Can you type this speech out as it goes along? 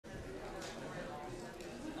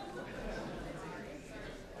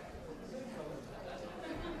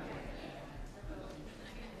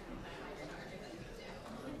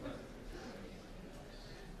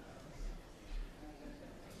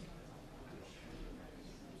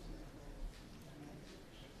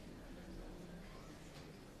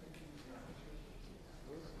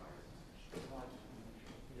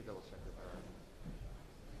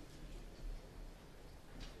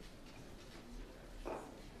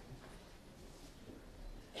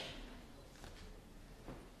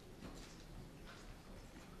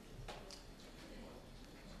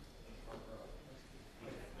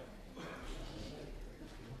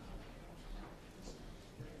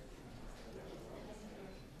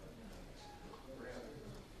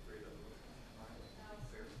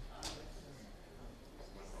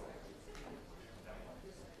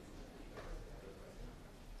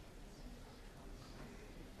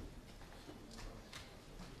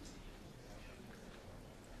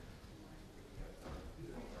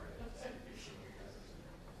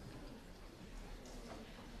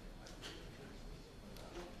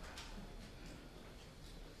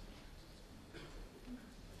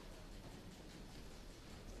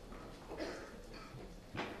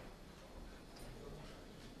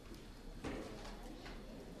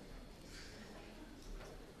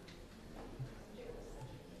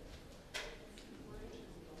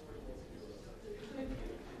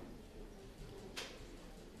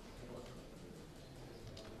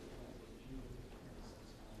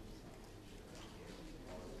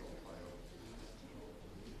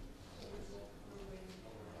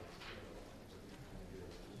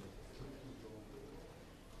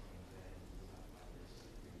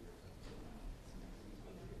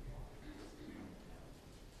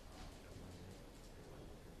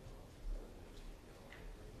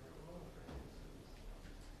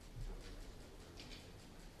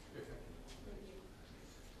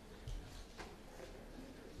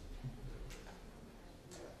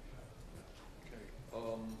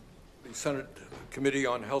The Senate Committee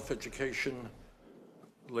on Health, Education,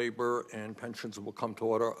 Labor, and Pensions will come to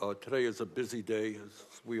order. Today is a busy day, as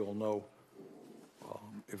we all know.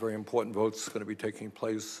 A very important vote is going to be taking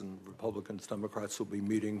place, and Republicans, Democrats will be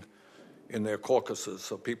meeting in their caucuses,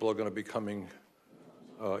 so people are going to be coming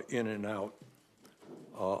in and out.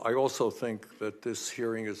 I also think that this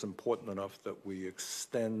hearing is important enough that we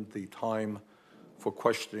extend the time for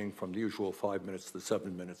questioning from the usual 5 minutes to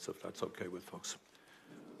 7 minutes, if that's okay with folks.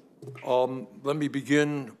 Let me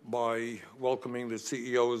begin by welcoming the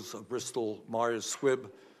CEOs of Bristol Myers Squibb,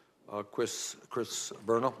 Chris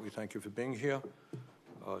Boerner, we thank you for being here.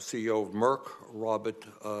 CEO of Merck, Robert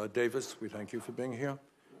Davis, we thank you for being here.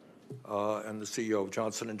 And the CEO of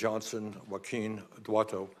Johnson & Johnson, Joaquin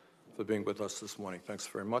Duato, for being with us this morning. Thanks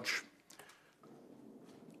very much.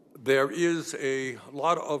 There is a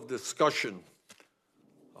lot of discussion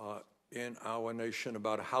in our nation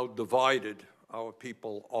about how divided our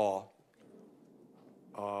people are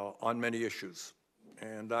on many issues,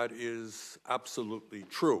 and that is absolutely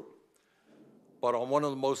true. But on one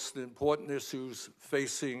of the most important issues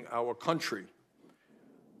facing our country,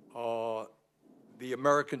 the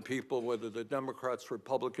American people, whether they're Democrats,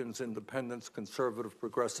 Republicans, Independents, conservative,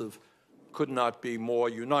 progressive, could not be more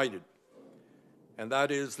united. And that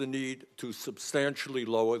is the need to substantially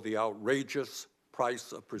lower the outrageous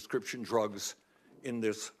price of prescription drugs in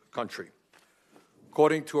this country.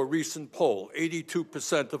 According to a recent poll,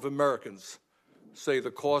 82% of Americans say the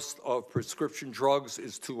cost of prescription drugs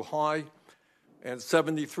is too high, and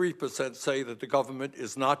 73% say that the government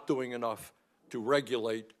is not doing enough to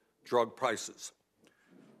regulate drug prices.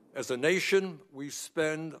 As a nation, we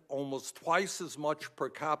spend almost twice as much per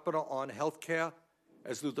capita on health care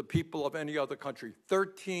as do the people of any other country,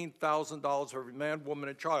 $13,000 for every man, woman,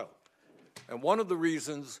 and child. And one of the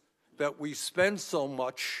reasons that we spend so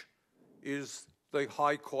much is the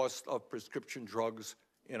high cost of prescription drugs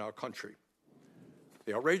in our country.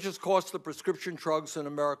 The outrageous cost of prescription drugs in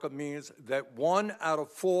America means that 1 out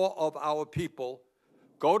of 4 of our people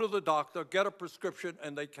go to the doctor, get a prescription,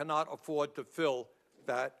 and they cannot afford to fill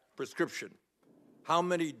that prescription. How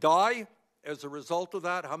many die as a result of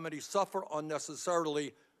that? How many suffer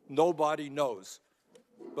unnecessarily? Nobody knows.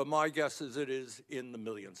 But my guess is it is in the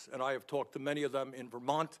millions, and I have talked to many of them in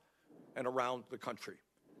Vermont and around the country.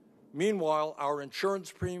 Meanwhile, our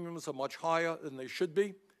insurance premiums are much higher than they should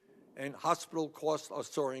be, and hospital costs are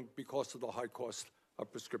soaring because of the high cost of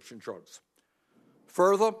prescription drugs.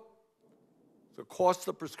 Further, the cost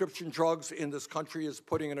of prescription drugs in this country is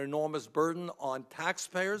putting an enormous burden on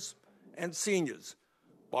taxpayers and seniors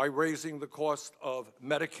by raising the cost of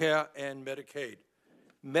Medicare and Medicaid.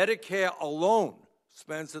 Medicare alone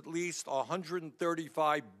spends at least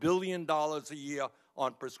 $135 billion a year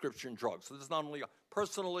on prescription drugs. So this is not only a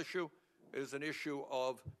personal issue, it is an issue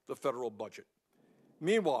of the federal budget.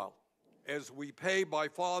 Meanwhile, as we pay by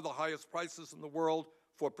far the highest prices in the world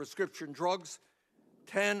for prescription drugs,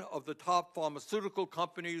 10 of the top pharmaceutical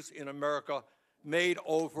companies in America made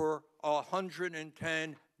over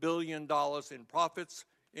 $110 billion in profits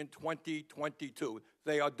in 2022.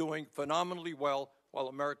 They are doing phenomenally well, while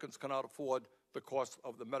Americans cannot afford the cost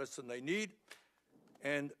of the medicine they need,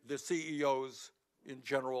 and the CEOs in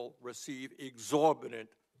general receive exorbitant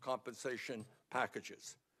compensation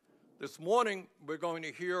packages. This morning, we're going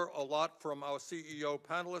to hear a lot from our CEO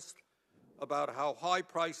panelists about how high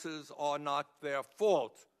prices are not their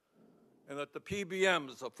fault and that the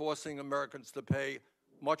PBMs are forcing Americans to pay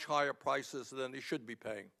much higher prices than they should be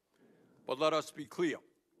paying. But let us be clear.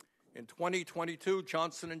 In 2022,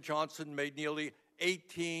 Johnson & Johnson made nearly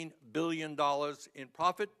 $18 billion in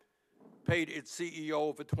profit, paid its CEO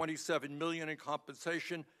over $27 million in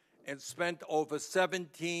compensation, and spent over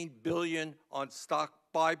 $17 billion on stock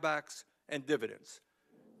buybacks and dividends.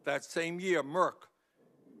 That same year, Merck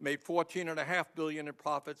made $14.5 billion in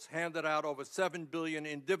profits, handed out over $7 billion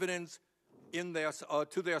in dividends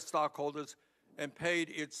to their stockholders, and paid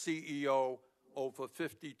its CEO over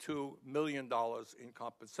 $52 million in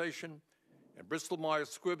compensation. And Bristol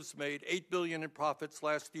Myers Squibb made $8 billion in profits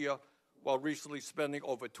last year, while recently spending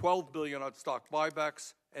over $12 billion on stock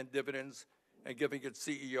buybacks and dividends, and giving its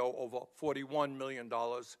CEO over $41 million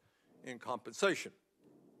in compensation.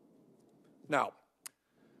 Now,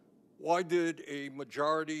 why did a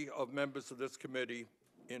majority of members of this committee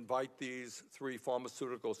invite these 3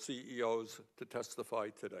 pharmaceutical CEOs to testify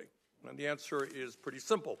today? And the answer is pretty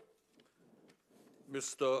simple.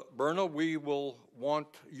 Mr. Boerner, we will want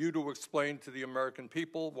you to explain to the American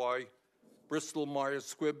people why Bristol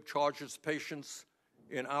Myers Squibb charges patients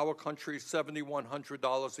in our country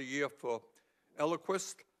 $7,100 a year for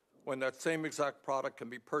Eliquis, when that same exact product can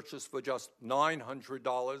be purchased for just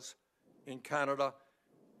 $900 in Canada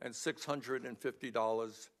and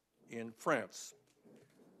 $650 in France.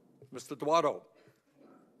 Mr. Duato,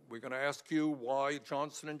 we're going to ask you why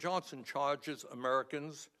Johnson & Johnson charges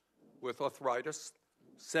Americans with arthritis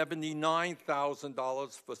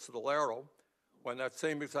 $79,000 for Stelara, when that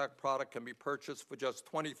same exact product can be purchased for just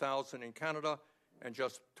 $20,000 in Canada and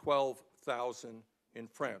just $12,000 in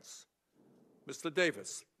France. Mr.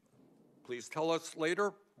 Davis, please tell us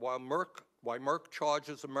later why Merck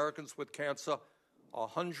charges Americans with cancer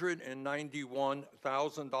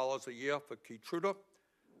 $191,000 a year for Keytruda,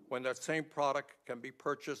 when that same product can be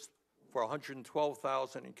purchased for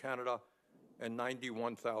 $112,000 in Canada and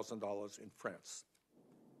 $91,000 in France.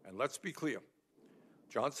 And let's be clear,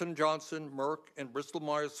 Johnson & Johnson, Merck, and Bristol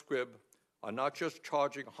Myers Squibb are not just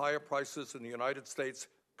charging higher prices in the United States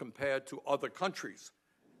compared to other countries.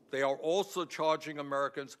 They are also charging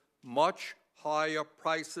Americans much higher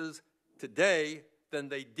prices today than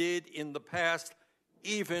they did in the past,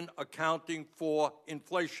 even accounting for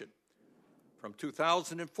inflation. From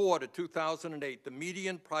 2004 to 2008, the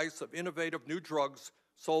median price of innovative new drugs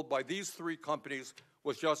sold by these three companies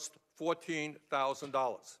was just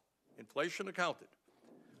 $14,000, inflation accounted.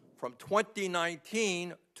 From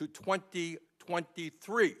 2019 to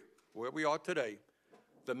 2023, where we are today,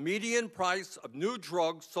 the median price of new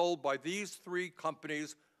drugs sold by these three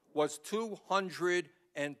companies was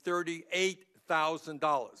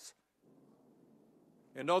 $238,000.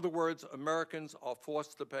 In other words, Americans are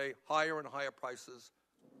forced to pay higher and higher prices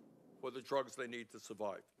for the drugs they need to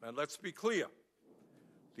survive. And let's be clear,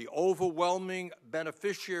 the overwhelming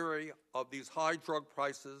beneficiary of these high drug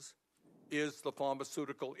prices is the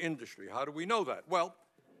pharmaceutical industry. How do we know that? Well,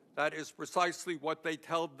 that is precisely what they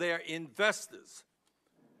tell their investors.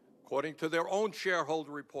 According to their own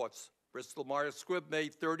shareholder reports, Bristol Myers Squibb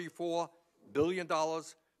made $34 billion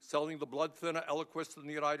selling the blood thinner Eliquis in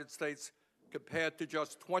the United States, compared to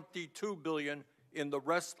just $22 billion in the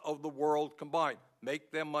rest of the world combined.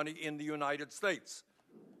 Make their money in the United States.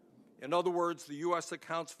 In other words, the U.S.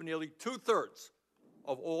 accounts for nearly two-thirds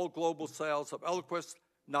of all global sales of Eliquis.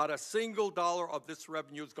 Not a single dollar of this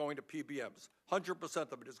revenue is going to PBMs.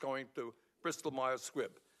 100% of it is going to Bristol Myers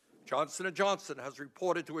Squibb. Johnson & Johnson has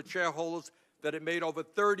reported to its shareholders that it made over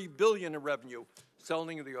 $30 billion in revenue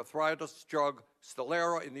selling the arthritis drug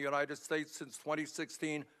Stelara in the United States since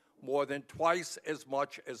 2016, more than twice as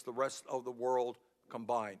much as the rest of the world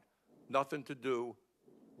combined. Nothing to do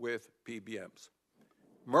with PBMs.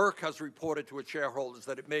 Merck has reported to its shareholders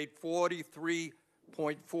that it made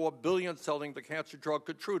 $43.4 billion selling the cancer drug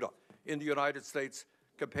Keytruda in the United States,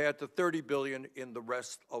 compared to $30 billion in the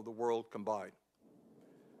rest of the world combined.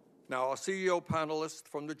 Now, our CEO panelists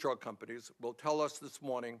from the drug companies will tell us this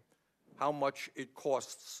morning how much it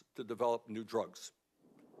costs to develop new drugs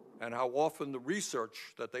and how often the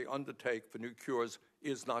research that they undertake for new cures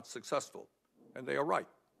is not successful. And they are right.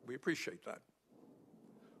 We appreciate that.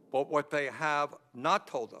 But what they have not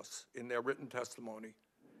told us in their written testimony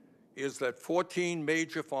is that 14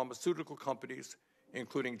 major pharmaceutical companies,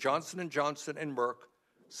 including Johnson & Johnson and Merck,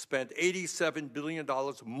 spent $87 billion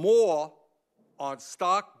more on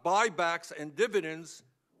stock buybacks and dividends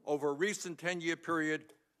over a recent 10-year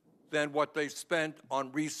period than what they spent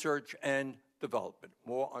on research and development.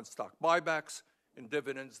 More on stock buybacks and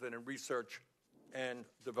dividends than in research and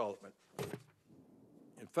development.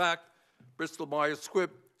 In fact, Bristol Myers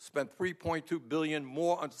Squibb spent $3.2 billion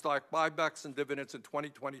more on stock buybacks and dividends in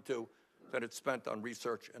 2022 than it spent on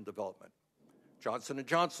research and development. Johnson &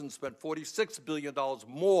 Johnson spent $46 billion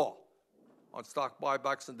more on stock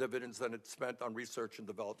buybacks and dividends than it spent on research and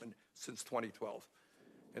development since 2012.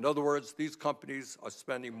 In other words, these companies are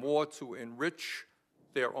spending more to enrich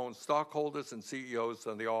their own stockholders and CEOs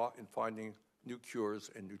than they are in finding new cures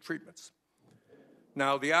and new treatments.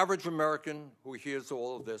 Now, the average American who hears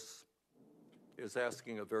all of this is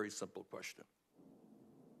asking a very simple question.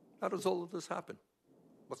 How does all of this happen?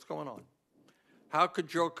 What's going on? How could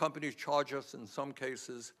drug companies charge us, in some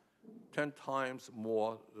cases, 10 times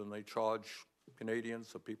more than they charge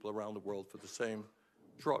Canadians or people around the world for the same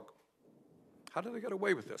drug? How do they get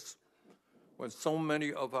away with this when so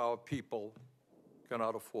many of our people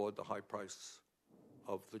cannot afford the high price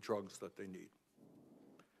of the drugs that they need?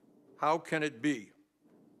 How can it be,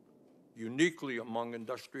 uniquely among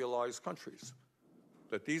industrialized countries,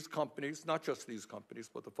 that these companies, not just these companies,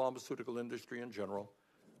 but the pharmaceutical industry in general,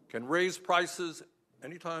 can raise prices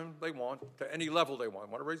anytime they want, to any level they want?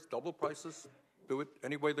 Want to raise double prices? Do it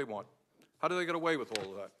any way they want. How do they get away with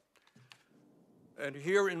all of that? And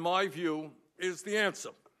here, in my view, is the answer.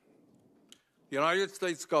 The United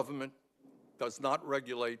States government does not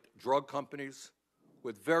regulate drug companies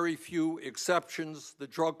With very few exceptions, the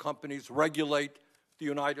drug companies regulate the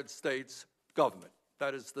United States government.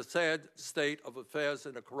 That is the sad state of affairs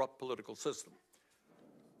in a corrupt political system.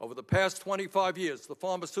 Over the past 25 years, the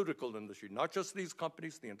pharmaceutical industry, not just these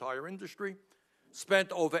companies, the entire industry,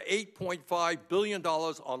 spent over $8.5 billion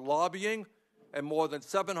on lobbying and more than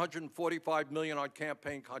 $745 million on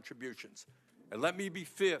campaign contributions. And let me be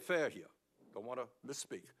fair here. Don't want to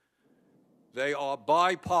misspeak. They are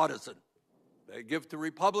bipartisan. They give to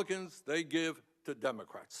Republicans, they give to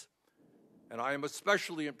Democrats. And I am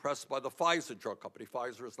especially impressed by the Pfizer drug company.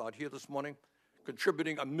 Pfizer is not here this morning,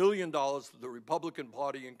 contributing $1 million to the Republican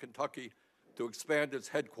Party in Kentucky to expand its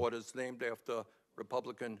headquarters, named after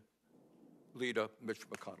Republican leader Mitch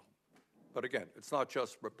McConnell. But again, it's not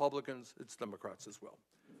just Republicans, it's Democrats as well.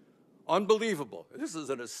 Unbelievable. This is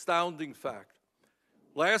an astounding fact.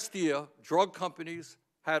 Last year, drug companies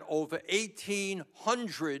had over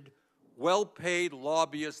 1,800 well-paid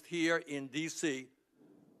lobbyists here in D.C.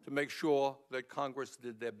 to make sure that Congress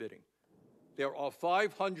did their bidding. There are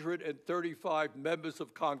 535 members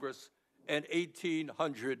of Congress and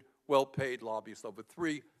 1,800 well-paid lobbyists, over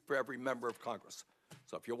 3 for every member of Congress.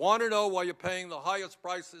 So if you want to know why you're paying the highest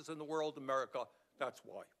prices in the world, America, that's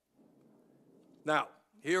why. Now,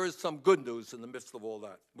 here is some good news in the midst of all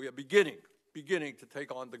that. We are beginning to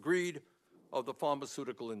take on the greed of the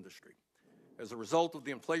pharmaceutical industry. As a result of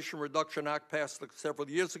the Inflation Reduction Act passed several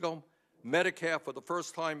years ago, Medicare, for the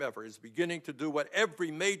first time ever, is beginning to do what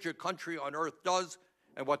every major country on earth does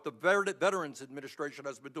and what the Veterans Administration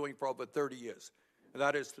has been doing for over 30 years, and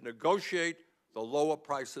that is to negotiate the lower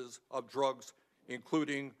prices of drugs,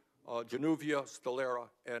 including Januvia, Stelara,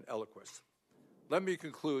 and Eliquis. Let me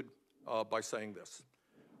conclude by saying this.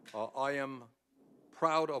 I am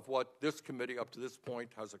proud of what this committee up to this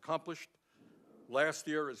point has accomplished. Last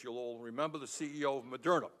year, as you'll all remember, the CEO of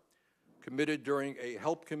Moderna committed during a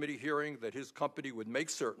Health Committee hearing that his company would make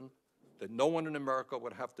certain that no one in America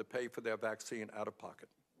would have to pay for their vaccine out of pocket.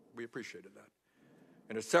 We appreciated that.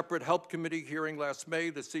 In a separate Health Committee hearing last May,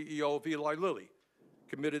 the CEO of Eli Lilly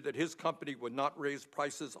committed that his company would not raise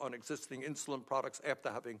prices on existing insulin products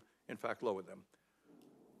after having, in fact, lowered them.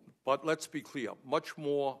 But let's be clear, much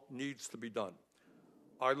more needs to be done.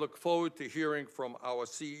 I look forward to hearing from our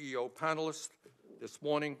CEO panelists this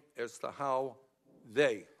morning as to how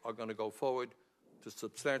they are going to go forward to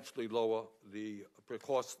substantially lower the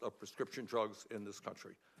cost of prescription drugs in this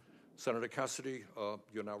country. Senator Cassidy,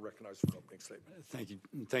 you're now recognized for an opening statement.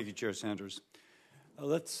 Thank you, Chair Sanders.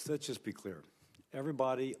 Let's just be clear.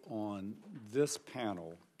 Everybody on this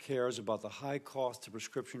panel cares about the high cost of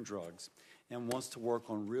prescription drugs and wants to work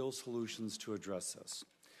on real solutions to address this.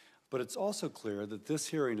 But it's also clear that this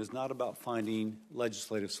hearing is not about finding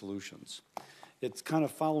legislative solutions. It's kind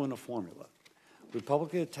of following a formula. We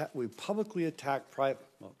publicly attack private,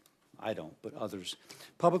 well, I don't, but others,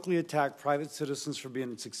 publicly attack private citizens for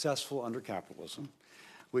being successful under capitalism.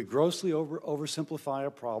 We grossly oversimplify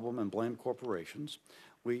a problem and blame corporations.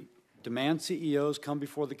 We demand CEOs come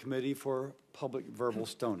before the committee for public verbal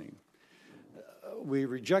stoning. We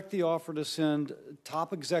reject the offer to send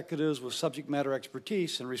top executives with subject matter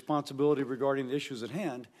expertise and responsibility regarding the issues at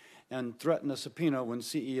hand and threaten a subpoena when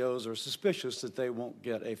CEOs are suspicious that they won't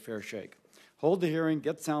get a fair shake. Hold the hearing,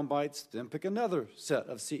 get sound bites, then pick another set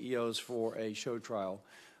of CEOs for a show trial,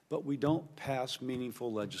 but we don't pass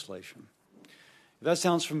meaningful legislation. If that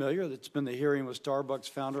sounds familiar, it's been the hearing with Starbucks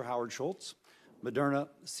founder Howard Schultz, Moderna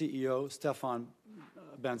CEO Stefan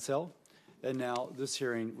Bancel, and now this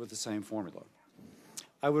hearing with the same formula.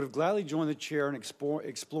 I would have gladly joined the chair in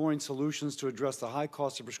exploring solutions to address the high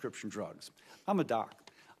cost of prescription drugs. I'm a doc.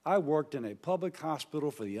 I worked in a public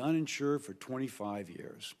hospital for the uninsured for 25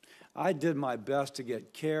 years. I did my best to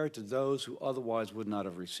get care to those who otherwise would not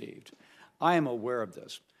have received. I am aware of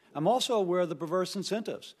this. I'm also aware of the perverse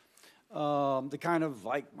incentives, the kind of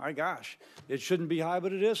like, my gosh, it shouldn't be high,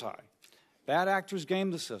 but it is high. Bad actors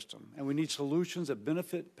game the system, and we need solutions that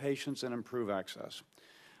benefit patients and improve access.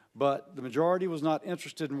 But the majority was not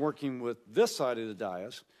interested in working with this side of the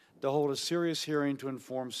dais to hold a serious hearing to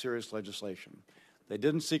inform serious legislation. They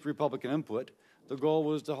didn't seek Republican input. The goal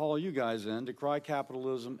was to haul you guys in, to cry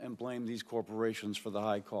capitalism and blame these corporations for the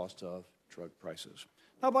high cost of drug prices.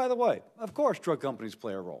 Now, by the way, of course drug companies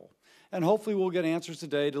play a role. And hopefully we'll get answers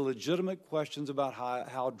today to legitimate questions about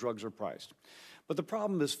how drugs are priced. But the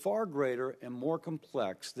problem is far greater and more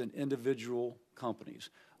complex than individual companies,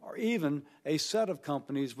 or even a set of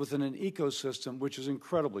companies within an ecosystem which is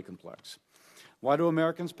incredibly complex. Why do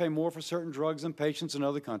Americans pay more for certain drugs than patients in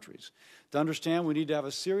other countries? To understand, we need to have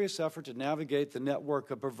a serious effort to navigate the network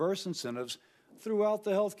of perverse incentives throughout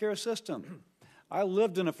the healthcare system. I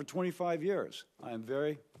lived in it for 25 years. I am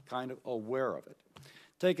very kind of aware of it.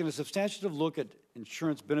 Taking a substantive look at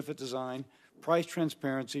insurance benefit design, price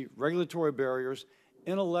transparency, regulatory barriers,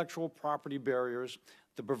 intellectual property barriers,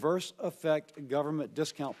 the perverse effect government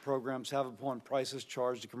discount programs have upon prices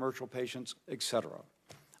charged to commercial patients, etc.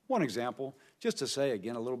 One example, just to say,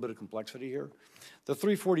 again, a little bit of complexity here. The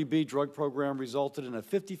 340B drug program resulted in a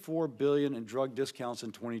 $54 billion in drug discounts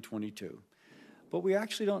in 2022. But we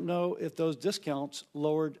actually don't know if those discounts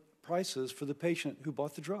lowered prices for the patient who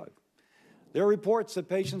bought the drug. There are reports that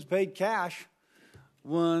patients paid cash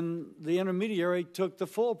when the intermediary took the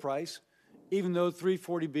full price, even though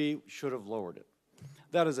 340B should have lowered it.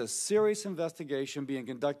 That is a serious investigation being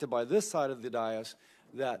conducted by this side of the dais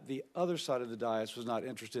that the other side of the dais was not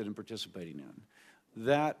interested in participating in.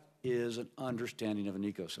 That is an understanding of an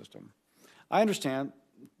ecosystem. I understand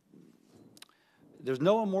there's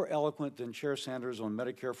no one more eloquent than Chair Sanders on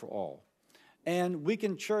Medicare for All. And we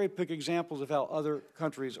can cherry pick examples of how other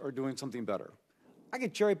countries are doing something better. I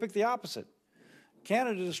could cherry pick the opposite.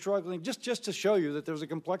 Canada is struggling, just to show you that there's a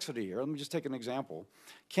complexity here. Let me just take an example.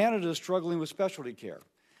 Canada is struggling with specialty care.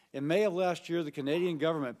 In May of last year, the Canadian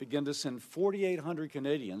government began to send 4,800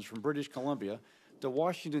 Canadians from British Columbia to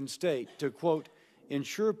Washington State to, quote,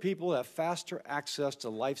 ensure people have faster access to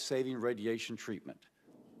life-saving radiation treatment,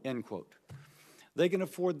 end quote. They can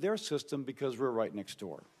afford their system because we're right next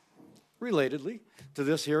door. Relatedly to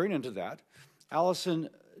this hearing and to that, Alison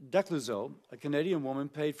Decluseau, a Canadian woman,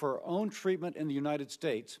 paid for her own treatment in the United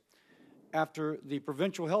States after the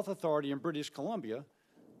Provincial Health Authority in British Columbia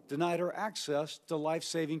denied her access to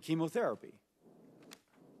life-saving chemotherapy.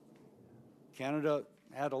 Canada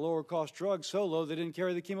had a lower-cost drug so low they didn't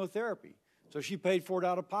carry the chemotherapy. So she paid for it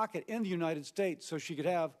out of pocket in the United States so she could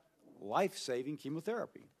have life-saving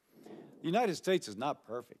chemotherapy. The United States is not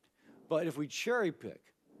perfect, but if we cherry-pick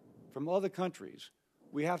from other countries,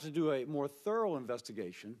 we have to do a more thorough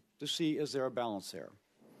investigation to see is there a balance there.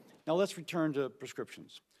 Now let's return to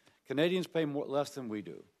prescriptions. Canadians pay less than we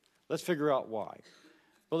do. Let's figure out why.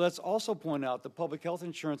 But let's also point out that public health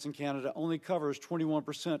insurance in Canada only covers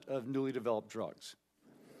 21% of newly developed drugs.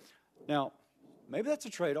 Now, maybe that's a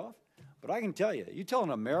trade-off, but I can tell you, you tell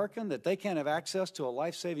an American that they can't have access to a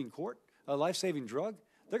life-saving drug,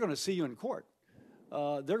 they're going to see you in court.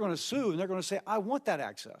 They're going to sue, and they're going to say, I want that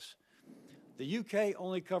access. The UK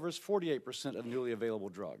only covers 48% of newly available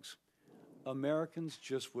drugs. Americans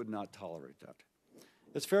just would not tolerate that.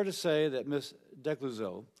 It's fair to say that Ms.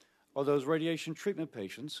 Decluseau, or those radiation treatment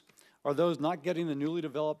patients, or those not getting the newly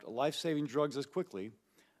developed life-saving drugs as quickly,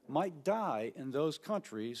 might die in those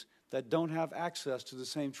countries that don't have access to the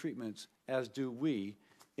same treatments as do we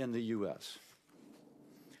in the U.S.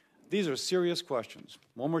 These are serious questions.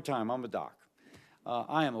 One more time, I'm a doc.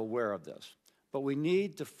 I am aware of this. But we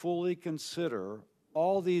need to fully consider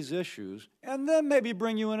all these issues and then maybe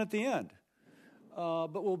bring you in at the end.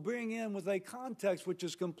 But we'll bring in with a context which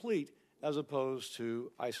is complete as opposed to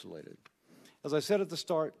isolated. As I said at the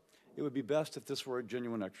start, it would be best if this were a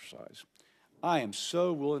genuine exercise. I am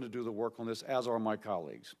so willing to do the work on this, as are my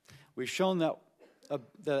colleagues. We've shown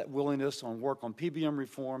that willingness on work on PBM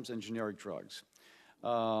reforms and generic drugs.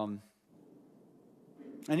 And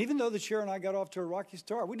even though the chair and I got off to a rocky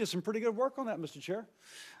start, we did some pretty good work on that, Mr. Chair.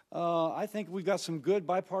 I think we've got some good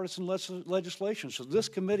bipartisan legislation. So this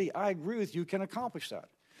committee, I agree with you, can accomplish that.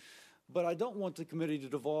 But I don't want the committee to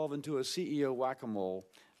devolve into a CEO whack-a-mole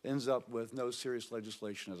that ends up with no serious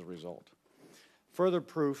legislation as a result. Further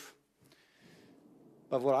proof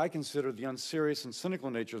of what I consider the unserious and cynical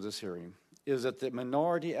nature of this hearing is that the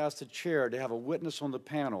minority asked the chair to have a witness on the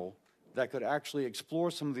panel that could actually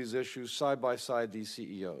explore some of these issues side by side these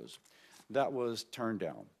CEOs. That was turned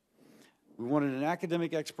down. We wanted an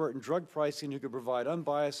academic expert in drug pricing who could provide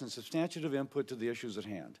unbiased and substantive input to the issues at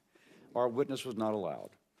hand. Our witness was not allowed.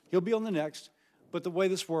 He'll be on the next, but the way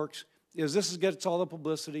this works is this gets all the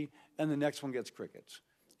publicity and the next one gets crickets.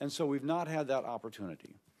 And so we've not had that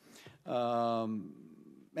opportunity.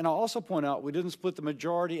 And I'll also point out we didn't split the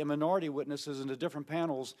majority and minority witnesses into different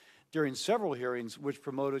panels during several hearings which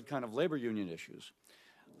promoted kind of labor union issues.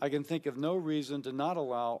 I can think of no reason to not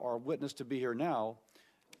allow our witness to be here now,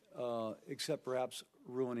 except perhaps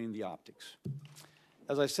ruining the optics.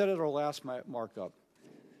 As I said at our last markup,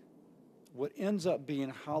 what ends up being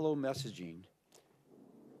hollow messaging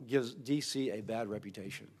gives DC a bad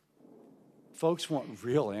reputation. Folks want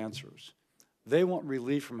real answers. They want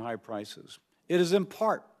relief from high prices. It is in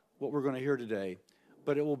part what we're going to hear today,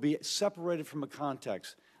 but it will be separated from a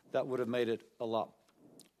context that would have made it a lot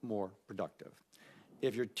more productive.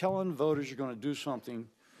 If you're telling voters you're going to do something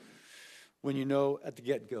when you know at the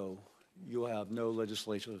get-go you'll have no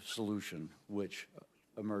legislative solution which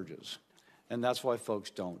emerges. And that's why folks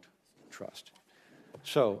don't trust.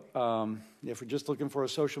 So if we're just looking for a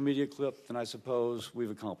social media clip, then I suppose we've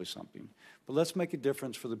accomplished something. But let's make a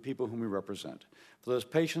difference for the people whom we represent, for those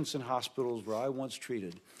patients in hospitals where I once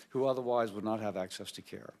treated who otherwise would not have access to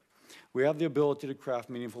care. We have the ability to craft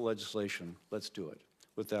meaningful legislation. Let's do it.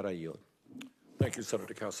 With that, I yield. Thank you,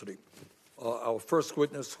 Senator Cassidy. Our first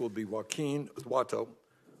witness will be Joaquin Duato,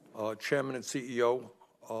 Chairman and CEO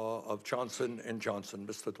of Johnson & Johnson.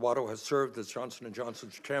 Mr. Duato has served as Johnson &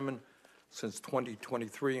 Johnson's Chairman since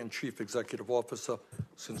 2023 and Chief Executive Officer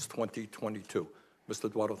since 2022. Mr.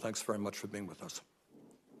 Duato, thanks very much for being with us.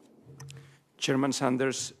 Chairman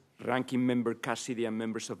Sanders, Ranking Member Cassidy, and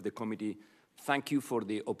members of the committee, thank you for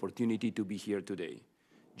the opportunity to be here today.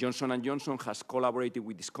 Johnson & Johnson has collaborated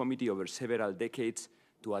with this committee over several decades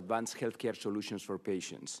to advance healthcare solutions for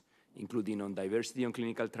patients, including on diversity on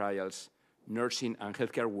clinical trials, nursing and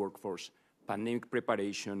healthcare workforce, pandemic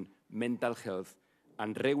preparation, mental health,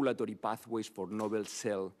 and regulatory pathways for novel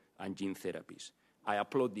cell and gene therapies. I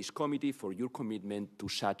applaud this committee for your commitment to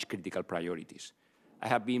such critical priorities. I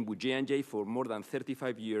have been with J&J for more than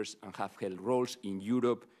 35 years and have held roles in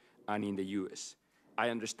Europe and in the US. I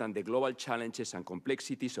understand the global challenges and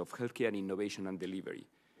complexities of healthcare innovation and delivery.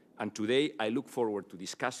 And today, I look forward to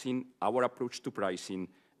discussing our approach to pricing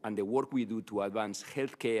and the work we do to advance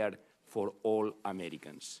healthcare for all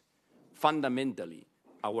Americans. Fundamentally,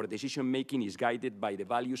 our decision-making is guided by the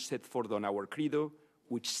values set forth on our credo,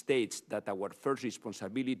 which states that our first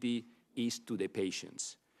responsibility is to the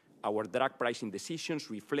patients. Our drug pricing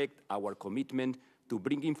decisions reflect our commitment to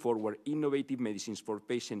bringing forward innovative medicines for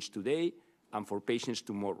patients today and for patients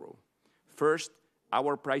tomorrow. First,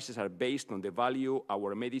 our prices are based on the value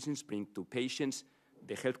our medicines bring to patients,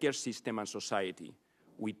 the healthcare system, and society.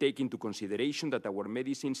 We take into consideration that our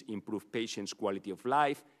medicines improve patients' quality of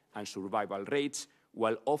life and survival rates,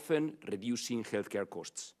 while often reducing healthcare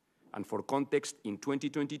costs. And for context, in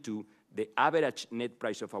 2022, the average net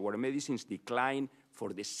price of our medicines declined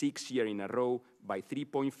for the 6th year in a row by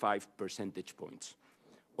 3.5 percentage points.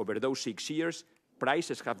 Over those 6 years,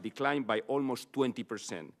 prices have declined by almost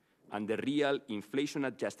 20%, and the real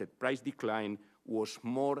inflation-adjusted price decline was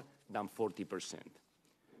more than 40%.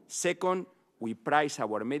 Second, we price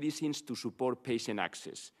our medicines to support patient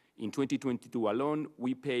access. In 2022 alone,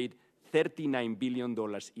 we paid $39 billion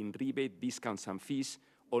in rebate, discounts, and fees,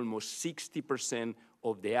 almost 60%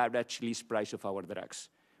 of the average list price of our drugs,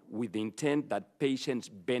 with the intent that patients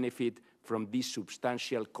benefit from these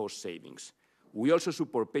substantial cost savings. We also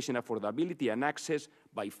support patient affordability and access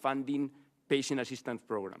by funding patient assistance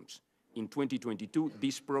programs. In 2022,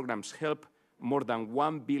 these programs help more than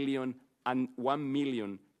 1 million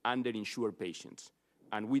underinsured patients,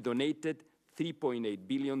 and we donated $3.8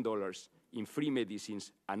 billion in free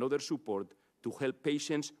medicines and other support to help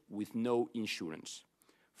patients with no insurance.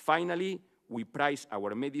 Finally, we price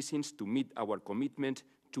our medicines to meet our commitment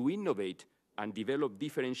to innovate and develop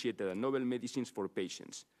differentiated and novel medicines for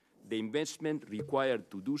patients. The investment required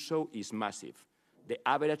to do so is massive. The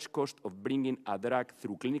average cost of bringing a drug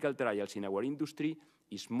through clinical trials in our industry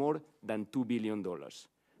is more than $2 billion.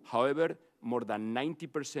 However, more than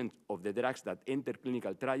 90% of the drugs that enter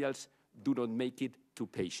clinical trials do not make it to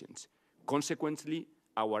patients. Consequently,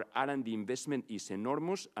 our R&D investment is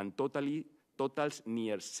enormous and totals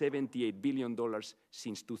near $78 billion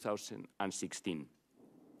since 2016.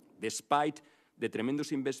 Despite the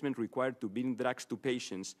tremendous investment required to bring drugs to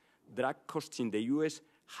patients, drug costs in the US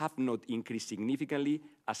have not increased significantly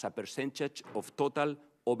as a percentage of total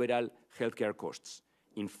overall healthcare costs.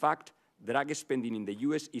 In fact, drug spending in the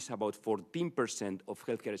US is about 14% of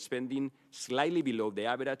healthcare spending, slightly below the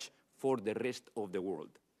average for the rest of the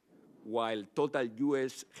world. While total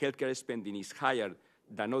US healthcare spending is higher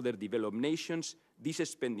than other developed nations, this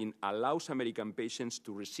spending allows American patients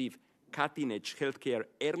to receive cutting-edge healthcare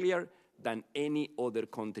earlier than any other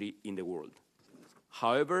country in the world.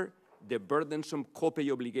 However, the burdensome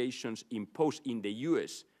copay obligations imposed in the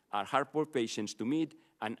US are hard for patients to meet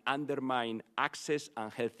and undermine access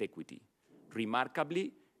and health equity.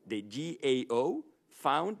 Remarkably, the GAO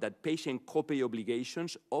found that patient copay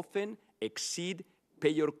obligations often exceed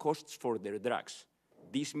payer costs for their drugs.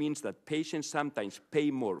 This means that patients sometimes pay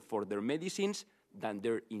more for their medicines than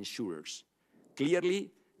their insurers.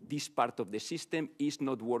 Clearly, this part of the system is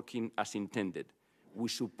not working as intended. We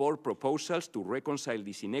support proposals to reconcile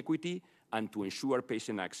this inequity and to ensure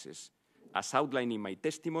patient access. As outlined in my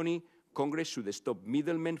testimony, Congress should stop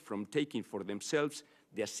middlemen from taking for themselves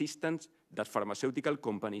the assistance that pharmaceutical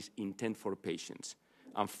companies intend for patients.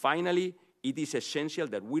 And finally, it is essential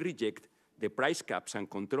that we reject the price caps and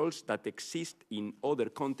controls that exist in other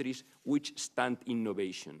countries which stunt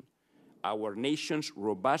innovation. Our nation's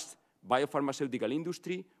robust biopharmaceutical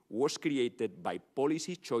industry was created by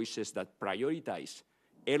policy choices that prioritize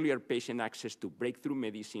earlier patient access to breakthrough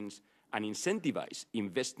medicines and incentivize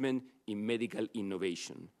investment in medical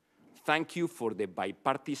innovation. Thank you for the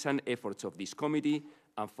bipartisan efforts of this committee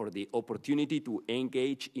and for the opportunity to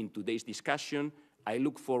engage in today's discussion. I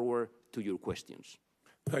look forward to your questions.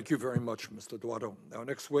 Thank you very much, Mr. Duato. Our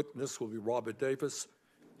next witness will be Robert Davis,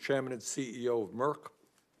 Chairman and CEO of Merck.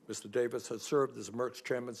 Mr. Davis has served as Merck's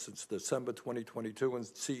chairman since December 2022 and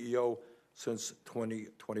CEO since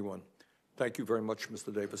 2021. Thank you very much,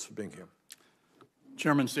 Mr. Davis, for being here.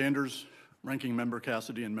 Chairman Sanders, Ranking Member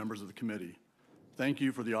Cassidy, and members of the committee, thank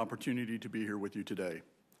you for the opportunity to be here with you today.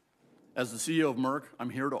 As the CEO of Merck, I'm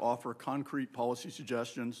here to offer concrete policy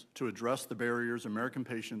suggestions to address the barriers American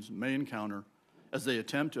patients may encounter as they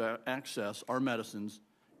attempt to access our medicines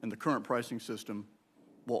in the current pricing system,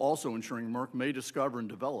 while also ensuring Merck may discover and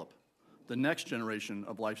develop the next generation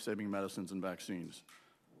of life-saving medicines and vaccines.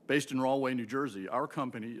 Based in Rahway, New Jersey, our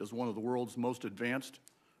company is one of the world's most advanced,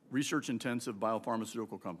 research-intensive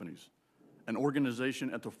biopharmaceutical companies, an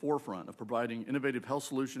organization at the forefront of providing innovative health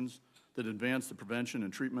solutions that advance the prevention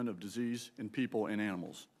and treatment of disease in people and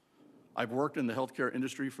animals. I've worked in the healthcare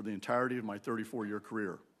industry for the entirety of my 34-year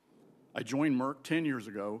career. I joined Merck 10 years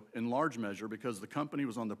ago, in large measure because the company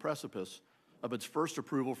was on the precipice of its first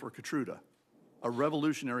approval for Keytruda, a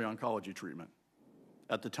revolutionary oncology treatment.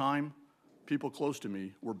 At the time, people close to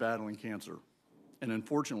me were battling cancer, and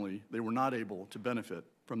unfortunately, they were not able to benefit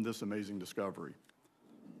from this amazing discovery.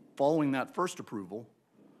 Following that first approval,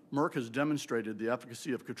 Merck has demonstrated the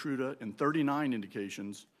efficacy of Keytruda in 39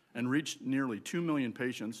 indications and reached nearly 2 million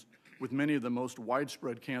patients with many of the most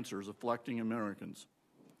widespread cancers afflicting Americans.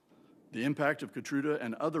 The impact of Keytruda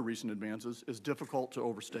and other recent advances is difficult to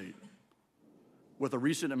overstate. With a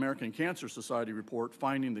recent American Cancer Society report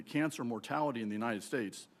finding that cancer mortality in the United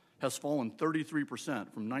States has fallen 33%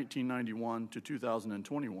 from 1991 to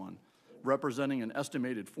 2021, representing an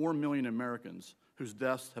estimated 4 million Americans whose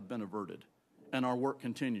deaths have been averted. And our work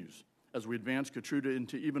continues as we advance Keytruda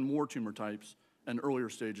into even more tumor types and earlier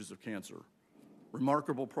stages of cancer.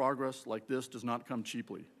 Remarkable progress like this does not come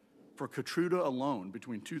cheaply. For Keytruda alone,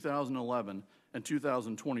 between 2011 and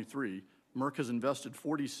 2023, Merck has invested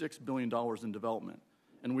 $46 billion in development,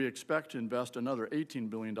 and we expect to invest another $18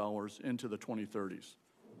 billion into the 2030s.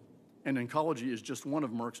 And oncology is just one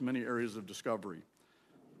of Merck's many areas of discovery.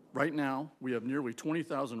 Right now, we have nearly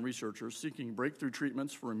 20,000 researchers seeking breakthrough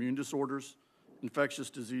treatments for immune disorders, infectious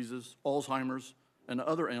diseases, Alzheimer's, and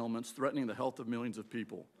other ailments threatening the health of millions of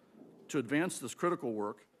people. To advance this critical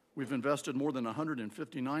work, we've invested more than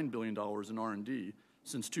 $159 billion in R&D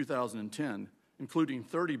since 2010, including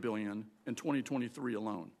 $30 billion in 2023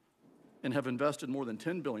 alone, and have invested more than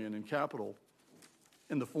 $10 billion in capital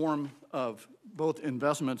in the form of both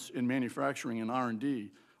investments in manufacturing and R&D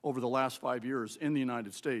over the last 5 years in the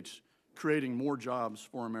United States, creating more jobs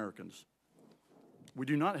for Americans. We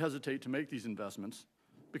do not hesitate to make these investments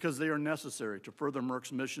because they are necessary to further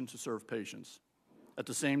Merck's mission to serve patients. At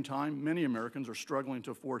the same time, many Americans are struggling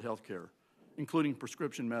to afford health care, including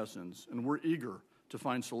prescription medicines, and we're eager to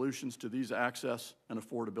find solutions to these access and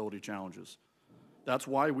affordability challenges. That's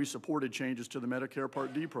why we supported changes to the Medicare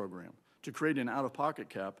Part D program to create an out-of-pocket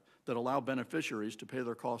cap that allow beneficiaries to pay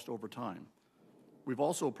their cost over time. We've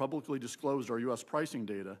also publicly disclosed our U.S. pricing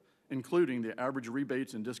data, including the average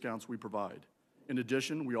rebates and discounts we provide. In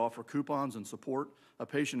addition, we offer coupons and support a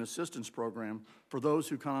patient assistance program for those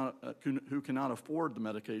who cannot afford the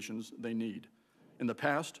medications they need. In the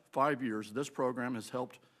past 5 years, this program has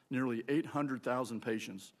helped nearly 800,000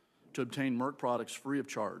 patients to obtain Merck products free of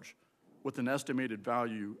charge, with an estimated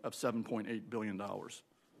value of $7.8 billion.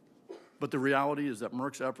 But the reality is that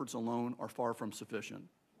Merck's efforts alone are far from sufficient.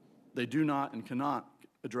 They do not and cannot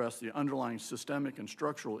address the underlying systemic and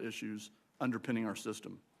structural issues underpinning our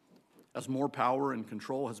system. As more power and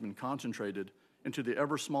control has been concentrated into the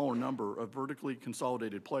ever smaller number of vertically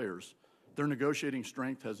consolidated players, their negotiating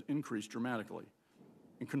strength has increased dramatically.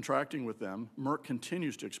 In contracting with them, Merck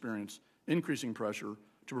continues to experience increasing pressure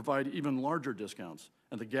to provide even larger discounts,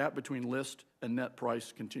 and the gap between list and net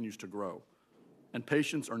price continues to grow. And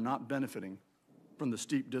patients are not benefiting from the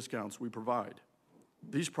steep discounts we provide.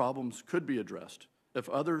 These problems could be addressed if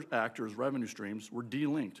other actors' revenue streams were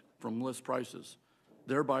delinked from list prices,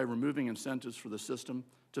 thereby removing incentives for the system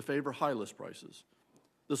to favor high list prices.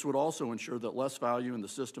 This would also ensure that less value in the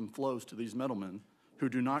system flows to these middlemen who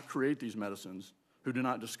do not create these medicines, who do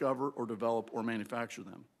not discover or develop or manufacture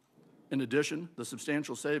them. In addition, the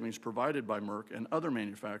substantial savings provided by Merck and other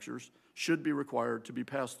manufacturers should be required to be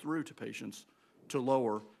passed through to patients to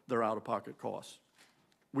lower their out-of-pocket costs.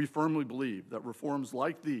 We firmly believe that reforms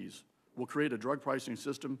like these will create a drug pricing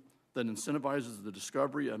system that incentivizes the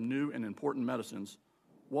discovery of new and important medicines,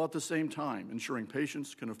 while at the same time ensuring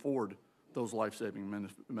patients can afford those life-saving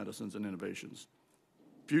medicines and innovations.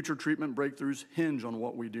 Future treatment breakthroughs hinge on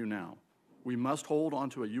what we do now. We must hold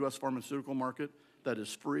onto a U.S. pharmaceutical market that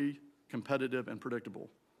is free, competitive, and predictable,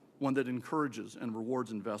 one that encourages and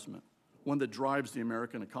rewards investment, one that drives the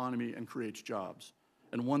American economy and creates jobs,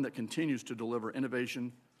 and one that continues to deliver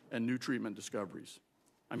innovation and new treatment discoveries.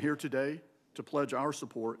 I'm here today to pledge our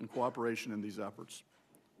support and cooperation in these efforts.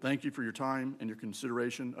 Thank you for your time and your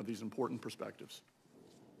consideration of these important perspectives.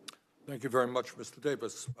 Thank you very much, Mr.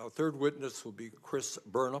 Davis. Our third witness will be Chris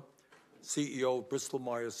Boerner, CEO of Bristol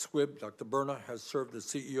Myers Squibb. Dr. Boerner has served as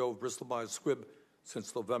CEO of Bristol Myers Squibb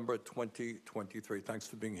since November 2023. Thanks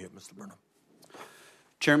for being here, Mr. Boerner.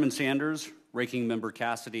 Chairman Sanders, Ranking Member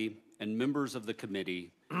Cassidy, and members of the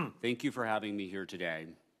committee, thank you for having me here today.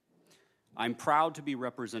 I'm proud to be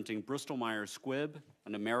representing Bristol Myers Squibb,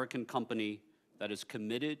 an American company that is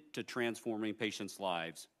committed to transforming patients'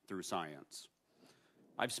 lives through science.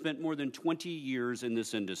 I've spent more than 20 years in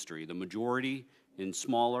this industry, the majority in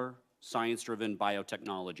smaller, science-driven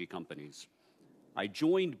biotechnology companies. I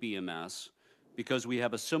joined BMS because we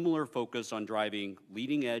have a similar focus on driving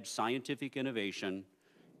leading-edge scientific innovation,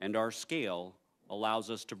 and our scale allows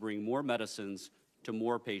us to bring more medicines to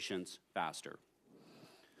more patients faster.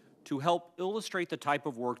 To help illustrate the type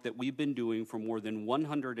of work that we've been doing for more than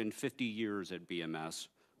 150 years at BMS,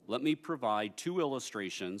 let me provide two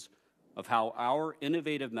illustrations of how our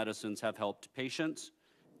innovative medicines have helped patients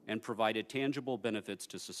and provided tangible benefits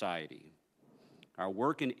to society. Our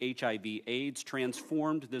work in HIV/AIDS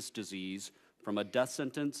transformed this disease from a death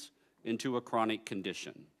sentence into a chronic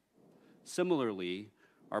condition. Similarly,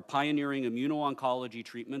 our pioneering immuno-oncology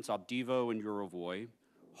treatments, Opdivo and Yervoy,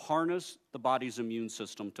 harness the body's immune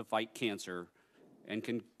system to fight cancer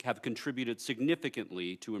and have contributed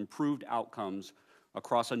significantly to improved outcomes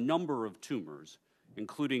across a number of tumors,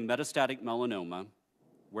 including metastatic melanoma,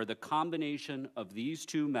 where the combination of these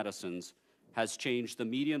two medicines has changed the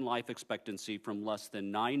median life expectancy from less than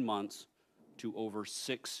 9 months to over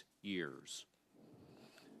 6 years.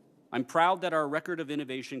 I'm proud that our record of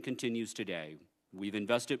innovation continues today. We've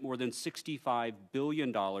invested more than $65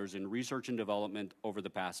 billion in research and development over the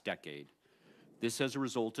past decade. This has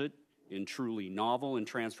resulted in truly novel and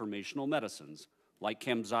transformational medicines like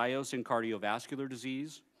Camzyos in cardiovascular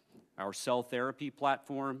disease, our cell therapy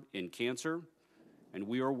platform in cancer, and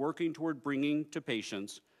we are working toward bringing to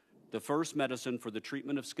patients the first medicine for the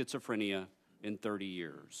treatment of schizophrenia in 30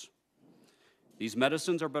 years. These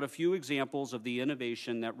medicines are but a few examples of the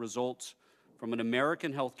innovation that results from an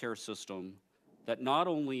American healthcare system that not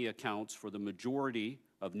only accounts for the majority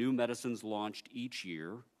of new medicines launched each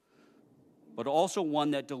year, but also one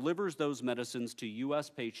that delivers those medicines to U.S.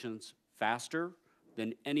 patients faster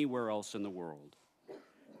than anywhere else in the world.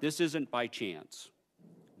 This isn't by chance.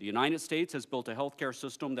 The United States has built a healthcare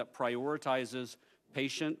system that prioritizes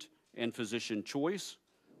patient and physician choice,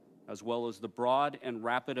 as well as the broad and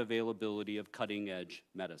rapid availability of cutting-edge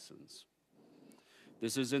medicines.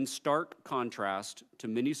 This is in stark contrast to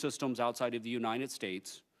many systems outside of the United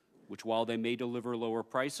States, which, while they may deliver lower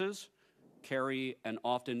prices, carry an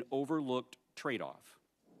often overlooked trade-off,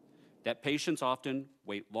 that patients often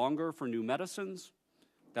wait longer for new medicines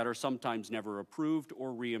that are sometimes never approved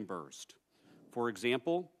or reimbursed. For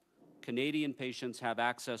example, Canadian patients have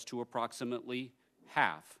access to approximately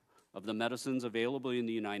half of the medicines available in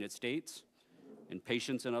the United States, and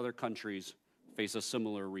patients in other countries face a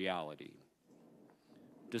similar reality.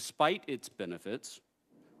 Despite its benefits,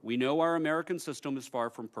 we know our American system is far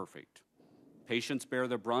from perfect. Patients bear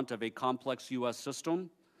the brunt of a complex U.S. system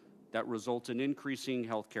that results in increasing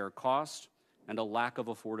healthcare costs and a lack of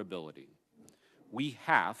affordability. We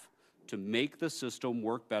have to make the system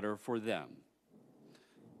work better for them.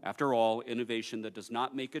 After all, innovation that does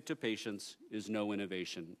not make it to patients is no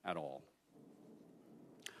innovation at all.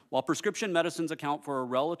 While prescription medicines account for a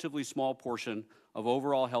relatively small portion of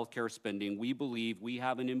overall healthcare spending, we believe we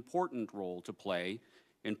have an important role to play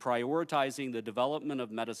in prioritizing the development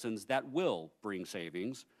of medicines that will bring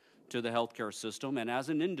savings to the healthcare system, and as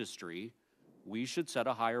an industry, we should set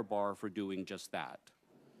a higher bar for doing just that.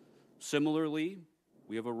 Similarly,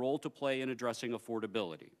 we have a role to play in addressing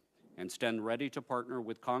affordability and stand ready to partner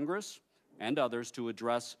with Congress and others to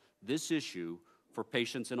address this issue for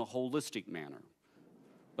patients in a holistic manner.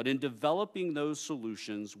 But in developing those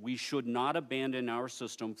solutions, we should not abandon our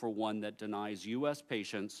system for one that denies U.S.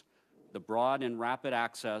 patients the broad and rapid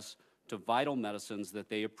access to vital medicines that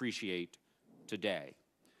they appreciate today.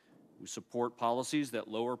 We support policies that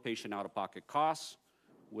lower patient out-of-pocket costs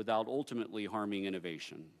without ultimately harming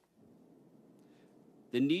innovation.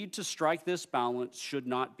 The need to strike this balance should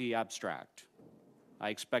not be abstract. I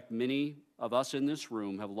expect many of us in this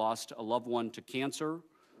room have lost a loved one to cancer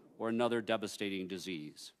or another devastating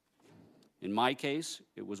disease. In my case,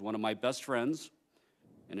 it was one of my best friends,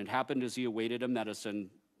 and it happened as he awaited a medicine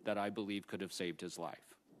that I believe could have saved his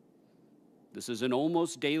life. This is an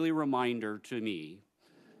almost daily reminder to me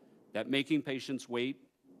that making patients wait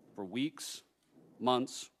for weeks,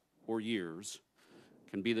 months, or years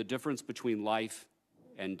can be the difference between life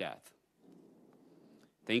and death.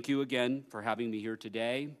 Thank you again for having me here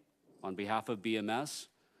today on behalf of BMS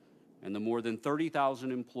and the more than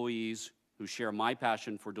 30,000 employees who share my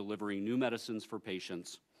passion for delivering new medicines for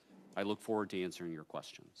patients. I look forward to answering your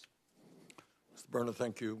questions. Mr. Boerner,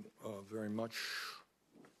 thank you very much.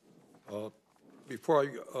 Before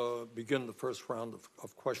I begin the first round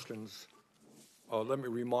of questions, let me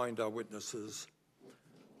remind our witnesses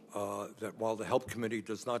that while the Health Committee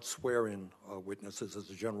does not swear in witnesses as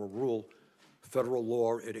a general rule, federal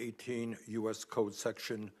law at 18 U.S. Code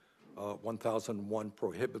Section 1001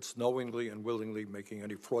 prohibits knowingly and willingly making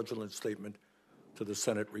any fraudulent statement to the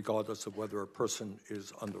Senate, regardless of whether a person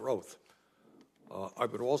is under oath. I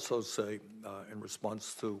would also say, in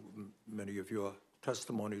response to many of your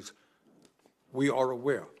testimonies, we are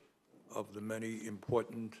aware of the many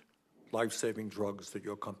important life-saving drugs that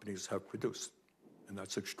your companies have produced, and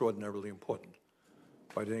that's extraordinarily important.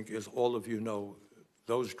 But I think, as all of you know,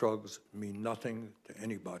 those drugs mean nothing to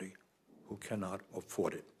anybody who cannot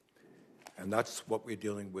afford it. And that's what we're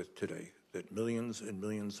dealing with today, that millions and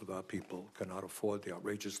millions of our people cannot afford the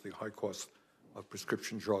outrageously high cost of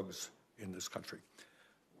prescription drugs in this country.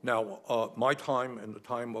 Now, my time and the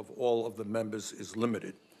time of all of the members is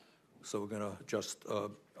limited. So we're going to just,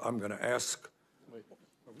 I'm going to ask. Wait,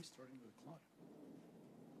 are we starting with the clock?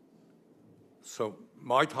 So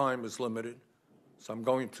my time is limited. So I'm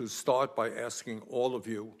going to start by asking all of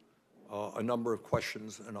you a number of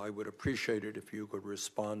questions, and I would appreciate it if you could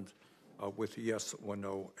respond with a yes or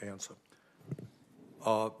no answer.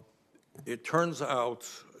 It turns out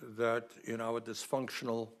that in our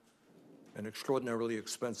dysfunctional and extraordinarily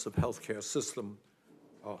expensive healthcare system,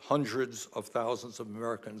 hundreds of thousands of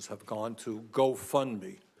Americans have gone to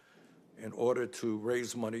GoFundMe in order to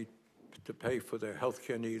raise money to pay for their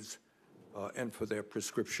healthcare needs and for their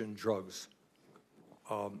prescription drugs.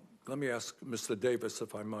 Let me ask Mr. Davis,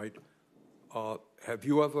 if I might, have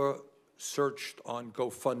you ever searched on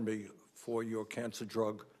GoFundMe for your cancer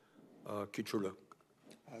drug, Keytruda?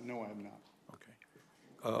 No, I have not.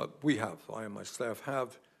 Okay. We have. I and my staff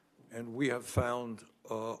have. And we have found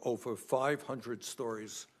over 500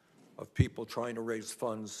 stories of people trying to raise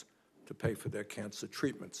funds to pay for their cancer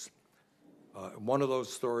treatments. One of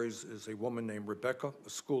those stories is a woman named Rebecca, a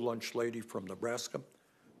school lunch lady from Nebraska,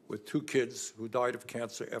 with 2 kids who died of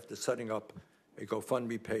cancer after setting up a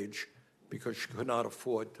GoFundMe page because she could not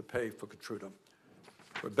afford to pay for Keytruda.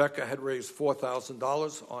 Rebecca had raised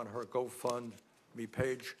 $4,000 on her GoFundMe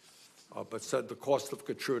page, but said the cost of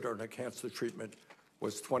Keytruda and her cancer treatment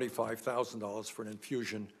was $25,000 for an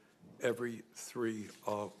infusion every 3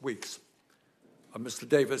 weeks. Mr.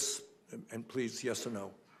 Davis, and please, yes or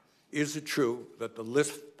no, is it true that the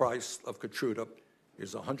list price of Keytruda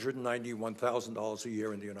is $191,000 a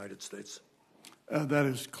year in the United States? That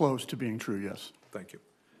is close to being true, yes. Thank you.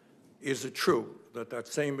 Is it true that that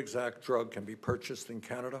same exact drug can be purchased in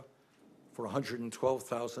Canada for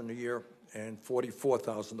 $112,000 a year and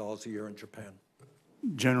 $44,000 a year in Japan?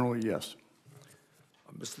 Generally, yes.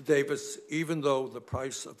 Mr. Davis, even though the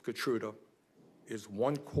price of Keytruda is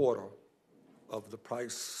 1/4 of the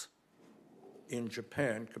price in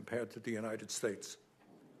Japan compared to the United States,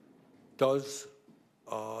 does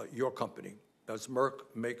your company, does Merck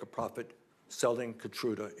make a profit selling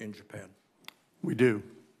Keytruda in Japan? We do.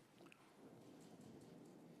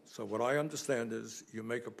 So what I understand is you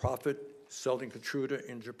make a profit selling Keytruda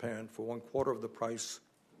in Japan for 1/4 of the price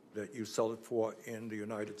that you sell it for in the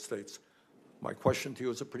United States. My question to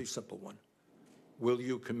you is a pretty simple one. Will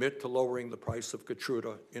you commit to lowering the price of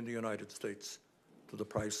Keytruda in the United States to the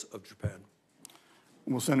price of Japan?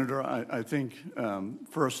 Well, Senator, I think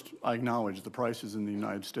first I acknowledge the prices in the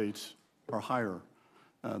United States are higher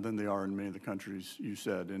than they are in many of the countries you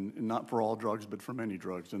said, and not for all drugs, but for many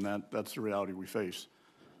drugs, and that's the reality we face.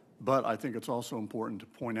 But I think it's also important to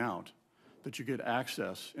point out that you get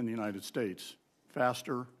access in the United States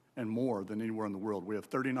faster and more than anywhere in the world. We have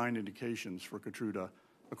 39 indications for Keytruda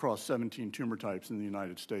across 17 tumor types in the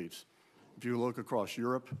United States. If you look across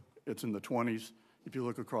Europe, it's in the 20s. If you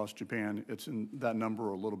look across Japan, it's in that number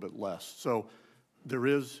or a little bit less. So there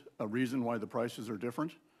is a reason why the prices are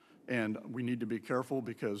different, and we need to be careful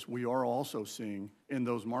because we are also seeing in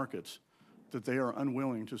those markets that they are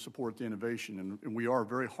unwilling to support the innovation, and we are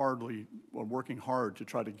working hard to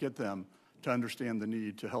try to get them to understand the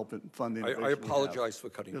need to help fund the innovation. I apologize for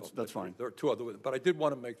cutting off. That's fine. There are two other, but I did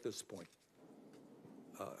want to make this point.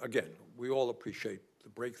 Again, we all appreciate the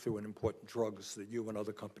breakthrough in important drugs that you and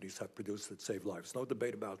other companies have produced that save lives. No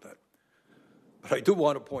debate about that. But I do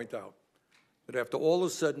want to point out that after all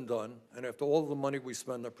is said and done, and after all the money we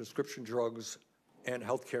spend on prescription drugs and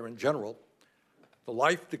healthcare in general, the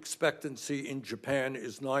life expectancy in Japan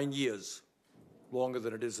is 9 years longer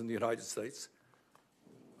than it is in the United States.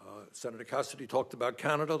 Senator Cassidy talked about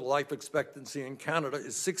Canada. The life expectancy in Canada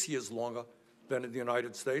is 6 years longer than in the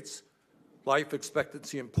United States. Life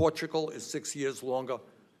expectancy in Portugal is 6 years longer.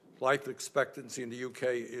 Life expectancy in the UK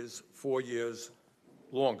is 4 years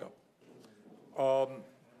longer.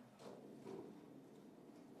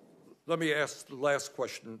 Let me ask the last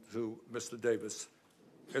question to Mr. Davis.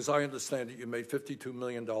 As I understand it, you made $52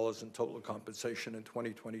 million in total compensation in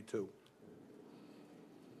 2022.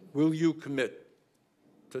 Will you commit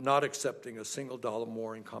to not accepting a single dollar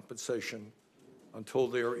more in compensation until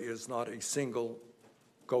there is not a single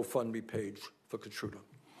GoFundMe page for Keytruda?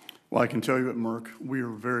 Well, I can tell you at Merck, we are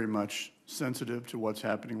very much sensitive to what's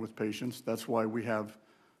happening with patients. That's why we have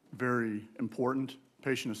very important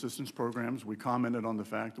patient assistance programs. We commented on the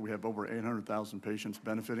fact that we have over 800,000 patients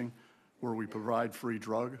benefiting, where we provide free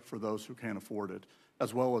drug for those who can't afford it,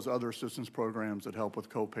 as well as other assistance programs that help with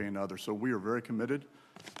copay and others. So we are very committed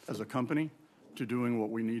as a company to doing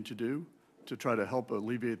what we need to do to try to help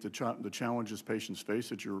alleviate the challenges patients face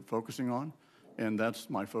that you're focusing on, and that's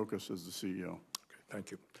my focus as the CEO. Okay,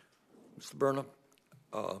 thank you. Mr.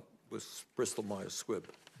 Boerner, with Bristol Myers Squibb.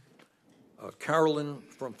 Carolyn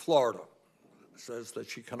from Florida says that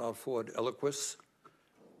she cannot afford Eliquis,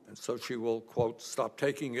 and so she will, quote, stop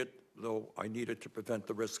taking it, though I need it to prevent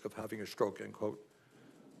the risk of having a stroke, end quote.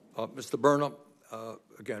 Mr. Boerner,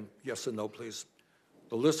 again, yes or no, please.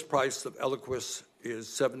 The list price of Eliquis is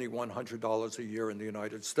 $7,100 a year in the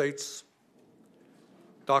United States.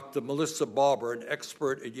 Dr. Melissa Barber, an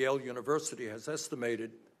expert at Yale University, has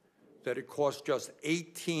estimated that it costs just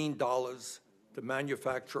 $18 to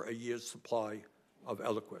manufacture a year's supply of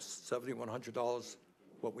Eliquis. $7,100,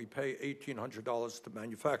 what we pay, $1,800 to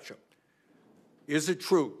manufacture. Is it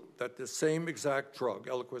true that the same exact drug,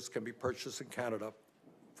 Eliquis, can be purchased in Canada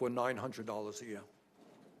for $900 a year?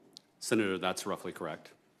 Senator, that's roughly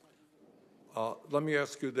correct. Let me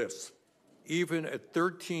ask you this. Even at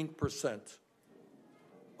 13%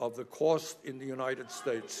 of the cost in the United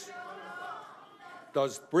States,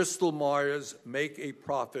 does Bristol Myers make a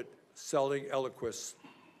profit selling Eliquis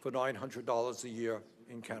for $900 a year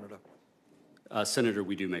in Canada? Senator,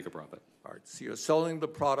 we do make a profit. All right, so you're selling the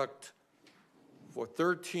product for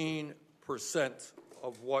 13%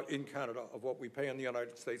 of what in Canada, of what we pay in the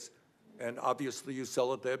United States, and obviously you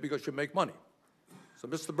sell it there because you make money. So,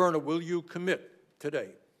 Mr. Boerner, will you commit today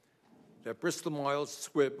that Bristol Myers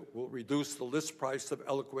Squibb will reduce the list price of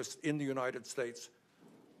Eliquis in the United States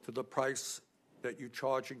to the price that you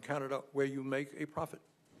charge in Canada where you make a profit?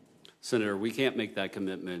 Senator, we can't make that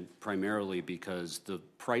commitment primarily because the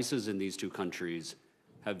prices in these two countries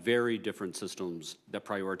have very different systems that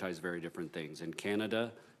prioritize very different things. In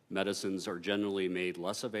Canada, medicines are generally made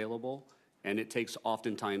less available, and it takes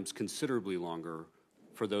oftentimes considerably longer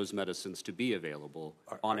for those medicines to be available,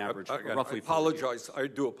 on average, roughly. I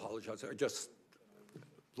do apologize.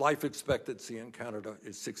 Life expectancy in Canada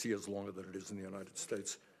is 6 years longer than it is in the United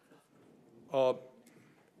States. Mr.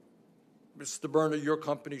 Boerner, your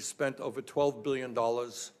company spent over $12 billion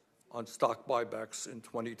on stock buybacks in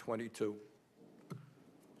 2022.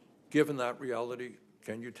 Given that reality,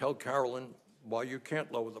 can you tell Carolyn why you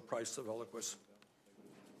can't lower the price of Eliquis?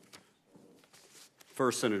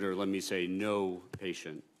 First, Senator, let me say no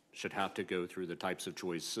patient should have to go through the types of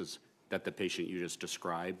choices that the patient you just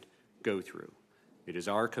described go through. It is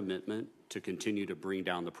our commitment to continue to bring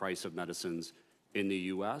down the price of medicines in the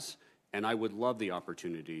U.S., and I would love the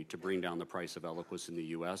opportunity to bring down the price of Eliquis in the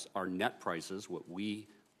U.S. Our net prices, what we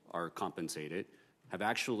are compensated, have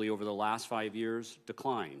actually, over the last 5 years,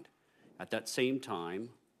 declined. At that same time,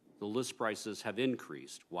 the list prices have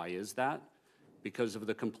increased. Why is that? Because of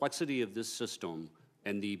the complexity of this system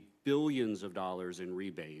and the billions of dollars in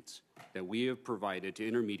rebates that we have provided to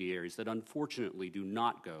intermediaries that unfortunately do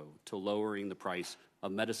not go to lowering the price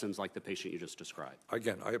of medicines like the patient you just described.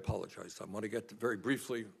 Again, I apologize. I want to get very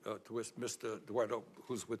briefly to Mr. Duato,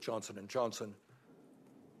 who's with Johnson & Johnson.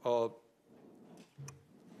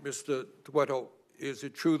 Mr. Duato, is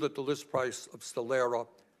it true that the list price of Stelara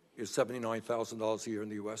is $79,000 a year in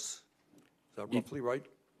the U.S.? Is that roughly right?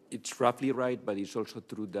 It's roughly right, but it's also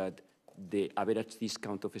true that the average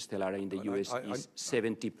discount of Stelara in the U.S. is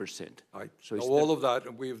 70%. I So know it's all of that,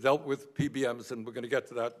 and we've dealt with PBMs, and we're going to get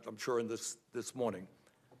to that, I'm sure, in this morning.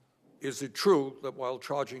 Is it true that while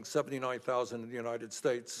charging $79,000 in the United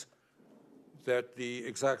States, that the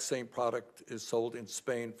exact same product is sold in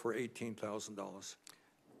Spain for $18,000?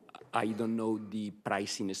 I don't know the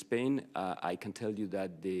price in Spain. I can tell you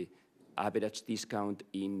that the average discount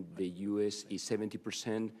in the U.S. is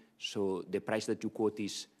 70%, so the price that you quote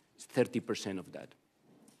is 30% of that.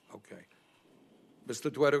 Okay.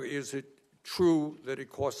 Mr. Duato, is it true that it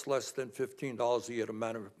costs less than $15 a year to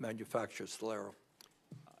manufacture Stelara?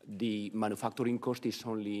 The manufacturing cost is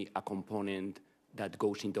only a component that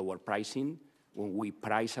goes into our pricing. When we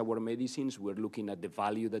price our medicines, we're looking at the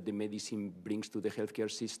value that the medicine brings to the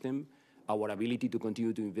healthcare system, our ability to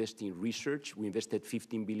continue to invest in research. We invested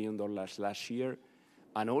 $15 billion last year.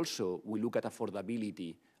 And also, we look at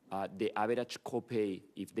affordability. The average copay,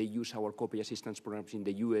 if they use our copay assistance programs in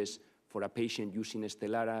the U.S. for a patient using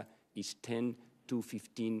Stelara, is $10 to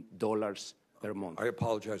 $15 per month. I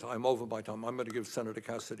apologize. I'm over my time. I'm going to give Senator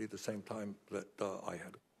Cassidy the same time that I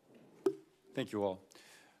had. Thank you all.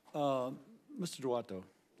 Mr. Duato,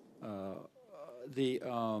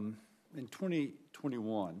 in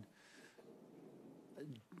 2021,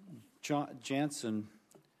 Janssen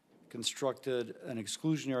constructed an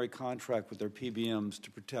exclusionary contract with their PBMs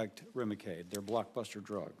to protect Remicade, their blockbuster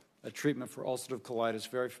drug, a treatment for ulcerative colitis,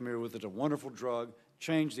 very familiar with it, a wonderful drug,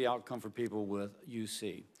 changed the outcome for people with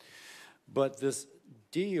UC. But this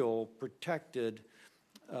deal protected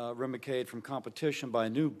Remicade from competition by a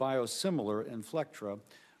new biosimilar, Inflectra,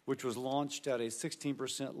 which was launched at a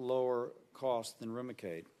 16% lower cost than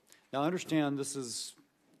Remicade. Now, I understand this is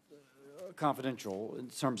confidential in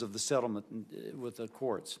terms of the settlement with the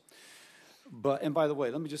courts. And by the way,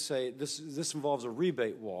 let me just say, this involves a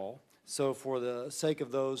rebate wall. So for the sake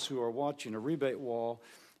of those who are watching, a rebate wall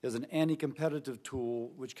is an anti-competitive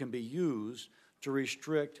tool which can be used to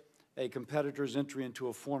restrict a competitor's entry into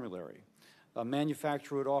a formulary. A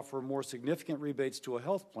manufacturer would offer more significant rebates to a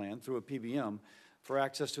health plan through a PBM for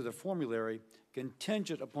access to the formulary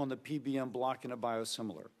contingent upon the PBM blocking a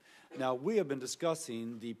biosimilar. Now, we have been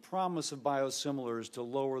discussing the promise of biosimilars to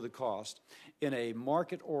lower the cost in a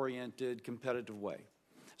market-oriented, competitive way.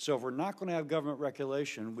 So if we're not going to have government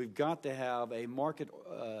regulation, we've got to have a market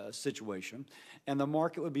situation, and the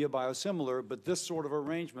market would be a biosimilar, but this sort of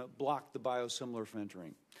arrangement blocked the biosimilar from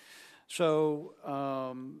entering. So,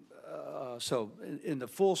 in the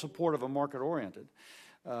full support of a market-oriented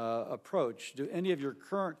approach, do any of your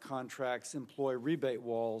current contracts employ rebate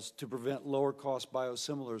walls to prevent lower-cost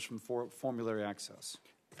biosimilars from formulary access?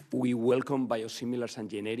 We welcome biosimilars and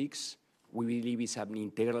generics. We believe it's an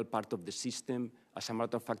integral part of the system. As a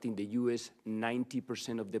matter of fact, in the U.S.,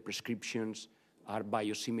 90% of the prescriptions are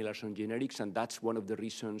biosimilars and generics, and that's one of the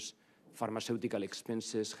reasons pharmaceutical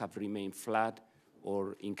expenses have remained flat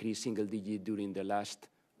or increased single-digit during the last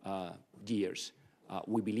years.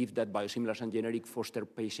 We believe that biosimilars and generics foster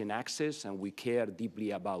patient access, and we care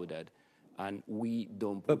deeply about that. And we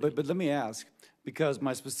don't. But let me ask, because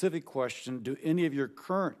my specific question: do any of your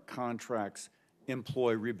current contracts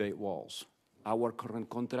employ rebate walls? Our current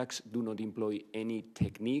contracts do not employ any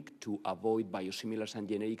technique to avoid biosimilars and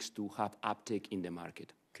generics to have uptake in the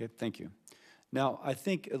market. Okay, thank you. Now, I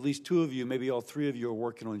think at least two of you, maybe all three of you, are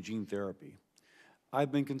working on gene therapy.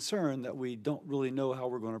 I've been concerned that we don't really know how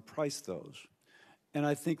we're going to price those. And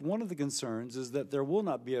I think one of the concerns is that there will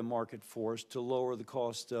not be a market force to lower the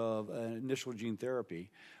cost of initial gene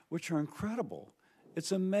therapy, which are incredible.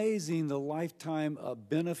 It's amazing the lifetime of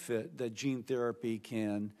benefit that gene therapy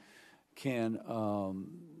can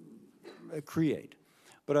create.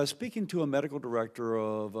 But I was speaking to a medical director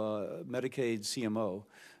of Medicaid CMO,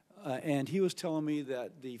 and he was telling me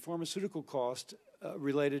that the pharmaceutical cost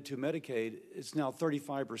related to Medicaid is now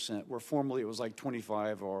 35%, where formerly it was like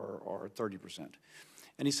 25 or 30%.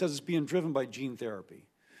 And he says it's being driven by gene therapy.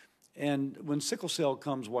 And when sickle cell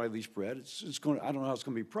comes widely spread, it's going I don't know how it's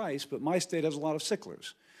going to be priced, but my state has a lot of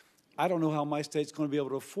sicklers. I don't know how my state's going to be able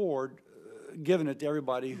to afford giving it to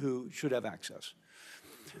everybody who should have access.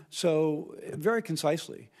 So very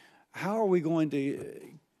concisely, how are we going to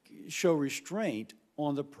show restraint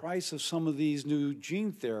on the price of some of these new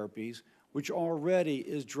gene therapies, which already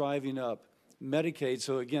is driving up Medicaid?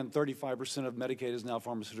 So again, 35% of Medicaid is now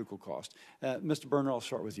pharmaceutical cost. Mr. Boerner, I'll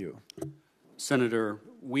start with you. Senator,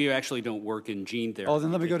 we actually don't work in gene therapy. Oh,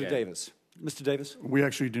 then let me go to today. Davis. Mr. Davis? We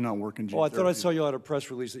actually do not work in gene Oh, I therapy. thought I saw you had a press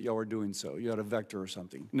release that y'all were doing so. You had a vector or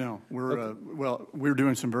something. No, we're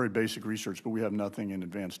doing some very basic research, but we have nothing in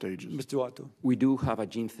advanced stages. Mr. Duato? We do have a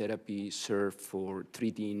gene therapy served for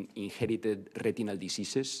treating inherited retinal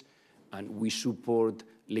diseases, and we support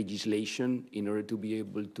legislation in order to be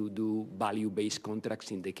able to do value-based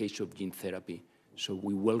contracts in the case of gene therapy. So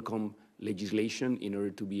we welcome legislation in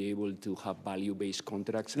order to be able to have value-based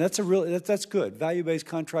contracts. And that's good. Value-based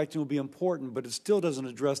contracting will be important, but it still doesn't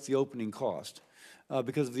address the opening cost.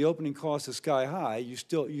 Because if the opening cost is sky high,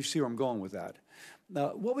 you see where I'm going with that. Now,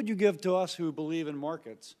 what would you give to us who believe in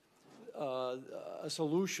markets a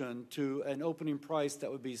solution to an opening price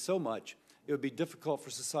that would be so much it would be difficult for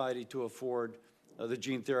society to afford the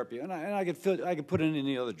gene therapy? And I could put in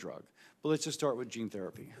any other drug, but let's just start with gene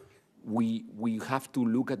therapy. We have to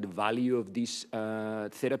look at the value of these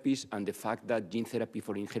therapies and the fact that gene therapy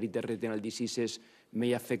for inherited retinal diseases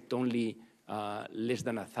may affect only less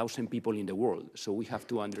than 1,000 people in the world. So we have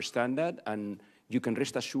to understand that, and you can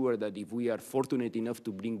rest assured that if we are fortunate enough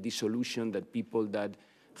to bring this solution, that people that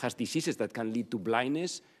has diseases that can lead to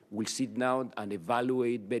blindness will sit down and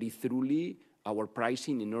evaluate very thoroughly our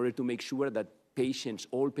pricing in order to make sure that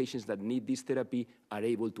all patients that need this therapy are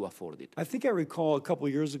able to afford it. I think I recall a couple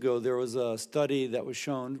of years ago there was a study that was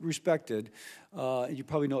shown, respected, you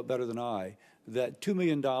probably know it better than I, that $2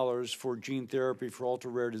 million for gene therapy for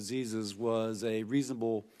ultra-rare diseases was a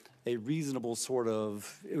reasonable sort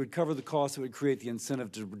of, it would cover the cost, it would create the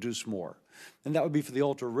incentive to produce more. And that would be for the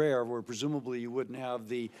ultra-rare, where presumably you wouldn't have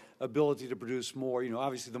the ability to produce more. You know,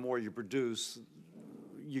 obviously the more you produce,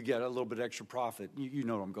 you get a little bit extra profit. You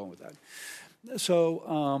know where I'm going with that. So,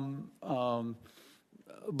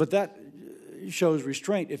 but that shows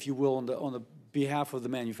restraint, if you will, on the behalf of the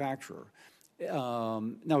manufacturer. Now,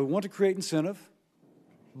 we want to create incentive,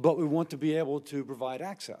 but we want to be able to provide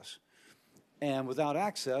access. And without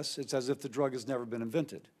access, it's as if the drug has never been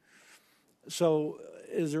invented. So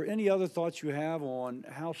is there any other thoughts you have on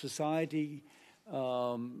how society,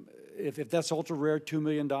 if that's ultra-rare, $2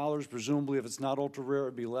 million, presumably if it's not ultra-rare, it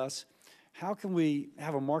would be less. How can we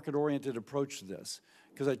have a market-oriented approach to this?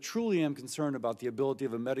 Because I truly am concerned about the ability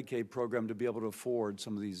of a Medicaid program to be able to afford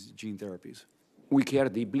some of these gene therapies. We care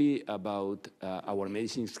deeply about our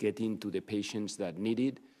medicines getting to the patients that need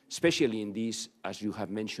it, especially in these, as you have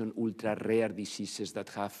mentioned, ultra-rare diseases that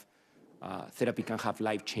have therapy can have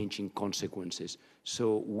life-changing consequences.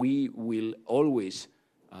 So we will always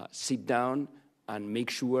sit down and make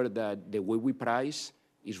sure that the way we price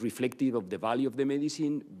is reflective of the value of the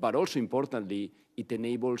medicine, but also importantly, it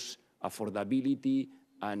enables affordability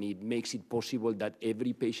and it makes it possible that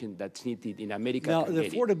every patient that's needed in America now, can the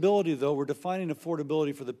get affordability, though, we're defining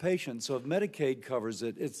affordability for the patient. So if Medicaid covers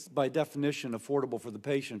it, it's by definition affordable for the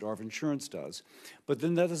patient, or if insurance does. But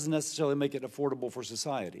then that doesn't necessarily make it affordable for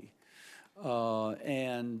society.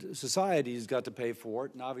 And society's got to pay for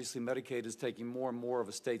it, and obviously Medicaid is taking more and more of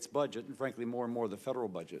a state's budget, and frankly more and more of the federal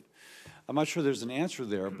budget. I'm not sure there's an answer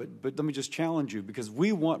there, but let me just challenge you, because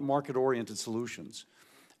we want market-oriented solutions.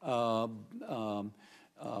 And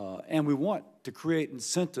we want to create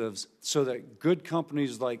incentives so that good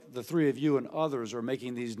companies like the three of you and others are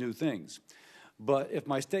making these new things. But if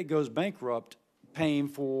my state goes bankrupt paying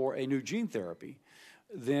for a new gene therapy,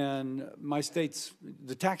 then my state's,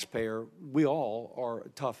 the taxpayer, we all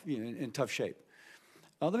are in tough shape.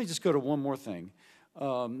 Let me just go to one more thing.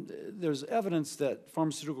 There's evidence that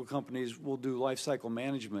pharmaceutical companies will do life cycle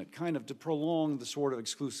management kind of to prolong the sort of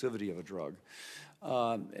exclusivity of a drug.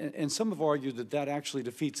 And some have argued that that actually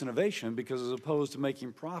defeats innovation, because as opposed to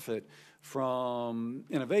making profit from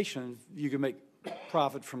innovation, you can make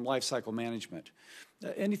profit from life cycle management.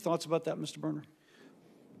 Any thoughts about that, Mr. Boerner?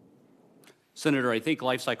 Senator, I think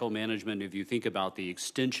life cycle management, if you think about the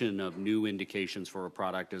extension of new indications for a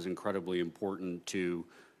product, is incredibly important to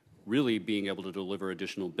really being able to deliver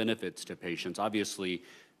additional benefits to patients. Obviously,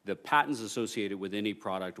 the patents associated with any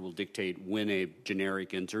product will dictate when a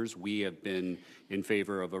generic enters. We have been in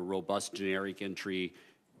favor of a robust generic entry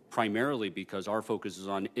primarily because our focus is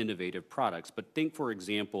on innovative products. But think, for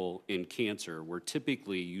example, in cancer, where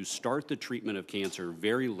typically you start the treatment of cancer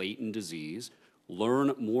very late in disease,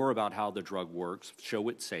 learn more about how the drug works, show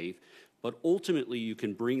it's safe, but ultimately you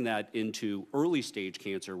can bring that into early stage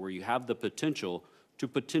cancer where you have the potential to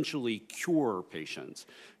potentially cure patients.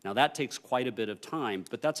 Now that takes quite a bit of time,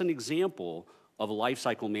 but that's an example of a life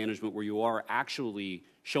cycle management where you are actually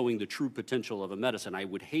showing the true potential of a medicine. I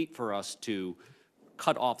would hate for us to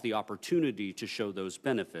cut off the opportunity to show those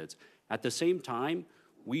benefits. At the same time,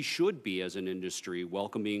 we should be, as an industry,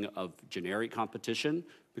 welcoming of generic competition,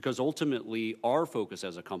 because ultimately our focus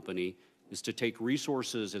as a company is to take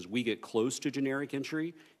resources as we get close to generic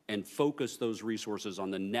entry and focus those resources on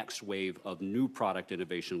the next wave of new product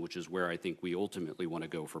innovation, which is where I think we ultimately want to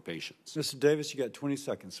go for patients. Mr. Davis, you got 20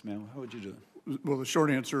 seconds, ma'am. How would you do it? Well, the short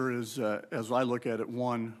answer is, as I look at it,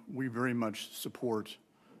 one, we very much support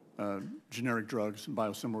generic drugs and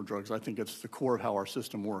biosimilar drugs. I think it's the core of how our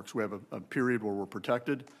system works. We have a period where we're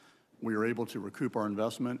protected, we are able to recoup our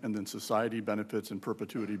investment, and then society benefits in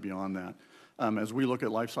perpetuity beyond that. As we look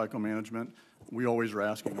at life cycle management, we always are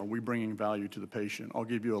asking, are we bringing value to the patient? I'll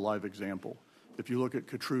give you a live example. If you look at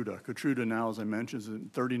Keytruda now, as I mentioned, is in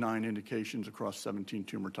 39 indications across 17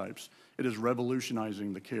 tumor types. It is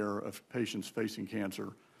revolutionizing the care of patients facing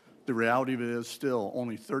cancer. The reality of it is still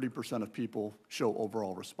only 30% of people show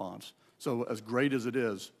overall response. So as great as it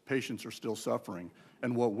is, patients are still suffering.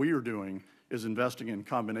 And what we are doing is investing in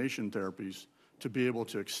combination therapies to be able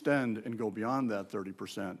to extend and go beyond that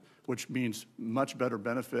 30%, which means much better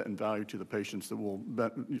benefit and value to the patients that will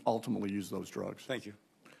ultimately use those drugs. Thank you.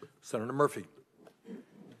 Senator Murphy.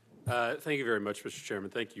 Thank you very much, Mr. Chairman.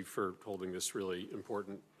 Thank you for holding this really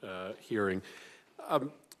important hearing.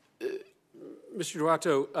 Mr.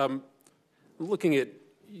 Duato, looking at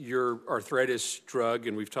your arthritis drug,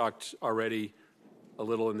 and we've talked already a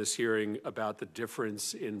little in this hearing about the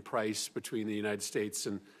difference in price between the United States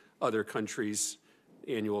and other countries.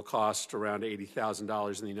 Annual cost around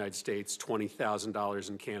 $80,000 in the United States, $20,000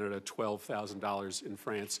 in Canada, $12,000 in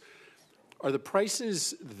France. Are the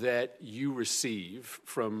prices that you receive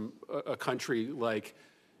from a country like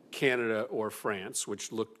Canada or France,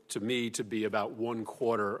 which look to me to be about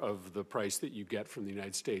 1/4 of the price that you get from the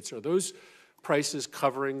United States, are those prices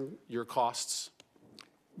covering your costs?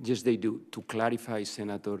 Yes, they do. To clarify,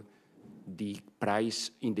 Senator, the price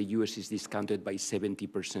in the U.S. is discounted by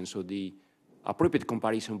 70%, so the appropriate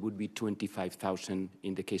comparison would be $25,000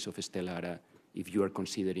 in the case of Stelara, if you are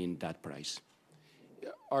considering that price.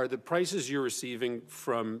 Are the prices you're receiving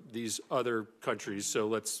from these other countries, so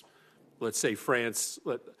let's say France,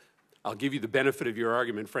 I'll give you the benefit of your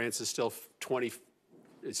argument, France is still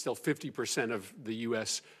 50% of the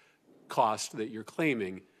U.S. cost that you're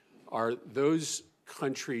claiming. Are those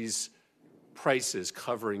countries' prices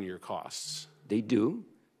covering your costs? They do.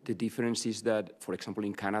 The difference is that, for example,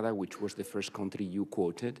 in Canada, which was the first country you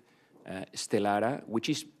quoted, Stelara, which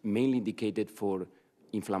is mainly indicated for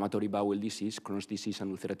inflammatory bowel disease, Crohn's disease,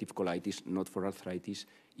 and ulcerative colitis, not for arthritis,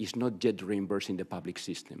 is not yet reimbursed in the public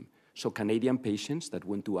system. So Canadian patients that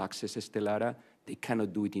want to access Stelara, they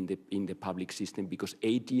cannot do it in the public system because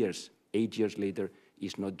 8 years later,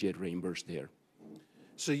 is not yet reimbursed there.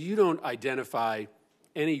 So you don't identify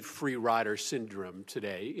any free rider syndrome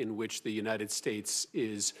today in which the United States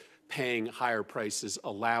is paying higher prices,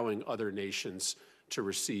 allowing other nations to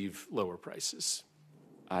receive lower prices?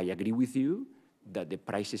 I agree with you that the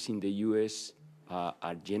prices in the U.S.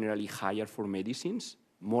 Are generally higher for medicines,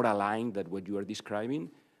 more aligned than what you are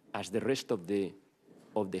describing, as the rest of the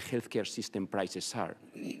healthcare system prices are.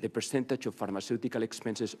 The percentage of pharmaceutical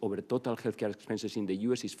expenses over total healthcare expenses in the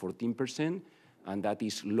U.S. is 14%, and that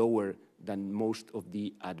is lower than most of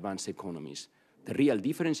the advanced economies. The real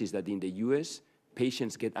difference is that in the U.S.,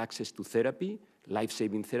 patients get access to therapy,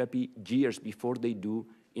 life-saving therapy, years before they do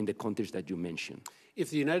in the countries that you mentioned. If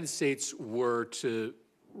the United States were to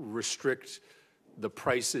restrict the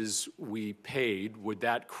prices we paid, would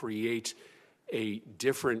that create a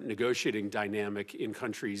different negotiating dynamic in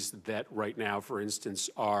countries that right now, for instance,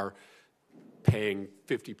 are paying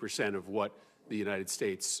 50% of what the United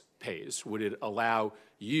States pays? Would it allow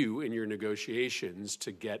you in your negotiations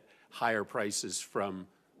to get higher prices from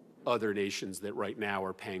other nations that right now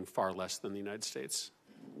are paying far less than the United States?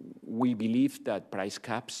 We believe that price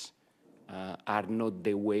caps are not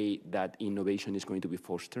the way that innovation is going to be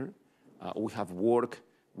fostered. We have worked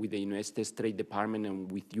with the United States Trade Department and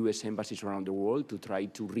with U.S. embassies around the world to try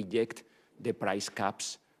to reject the price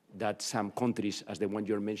caps that some countries, as the one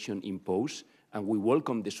you mentioned, impose. And we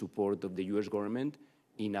welcome the support of the U.S. government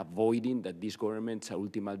in avoiding that these governments are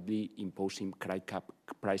ultimately imposing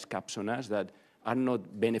price caps on us that are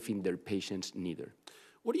not benefiting their patients neither.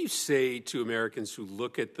 What do you say to Americans who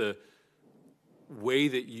look at the way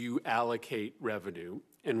that you allocate revenue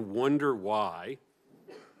and wonder why,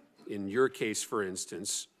 in your case, for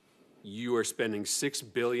instance, you are spending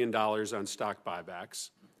 $6 billion on stock buybacks,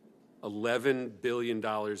 $11 billion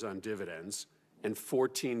on dividends, and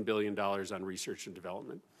 $14 billion on research and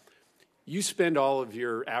development? You spend all of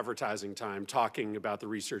your advertising time talking about the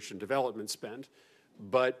research and development spend,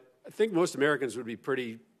 but I think most Americans would be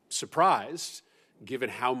pretty surprised, given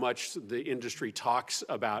how much the industry talks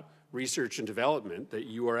about research and development, that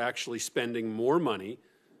you are actually spending more money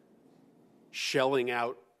shelling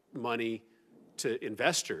out money to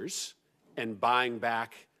investors and buying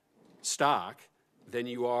back stock than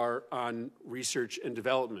you are on research and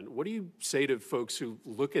development. What do you say to folks who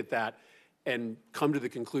look at that and come to the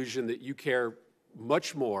conclusion that you care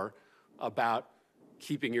much more about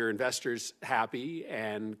keeping your investors happy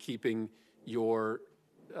and keeping your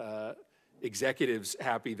executives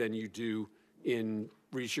happy than you do in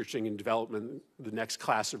researching and development the next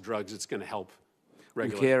class of drugs that's going to help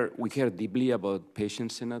regulate? We care deeply about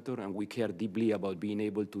patients, Senator, and we care deeply about being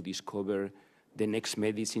able to discover the next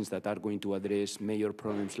medicines that are going to address major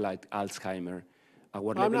problems like Alzheimer.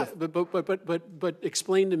 But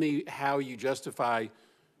explain to me how you justify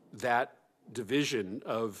that division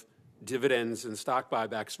of dividends and stock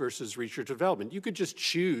buybacks versus research and development. You could just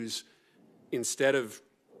choose, instead of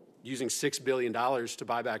using $6 billion to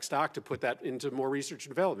buy back stock, to put that into more research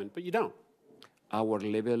and development, but you don't. Our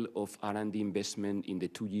level of R&D investment in the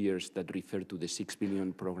 2 years that refer to the $6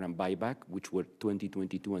 billion program buyback, which were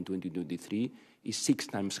 2022 and 2023, is 6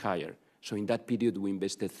 times higher. So in that period, we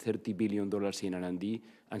invested $30 billion in R&D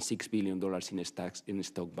and $6 billion in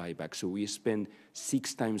stock buyback. So we spent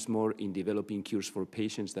 6 times more in developing cures for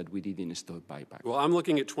patients than we did in stock buyback. Well, I'm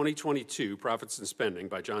looking at 2022 profits and spending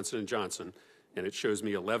by Johnson & Johnson, and it shows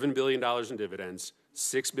me $11 billion in dividends,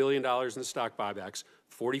 $6 billion in stock buybacks,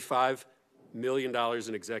 $45 million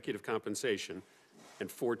in executive compensation, and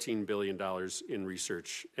 $14 billion in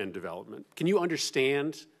research and development. Can you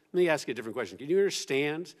understand, let me ask you a different question. Can you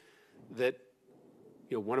understand that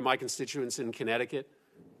one of my constituents in Connecticut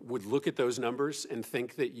would look at those numbers and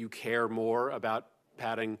think that you care more about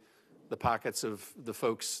padding the pockets of the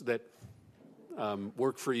folks that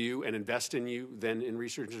work for you and invest in you than in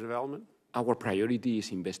research and development? Our priority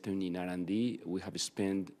is investing in R&D. We have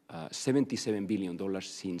spent $77 billion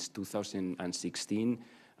since 2016.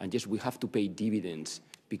 And yes, we have to pay dividends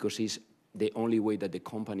because it's the only way that the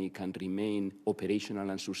company can remain operational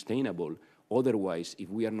and sustainable. Otherwise, if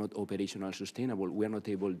we are not operational and sustainable, we are not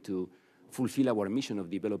able to fulfill our mission of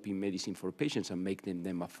developing medicine for patients and making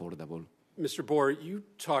them affordable. Mr. Boer, you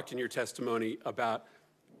talked in your testimony about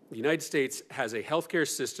the United States has a healthcare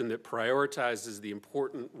system that prioritizes the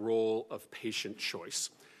important role of patient choice.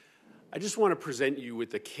 I just want to present you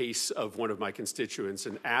with the case of one of my constituents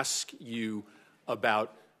and ask you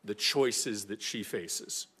about the choices that she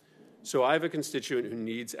faces. So I have a constituent who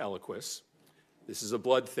needs Eliquis. This is a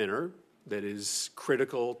blood thinner that is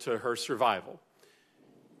critical to her survival.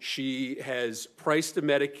 She has priced a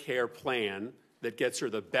Medicare plan that gets her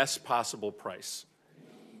the best possible price.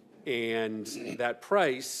 And that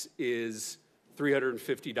price is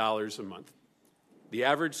 $350 a month. The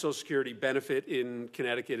average Social Security benefit in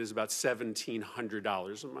Connecticut is about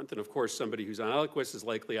 $1,700 a month. And of course, somebody who's on Eliquis is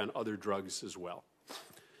likely on other drugs as well.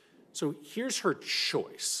 So here's her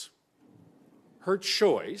choice. Her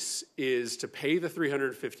choice is to pay the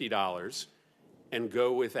 $350 and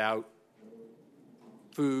go without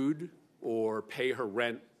food or pay her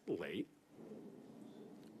rent late,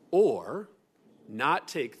 or not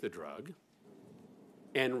take the drug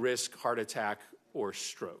and risk heart attack or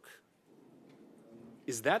stroke.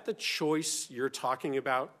 Is that the choice you're talking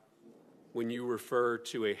about when you refer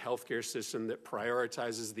to a healthcare system that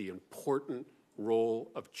prioritizes the important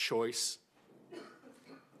role of choice?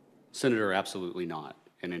 Senator, absolutely not.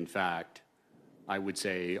 And in fact, I would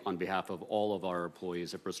say on behalf of all of our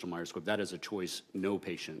employees at Bristol Myers Squibb, that is a choice no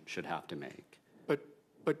patient should have to make.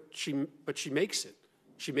 But she makes it.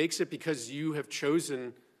 She makes it because you have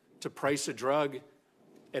chosen to price a drug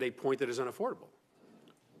at a point that is unaffordable.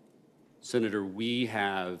 Senator, we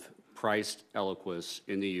have priced Eliquis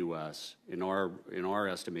in the U.S. in our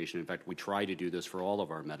estimation. In fact, we try to do this for all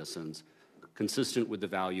of our medicines, consistent with the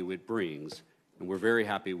value it brings. And we're very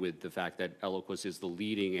happy with the fact that Eliquis is the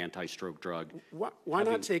leading anti-stroke drug. Why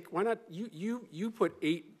not you put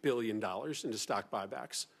 $8 billion into stock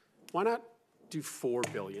buybacks. Why not do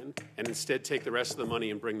 $4 billion and instead take the rest of the money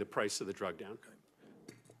and bring the price of the drug down?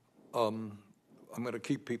 I'm going to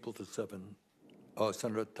keep people to 7.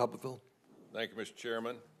 Senator Tuberville. Thank you, Mr.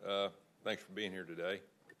 Chairman. Thanks for being here today.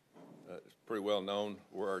 It's pretty well known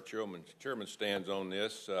where our chairman stands on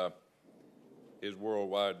this. His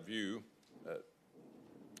worldwide view,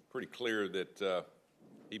 pretty clear that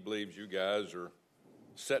he believes you guys are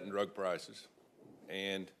setting drug prices,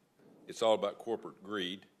 and it's all about corporate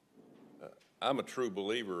greed. I'm a true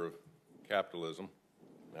believer of capitalism.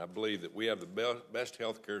 I believe that we have the best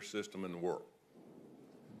health care system in the world.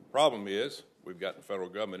 Problem is, we've got the federal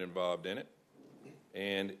government involved in it,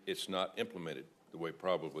 and it's not implemented the way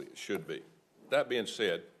probably it should be. That being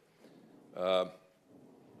said, I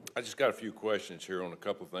just got a few questions here on a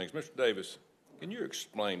couple of things. Mr. Davis, Can you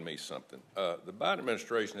explain me something? The Biden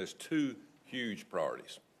administration has two huge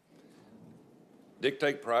priorities.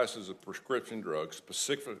 Dictate prices of prescription drugs,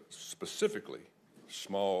 specifically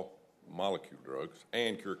small molecule drugs,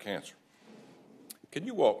 and cure cancer. Can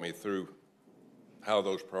you walk me through how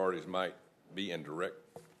those priorities might be in direct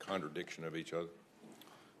contradiction of each other?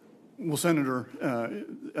 Well, Senator,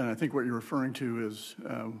 and I think what you're referring to is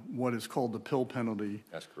what is called the pill penalty.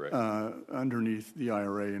 That's correct. Underneath the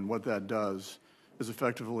IRA, and what that does is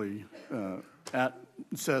effectively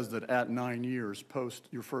says that at 9 years post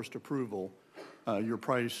your first approval, your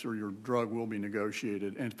price or your drug will be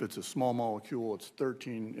negotiated, and if it's a small molecule, it's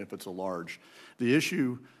 13. If it's a large, the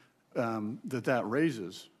issue that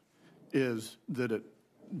raises is that it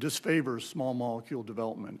disfavors small molecule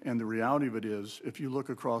development, and the reality of it is, if you look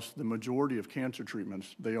across the majority of cancer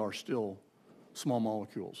treatments, they are still small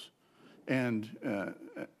molecules. And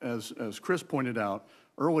as Chris pointed out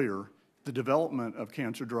earlier, the development of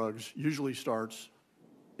cancer drugs usually starts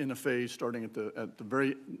in a phase starting at the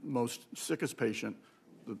very most sickest patient,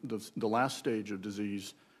 the last stage of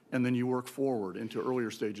disease, and then you work forward into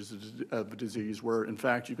earlier stages of disease where, in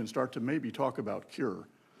fact, you can start to maybe talk about cure.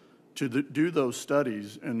 To do those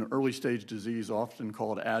studies in early stage disease, often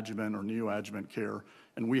called adjuvant or neoadjuvant care,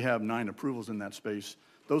 and we have 9 approvals in that space,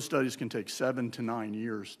 those studies can take 7 to 9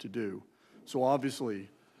 years to do. So obviously,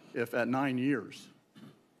 if at 9 years,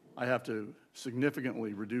 I have to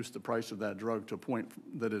significantly reduce the price of that drug to a point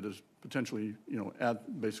that it is potentially,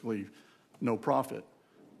 at basically no profit,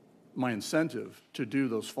 my incentive to do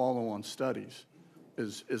those follow-on studies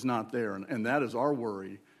is not there. And that is our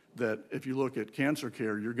worry, that if you look at cancer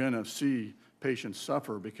care, you're going to see patients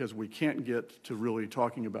suffer because we can't get to really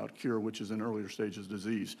talking about cure, which is in earlier stages of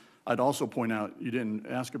disease. I'd also point out, you didn't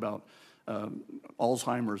ask about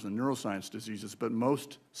Alzheimer's and neuroscience diseases, but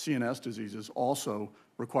most CNS diseases also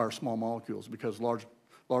require small molecules because large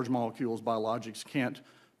molecules, biologics, can't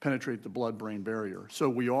penetrate the blood-brain barrier. So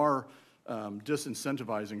we are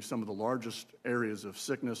disincentivizing some of the largest areas of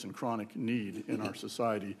sickness and chronic need in our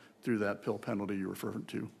society through that pill penalty you referred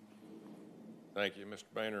to. Thank you, Mr.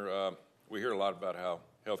 Boerner. We hear a lot about how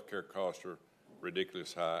health care costs are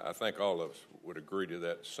ridiculous high. I think all of us would agree to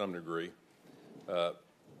that to some degree.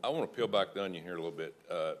 I want to peel back the onion here a little bit.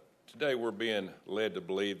 Today we're being led to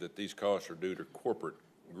believe that these costs are due to corporate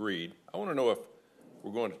greed. I want to know if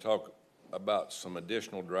we're going to talk about some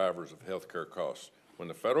additional drivers of health care costs. When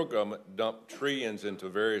the federal government dumped trillions into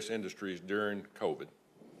various industries during COVID,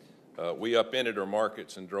 we upended our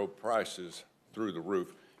markets and drove prices through the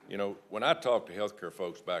roof. When I talk to healthcare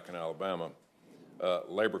folks back in Alabama,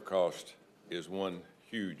 labor cost is one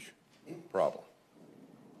huge problem.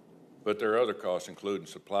 But there are other costs, including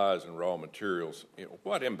supplies and raw materials.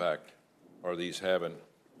 What impact are these having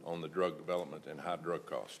on the drug development and high drug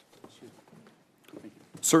cost?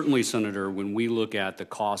 Certainly, Senator, when we look at the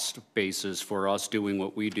cost basis for us doing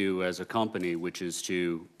what we do as a company, which is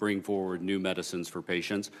to bring forward new medicines for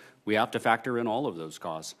patients, we have to factor in all of those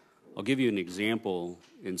costs. I'll give you an example.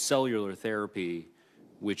 In cellular therapy,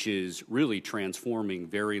 which is really transforming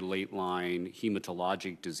very late-line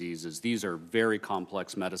hematologic diseases, these are very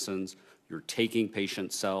complex medicines. You're taking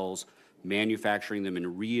patient cells, manufacturing them,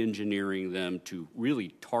 and re-engineering them to really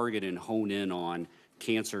target and hone in on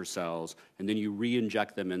cancer cells, and then you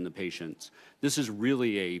re-inject them in the patients. This is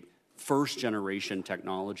really a first-generation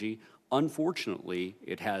technology. Unfortunately,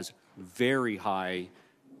 it has very high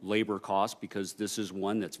labor costs because this is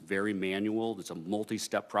one that's very manual. It's a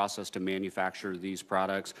multi-step process to manufacture these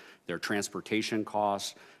products. Their transportation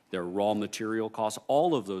costs, their raw material costs,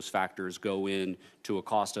 all of those factors go into a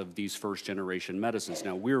cost of these first-generation medicines.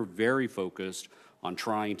 Now, we're very focused on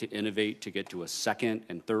trying to innovate to get to a second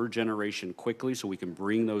and third generation quickly so we can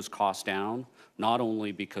bring those costs down, not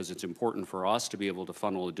only because it's important for us to be able to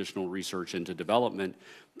funnel additional research into development,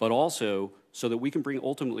 but also so that we can bring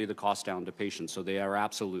ultimately the cost down to patients. So they are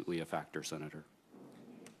absolutely a factor, Senator.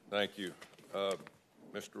 Thank you.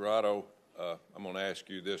 Mr. Duato, I'm going to ask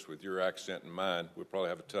you this with your accent in mind. We'll probably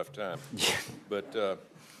have a tough time. But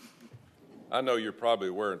I know you're probably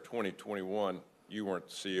aware in 2021, you weren't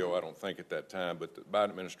the CEO, I don't think, at that time, but the Biden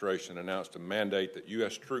administration announced a mandate that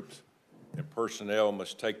U.S. troops and personnel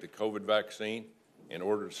must take the COVID vaccine in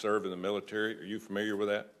order to serve in the military. Are you familiar with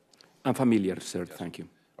that? I'm familiar, sir. Yes. Thank you.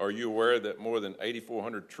 Are you aware that more than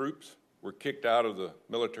 8,400 troops were kicked out of the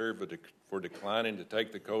military for declining to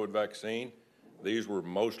take the COVID vaccine? These were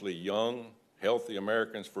mostly young, healthy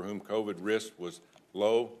Americans for whom COVID risk was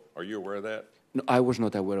low. Are you aware of that? No, I was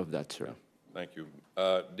not aware of that, sir. Thank you.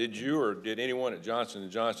 Did you or did anyone at Johnson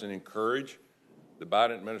 & Johnson encourage the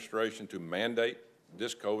Biden administration to mandate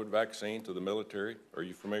this COVID vaccine to the military? Are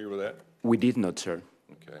you familiar with that? We did not, sir.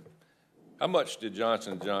 Okay. How much did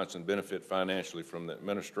Johnson & Johnson benefit financially from the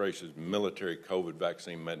administration's military COVID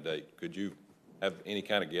vaccine mandate? Could you have any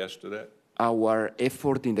kind of guess to that? Our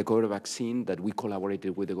effort in the COVID vaccine that we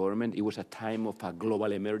collaborated with the government, it was a time of a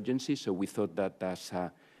global emergency, so we thought that as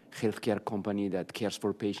a healthcare company that cares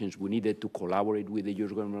for patients, we needed to collaborate with the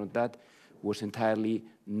U.S. government on that. Was entirely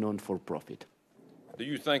non-for-profit. Do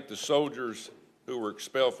you think the soldiers who were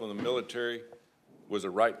expelled from the military was the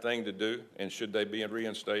right thing to do, and should they be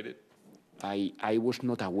reinstated? I was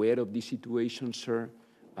not aware of this situation, sir.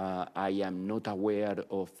 I am not aware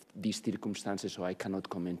of these circumstances, so I cannot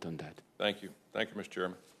comment on that. Thank you. Thank you, Mr.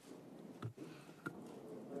 Chairman.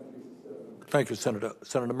 Thank you, Senator.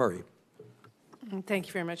 Senator Murray. Thank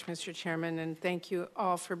you very much, Mr. Chairman, and thank you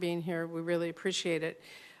all for being here. We really appreciate it.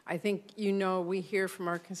 I think you know we hear from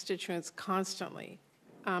our constituents constantly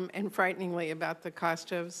and frighteningly about the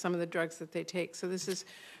cost of some of the drugs that they take. So this is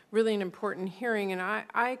really an important hearing, and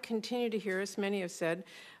I continue to hear, as many have said,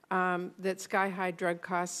 that sky-high drug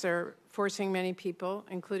costs are forcing many people,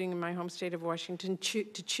 including in my home state of Washington, to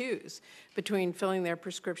choose between filling their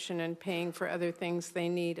prescription and paying for other things they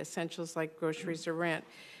need, essentials like groceries or rent.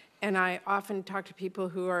 And I often talk to people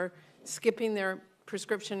who are skipping their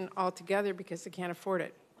prescription altogether because they can't afford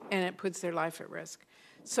it, and it puts their life at risk.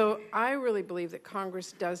 So I really believe that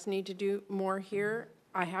Congress does need to do more here.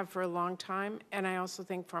 I have for a long time, and I also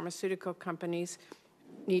think pharmaceutical companies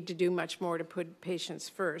need to do much more to put patients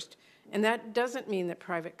first. And that doesn't mean that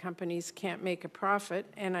private companies can't make a profit,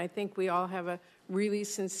 and I think we all have a really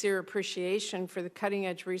sincere appreciation for the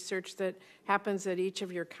cutting-edge research that happens at each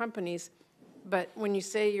of your companies. But when you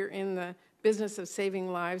say you're in the business of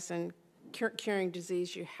saving lives and curing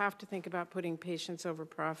disease, you have to think about putting patients over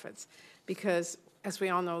profits, because, as we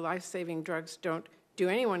all know, life-saving drugs don't do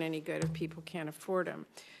anyone any good if people can't afford them.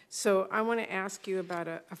 So I want to ask you about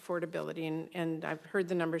affordability, and I've heard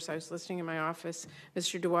the numbers. I was listening in my office.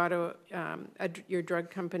 Mr. Duato, your drug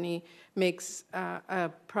company makes a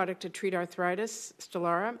product to treat arthritis,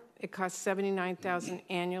 Stelara. It costs $79,000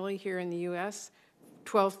 annually here in the U.S.,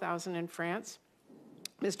 $12,000 in France.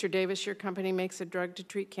 Mr. Davis, your company makes a drug to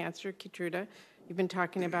treat cancer, Keytruda. You've been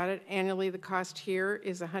talking about it. Annually, the cost here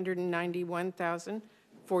is $191,000,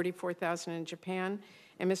 $44,000 in Japan.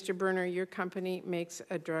 And Mr. Boerner, your company makes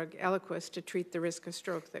a drug, Eliquis, to treat the risk of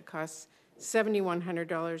stroke that costs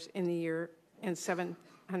 $7,100 in the year and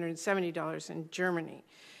 $770 in Germany.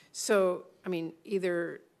 So, I mean,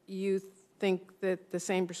 either you think that the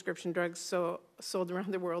same prescription drugs sold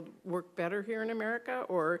around the world work better here in America,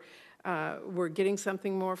 or we're getting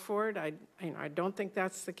something more for it. I don't think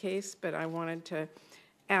that's the case, but I wanted to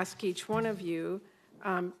ask each one of you,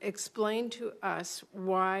 explain to us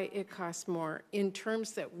why it costs more in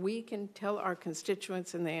terms that we can tell our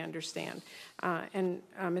constituents and they understand.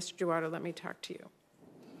 Mr. Duato, let me talk to you.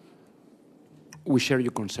 We share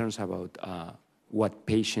your concerns about what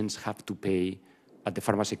patients have to pay at the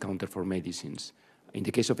pharmacy counter for medicines. In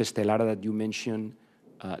the case of Stelara that you mentioned,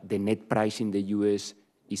 the net price in the U.S.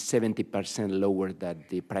 is 70% lower than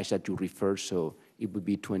the price that you refer, so it would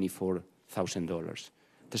be $24,000.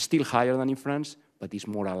 That's still higher than in France, but it's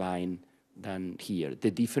more aligned than here.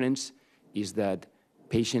 The difference is that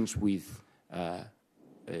patients with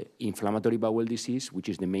inflammatory bowel disease, which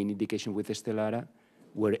is the main indication with Stelara,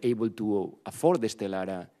 were able to afford the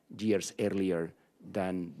Stelara years earlier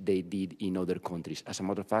than they did in other countries. As a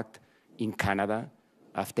matter of fact, in Canada,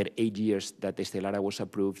 after 8 years that Stelara was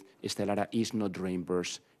approved, Stelara is not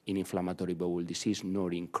reimbursed in inflammatory bowel disease,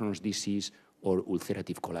 nor in Crohn's disease or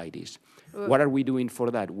ulcerative colitis. What are we doing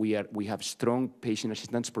for that? We have strong patient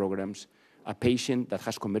assistance programs. A patient that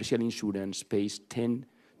has commercial insurance pays $10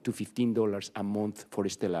 to $15 a month for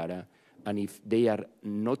Stelara, and if they are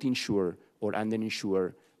not insured or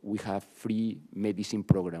underinsured, we have free medicine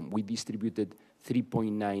program. We distributed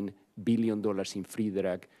 $3.9 billion in free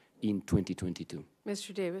drug in 2022.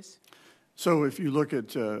 Mr. Davis. So if you look at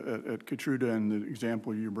Keytruda and the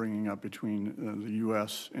example you're bringing up between the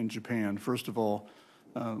U.S. and Japan, first of all,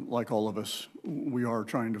 like all of us, we are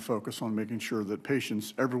trying to focus on making sure that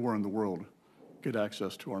patients everywhere in the world get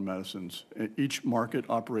access to our medicines. Each market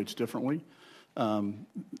operates differently.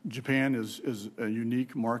 Japan is a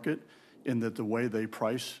unique market in that the way they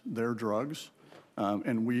price their drugs,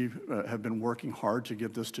 and we have been working hard to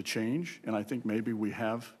get this to change, and I think maybe we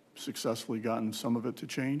have successfully gotten some of it to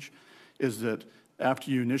change, is that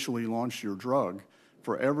after you initially launch your drug,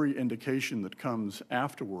 for every indication that comes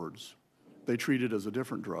afterwards, they treat it as a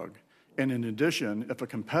different drug. And in addition, if a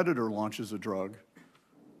competitor launches a drug,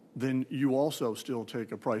 then you also still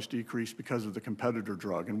take a price decrease because of the competitor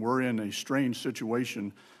drug. And we're in a strange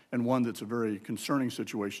situation, and one that's a very concerning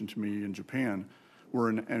situation to me in Japan, where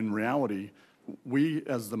in reality, we,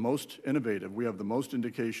 as the most innovative, we have the most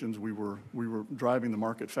indications, we were driving the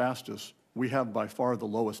market fastest. We have by far the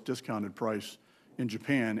lowest discounted price in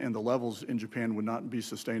Japan, and the levels in Japan would not be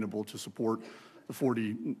sustainable to support the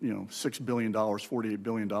 $6 billion, $48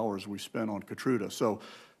 billion we spent on Keytruda. So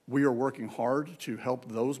we are working hard to help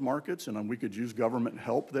those markets, and we could use government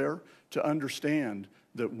help there to understand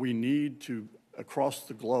that we need to, across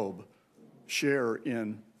the globe, share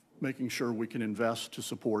in making sure we can invest to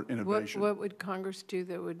support innovation. What would Congress do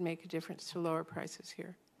that would make a difference to lower prices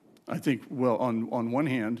here? I think, well, on one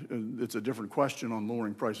hand, it's a different question on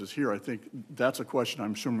lowering prices here. I think that's a question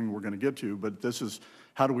I'm assuming we're going to get to, but this is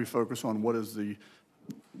how do we focus on what is the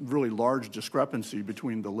really large discrepancy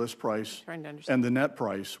between the list price and the net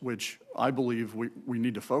price, which I believe we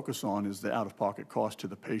need to focus on is the out-of-pocket cost to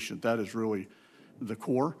the patient. That is really the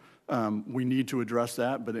core. We need to address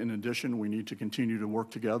that, but in addition, we need to continue to work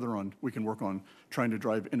together on, we can work on trying to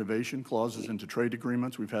drive innovation clauses into trade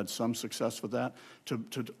agreements. We've had some success with that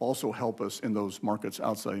to also help us in those markets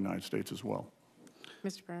outside the United States as well.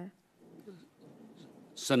 Mr. Boerner.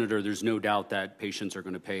 Senator, there's no doubt that patients are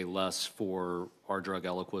going to pay less for our drug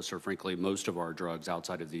Eliquis, or frankly, most of our drugs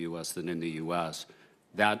outside of the U.S. than in the U.S.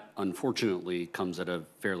 That, unfortunately, comes at a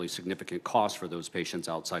fairly significant cost for those patients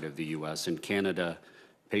outside of the U.S. In Canada,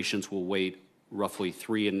 patients will wait roughly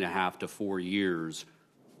 3.5 to 4 years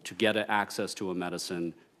to get access to a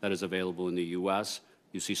medicine that is available in the U.S.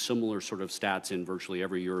 You see similar sort of stats in virtually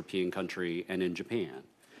every European country and in Japan.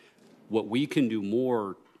 What we can do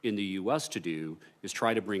more in the U.S. to do is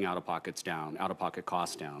try to bring out-of-pocket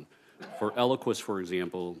costs down. For Eliquis, for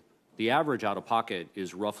example, the average out-of-pocket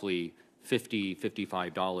is roughly $50,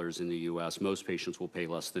 $55 in the U.S. Most patients will pay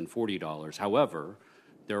less than $40. However,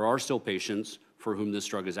 there are still patients for whom this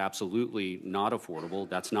drug is absolutely not affordable.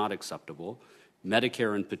 That's not acceptable.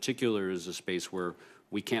 Medicare in particular is a space where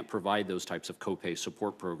we can't provide those types of copay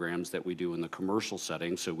support programs that we do in the commercial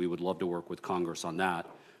setting, so we would love to work with Congress on that.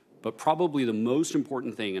 But probably the most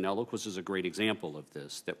important thing, and Eliquis is a great example of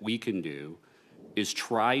this, that we can do is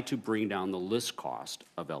try to bring down the list cost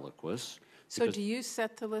of Eliquis. So do you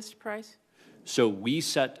set the list price? So we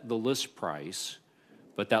set the list price,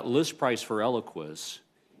 but that list price for Eliquis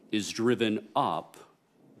is driven up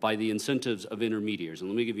by the incentives of intermediaries.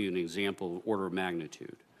 And let me give you an example of order of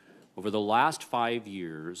magnitude. Over the last 5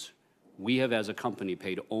 years, we have as a company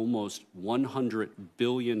paid almost $100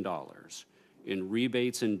 billion in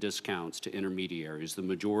rebates and discounts to intermediaries. The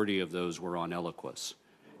majority of those were on Eliquis.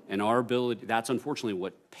 And our ability, that's unfortunately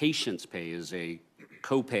what patients pay is a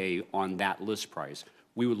copay on that list price.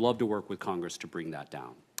 We would love to work with Congress to bring that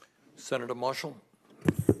down. Senator Marshall.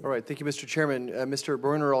 All right, thank you, Mr. Chairman. Mr.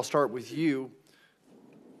 Boerner, I'll start with you.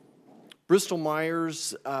 Bristol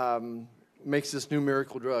Myers makes this new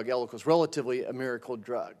miracle drug, Eliquis, relatively a miracle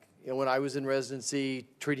drug. You know, when I was in residency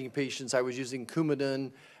treating patients, I was using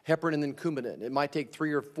Coumadin, heparin, and then Coumadin. It might take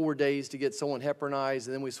 3 or 4 days to get someone heparinized,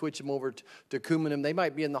 and then we switch them over to Coumadin. They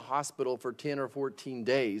might be in the hospital for 10 or 14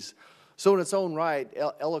 days. So in its own right,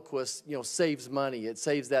 Eliquis, saves money. It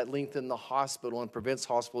saves that length in the hospital and prevents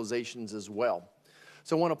hospitalizations as well.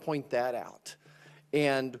 So I want to point that out.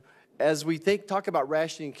 And as we talk about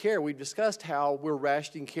rationing care, we've discussed how we're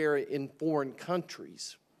rationing care in foreign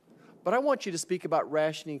countries. But I want you to speak about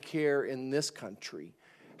rationing care in this country.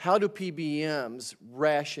 How do PBMs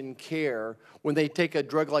ration care when they take a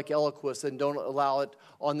drug like Eliquis and don't allow it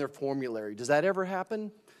on their formulary? Does that ever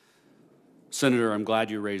happen? Senator, I'm glad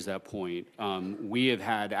you raised that point. We have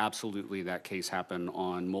had absolutely that case happen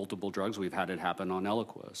on multiple drugs. We've had it happen on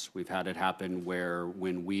Eliquis. We've had it happen where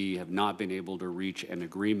when we have not been able to reach an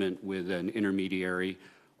agreement with an intermediary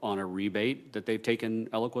on a rebate, that they've taken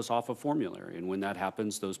Eliquis off of formulary. And when that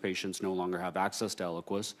happens, those patients no longer have access to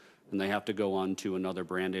Eliquis, and they have to go on to another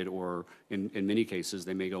branded, or in many cases,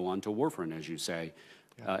 they may go on to warfarin, as you say.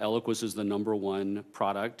 Yeah. Eliquis is the #1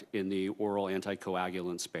 product in the oral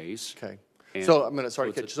anticoagulant space. Okay. So I'm going to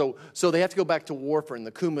sorry to catch. So they have to go back to warfarin,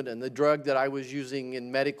 the Coumadin, the drug that I was using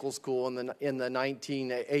in medical school in the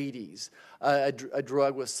 1980s, a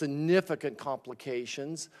drug with significant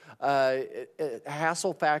complications, a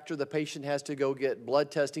hassle factor. The patient has to go get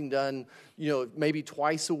blood testing done, maybe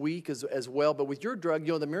twice a week as well. But with your drug,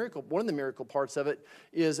 one of the miracle parts of it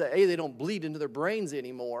is A, they don't bleed into their brains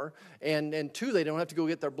anymore, and 2, they don't have to go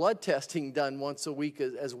get their blood testing done once a week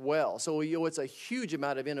as well. So it's a huge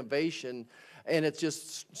amount of innovation. And it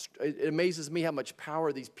amazes me how much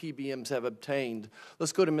power these PBMs have obtained.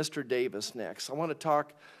 Let's go to Mr. Davis next. I want to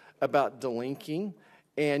talk about delinking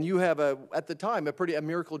and you have, at the time, a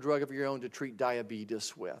miracle drug of your own to treat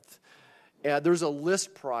diabetes with. There's a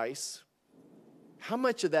list price. How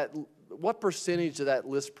much of that, what percentage of that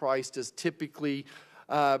list price does typically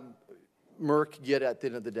Merck get at the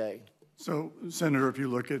end of the day? So, Senator, if you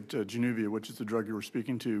look at Januvia, which is the drug you were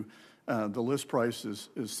speaking to, the list price is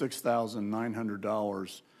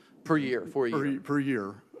 $6,900 per year, for a year. Per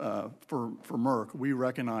year. For Merck, we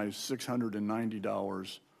recognize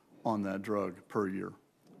 $690 on that drug per year.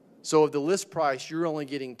 So of the list price, you're only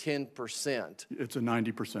getting 10%. It's a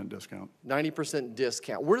 90% discount. 90%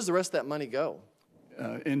 discount. Where does the rest of that money go?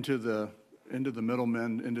 Into the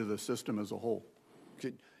middlemen, into the system as a whole.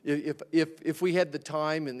 If we had the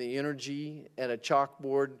time and the energy and a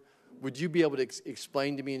chalkboard, would you be able to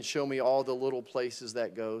explain to me and show me all the little places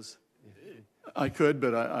that goes? I could,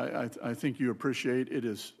 but I think you appreciate it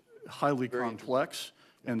is highly complex,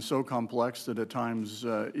 and so complex that at times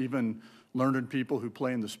even learned people who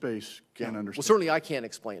play in the space can't understand. Well, certainly I can't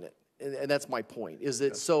explain it, and that's my point, is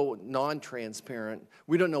it's so non-transparent.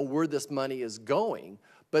 We don't know where this money is going,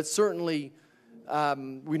 but certainly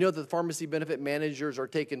we know that the pharmacy benefit managers are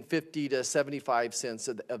taking 50 to 75 cents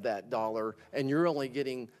of that dollar, and you're only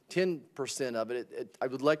getting 10% of it. I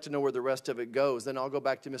would like to know where the rest of it goes. Then I'll go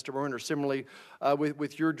back to Mr. Boerner. Similarly,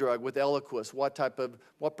 with your drug, with Eliquis,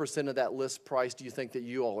 what percent of that list price do you think that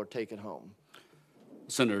you all are taking home?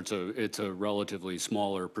 Senator, it's a relatively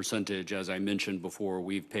smaller percentage. As I mentioned before,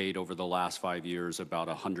 we've paid over the last 5 years about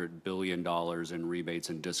 $100 billion in rebates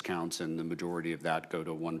and discounts, and the majority of that go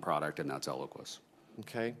to one product, and that's Eliquis.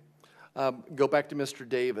 Okay. Go back to Mr.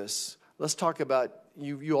 Davis. Let's talk about,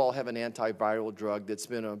 you all have an antiviral drug that's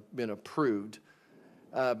been approved.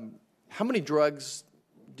 How many drugs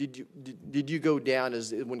did you go down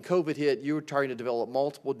as when COVID hit? You were trying to develop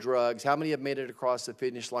multiple drugs. How many have made it across the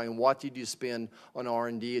finish line? What did you spend on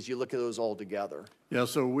R&D as you look at those all together? Yeah,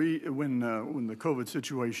 so when the COVID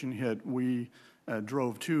situation hit, we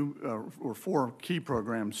drove 2 or 4 key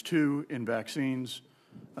programs: 2 in vaccines,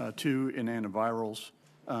 2 in antivirals.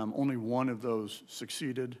 Only one of those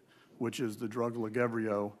succeeded, which is the drug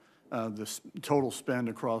Lagevrio. The total spend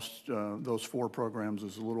across those 4 programs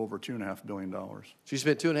is a little over $2.5 billion. So you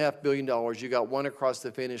spent $2.5 billion. You got one across the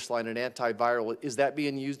finish line, an antiviral. Is that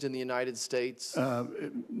being used in the United States?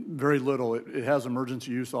 Very little. It has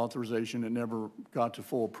emergency use authorization. It never got to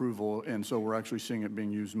full approval, and so we're actually seeing it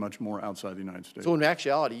being used much more outside the United States. So in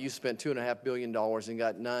actuality, you spent $2.5 billion and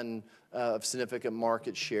got none of significant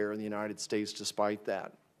market share in the United States despite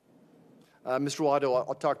that. Mr. Duato,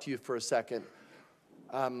 I'll talk to you for a second.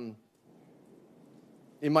 In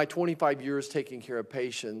my 25 years taking care of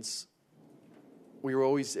patients, we were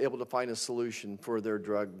always able to find a solution for their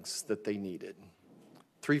drugs that they needed.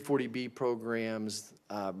 340B programs,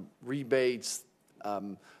 rebates,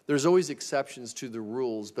 there's always exceptions to the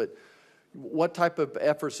rules, but what type of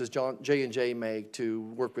efforts does J&J make to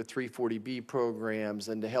work with 340B programs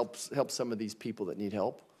and to help some of these people that need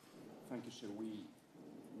help? Thank you, sir.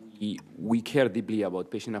 We care deeply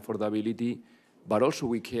about patient affordability, but also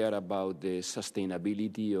we care about the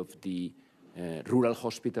sustainability of the rural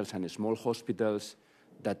hospitals and small hospitals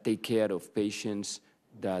that take care of patients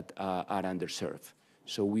that are underserved.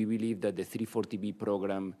 So we believe that the 340B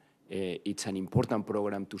program, it's an important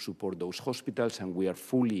program to support those hospitals, and we are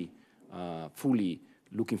fully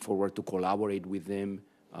looking forward to collaborate with them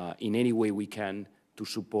in any way we can to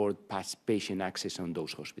support patient access on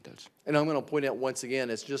those hospitals. And I'm going to point out once again,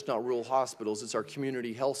 it's just not rural hospitals, it's our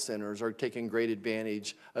community health centers are taking great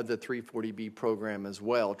advantage of the 340B program as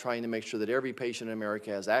well, trying to make sure that every patient in America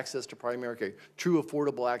has access to primary care, true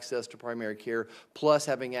affordable access to primary care, plus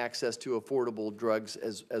having access to affordable drugs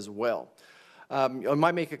as well. I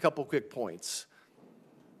might make a couple quick points.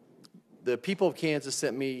 The people of Kansas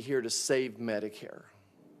sent me here to save Medicare.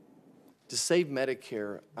 To save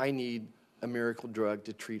Medicare, I need a miracle drug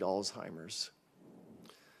to treat Alzheimer's.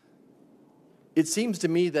 It seems to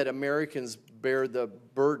me that Americans bear the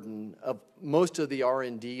burden of most of the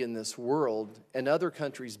R&D in this world, and other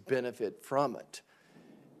countries benefit from it.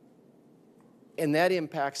 And that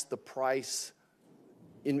impacts the price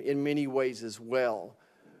in many ways as well.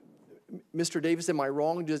 Mr. Davis, am I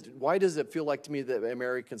wrong? Why does it feel like to me that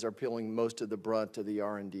Americans are feeling most of the brunt of the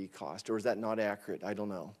R&D cost, or is that not accurate? I don't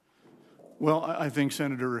know. Well, I think,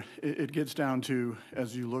 Senator, it gets down to,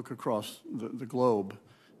 as you look across the globe,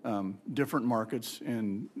 different markets,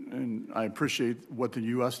 and I appreciate what the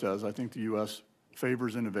U.S. does. I think the U.S.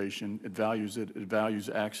 favors innovation. It values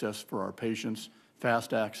access for our patients,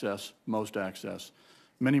 fast access, most access.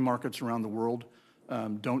 Many markets around the world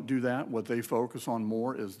don't do that. What they focus on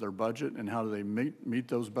more is their budget and how do they meet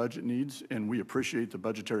those budget needs. And we appreciate the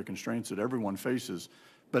budgetary constraints that everyone faces.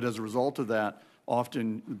 But as a result of that,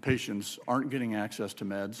 often patients aren't getting access to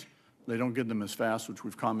meds. They don't get them as fast, which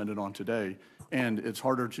we've commented on today. And it's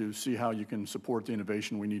harder to see how you can support the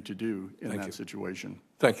innovation we need to do in that situation.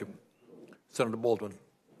 Thank you. Senator Baldwin.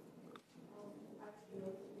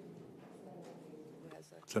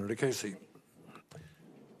 Senator Casey.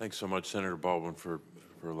 Thanks so much, Senator Baldwin, for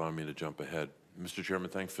allowing me to jump ahead. Mr. Chairman,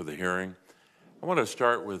 thanks for the hearing. I want to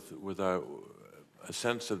start with a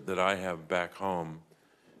sense that I have back home.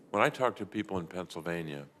 When I talk to people in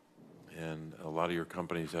Pennsylvania, and a lot of your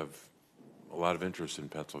companies have a lot of interest in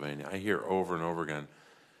Pennsylvania, I hear over and over again,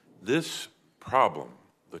 this problem,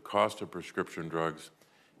 the cost of prescription drugs,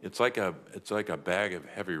 it's like a bag of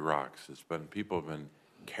heavy rocks. People have been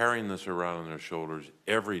carrying this around on their shoulders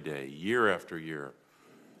every day, year after year,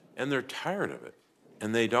 and they're tired of it.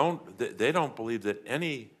 And they don't believe that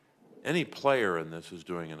any player in this is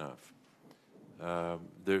doing enough. I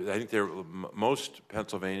think most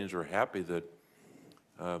Pennsylvanians are happy that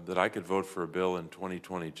I could vote for a bill in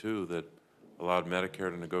 2022 that allowed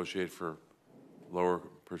Medicare to negotiate for lower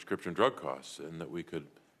prescription drug costs, and that we could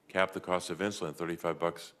cap the cost of insulin,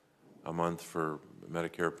 $35 a month for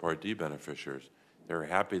Medicare Part D beneficiaries. They're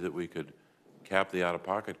happy that we could cap the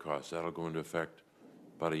out-of-pocket costs. That'll go into effect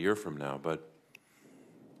about a year from now.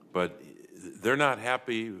 But they're not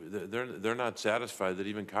happy. They're not satisfied that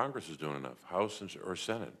even Congress is doing enough, House or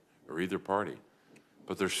Senate or either party.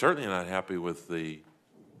 But they're certainly not happy with the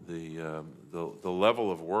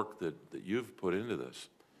level of work that you've put into this.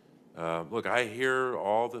 Look, I hear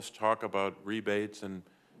all this talk about rebates and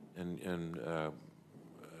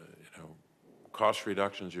cost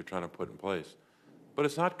reductions you're trying to put in place, but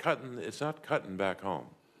it's not cutting back home.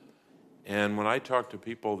 And when I talk to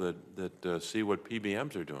people that see what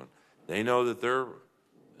PBMs are doing, they know that they're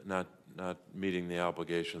not meeting the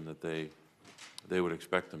obligation that they would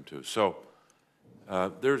expect them to. So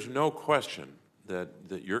there's no question that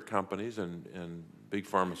your companies and big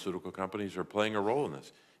pharmaceutical companies are playing a role in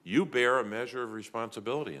this. You bear a measure of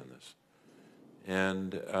responsibility in this.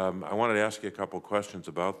 And I wanted to ask you a couple questions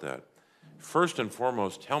about that. First and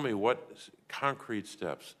foremost, tell me what concrete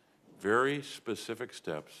steps, very specific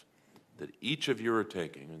steps, that each of you are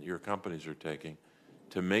taking and your companies are taking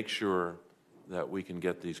to make sure that we can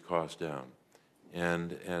get these costs down.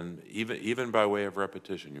 And even by way of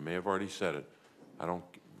repetition, you may have already said it,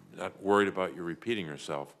 not worried about you repeating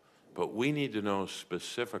yourself, but we need to know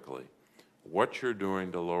specifically what you're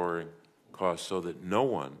doing to lowering costs so that no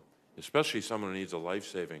one, especially someone who needs a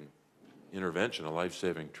life-saving intervention, a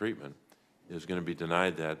life-saving treatment, is going to be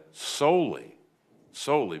denied that solely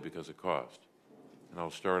because of cost. And I'll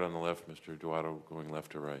start on the left, Mr. Duato, going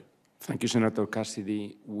left to right. Thank you, Senator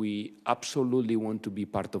Cassidy. We absolutely want to be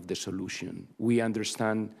part of the solution. We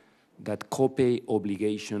understand that copay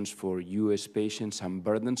obligations for U.S. patients are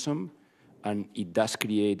burdensome, and it does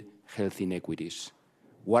create health inequities.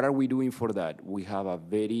 What are we doing for that? We have a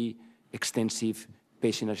very extensive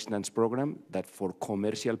patient assistance program that for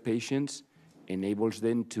commercial patients enables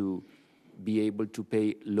them to be able to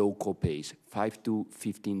pay low copays, $5 to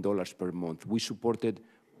 $15 per month. We supported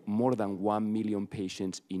more than 1 million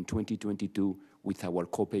patients in 2022 with our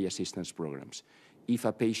copay assistance programs. If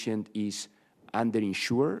a patient is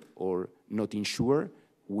underinsured or not insured,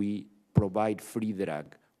 we provide free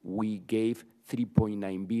drug. We gave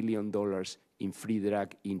 $3.9 billion in free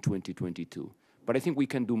drug in 2022. But I think we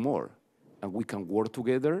can do more, and we can work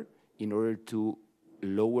together in order to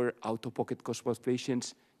lower out-of-pocket costs for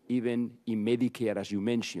patients, even in Medicare, as you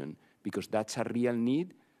mentioned, because that's a real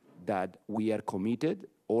need that we are committed,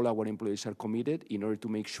 all our employees are committed, in order to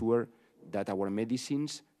make sure that our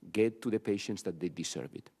medicines get to the patients that they deserve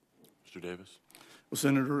it. Mr. Davis? Well,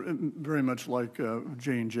 Senator, very much like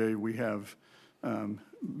J&J, we have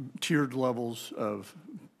tiered levels of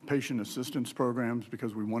patient assistance programs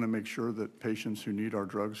because we want to make sure that patients who need our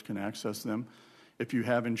drugs can access them. If you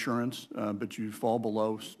have insurance, but you fall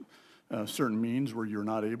below certain means where you're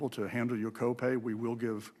not able to handle your copay, we will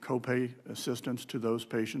give copay assistance to those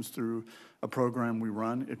patients through a program we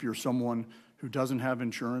run. If you're someone who doesn't have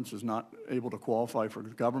insurance, is not able to qualify for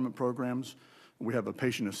government programs, we have a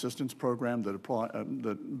patient assistance program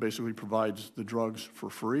that basically provides the drugs for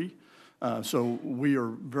free. So we are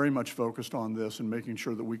very much focused on this and making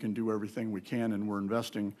sure that we can do everything we can, and we're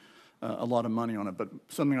investing a lot of money on it. But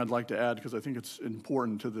something I'd like to add, because I think it's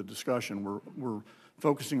important to the discussion, we're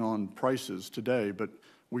focusing on prices today, but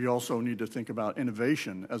we also need to think about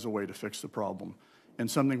innovation as a way to fix the problem. And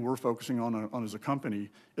something we're focusing on as a company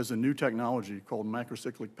is a new technology called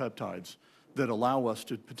macrocyclic peptides that allow us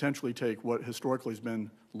to potentially take what historically has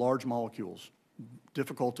been large molecules,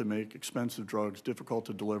 difficult to make, expensive drugs, difficult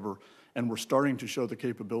to deliver, and we're starting to show the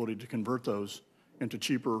capability to convert those into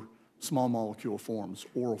cheaper small molecule forms,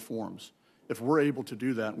 oral forms. If we're able to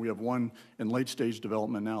do that, we have one in late stage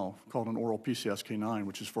development now called an oral PCSK9,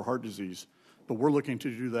 which is for heart disease, but we're looking to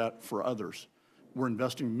do that for others. We're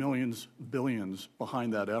investing millions, billions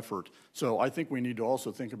behind that effort. So I think we need to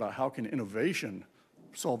also think about how can innovation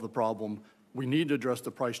solve the problem. We need to address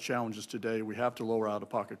the price challenges today. We have to lower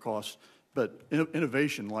out-of-pocket costs, but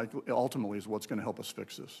innovation ultimately is what's going to help us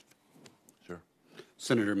fix this. Sure.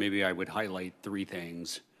 Senator, maybe I would highlight three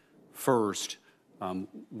things. First,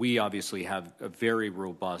 we obviously have a very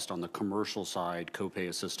robust, on the commercial side, copay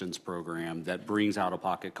assistance program that brings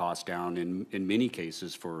out-of-pocket costs down in many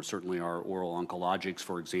cases for certainly our oral oncologics,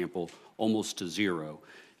 for example, almost to zero.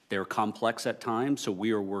 They're complex at times, so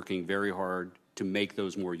we are working very hard to make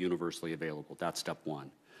those more universally available. That's step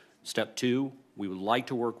one. Step two, we would like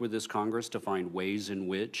to work with this Congress to find ways in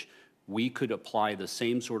which we could apply the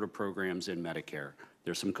same sort of programs in Medicare.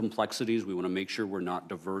 There's some complexities. We want to make sure we're not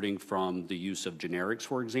diverting from the use of generics,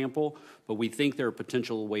 for example, but we think there are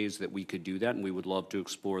potential ways that we could do that, and we would love to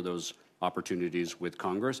explore those opportunities with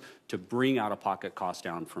Congress to bring out-of-pocket costs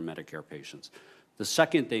down for Medicare patients. The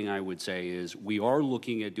second thing I would say is we are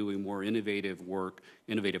looking at doing more innovative work,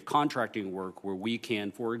 innovative contracting work, where we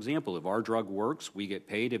can, for example, if our drug works, we get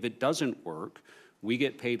paid. If it doesn't work, we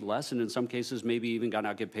get paid less, and in some cases maybe even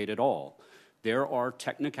not get paid at all. There are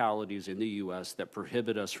technicalities in the U.S. that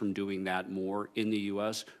prohibit us from doing that more in the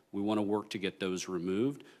U.S. We want to work to get those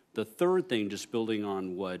removed. The third thing, just building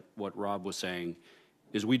on what Rob was saying,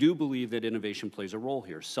 is we do believe that innovation plays a role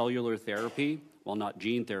here. Cellular therapy, while not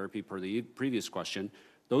gene therapy per the previous question,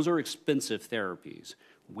 those are expensive therapies.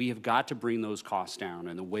 We have got to bring those costs down,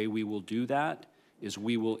 and the way we will do that is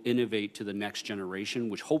we will innovate to the next generation,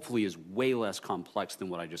 which hopefully is way less complex than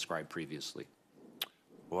what I described previously.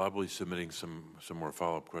 Well, I'll be submitting some more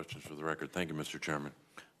follow-up questions for the record. Thank you, Mr. Chairman.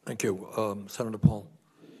 Thank you. Senator Paul.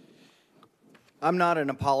 I'm not an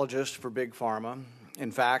apologist for big pharma. In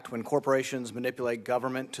fact, when corporations manipulate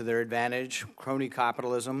government to their advantage, crony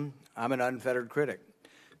capitalism, I'm an unfettered critic.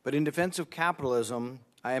 But in defense of capitalism,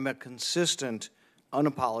 I am a consistent,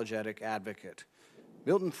 unapologetic advocate.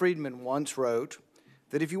 Milton Friedman once wrote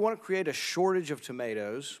that if you want to create a shortage of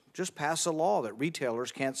tomatoes, just pass a law that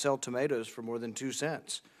retailers can't sell tomatoes for more than 2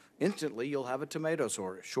 cents. Instantly, you'll have a tomato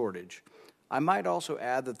shortage. I might also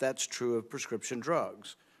add that that's true of prescription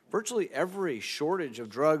drugs. Virtually every shortage of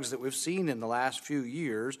drugs that we've seen in the last few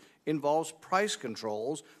years involves price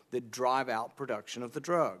controls that drive out production of the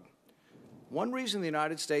drug. One reason the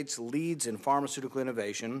United States leads in pharmaceutical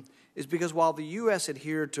innovation is because while the U.S.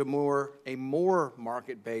 adhered to a more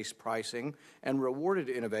market-based pricing and rewarded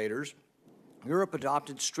innovators, Europe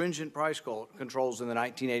adopted stringent price controls in the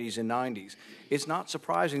 1980s and 90s. It's not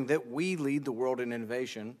surprising that we lead the world in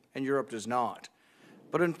innovation and Europe does not.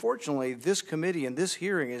 But unfortunately, this committee and this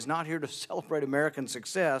hearing is not here to celebrate American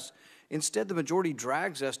success. Instead, the majority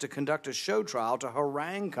drags us to conduct a show trial to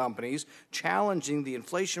harangue companies challenging the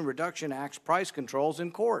Inflation Reduction Act's price controls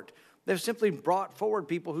in court. They've simply brought forward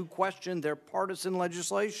people who question their partisan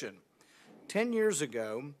legislation. 10 years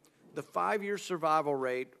ago, the 5-year survival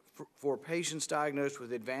rate for patients diagnosed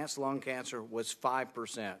with advanced lung cancer was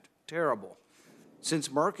 5%. Terrible. Since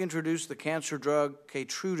Merck introduced the cancer drug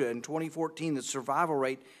Keytruda in 2014, the survival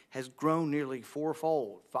rate has grown nearly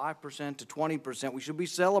fourfold, 5% to 20%. We should be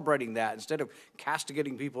celebrating that instead of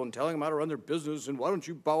castigating people and telling them how to run their business and why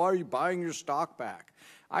are you buying your stock back?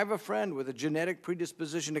 I have a friend with a genetic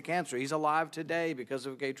predisposition to cancer. He's alive today because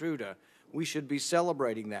of Keytruda. We should be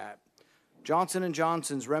celebrating that. Johnson &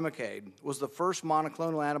 Johnson's Remicade was the first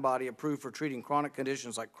monoclonal antibody approved for treating chronic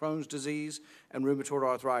conditions like Crohn's disease and rheumatoid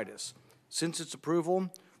arthritis. Since its approval,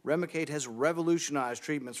 Remicade has revolutionized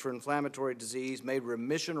treatments for inflammatory disease, made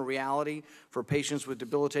remission a reality for patients with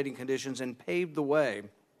debilitating conditions, and paved the way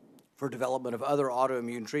for development of other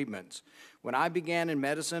autoimmune treatments. When I began in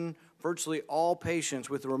medicine, virtually all patients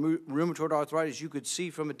with rheumatoid arthritis you could see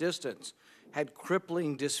from a distance had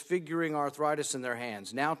crippling, disfiguring arthritis in their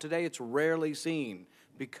hands. Now today it's rarely seen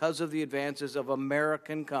because of the advances of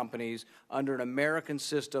American companies under an American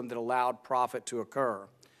system that allowed profit to occur.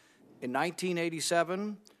 In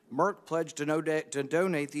 1987, Merck pledged to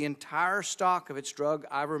donate the entire stock of its drug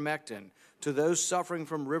ivermectin to those suffering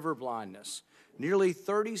from river blindness. Nearly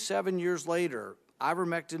 37 years later,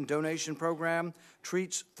 ivermectin donation program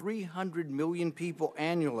treats 300 million people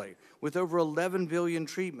annually with over 11 billion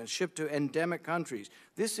treatments shipped to endemic countries.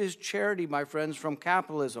 This is charity, my friends, from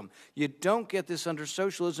capitalism. You don't get this under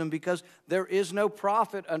socialism because there is no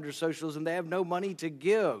profit under socialism. They have no money to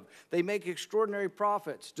give. They make extraordinary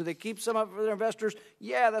profits. Do they keep some up for their investors?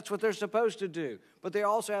 Yeah, that's what they're supposed to do. But they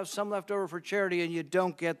also have some left over for charity, and you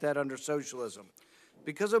don't get that under socialism.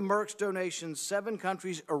 Because of Merck's donations, 7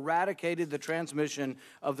 countries eradicated the transmission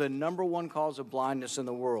of the #1 cause of blindness in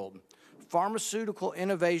the world. Pharmaceutical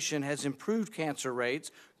innovation has improved cancer rates,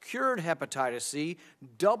 cured hepatitis C,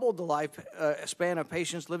 doubled the lifespan of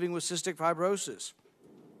patients living with cystic fibrosis.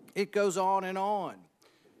 It goes on and on.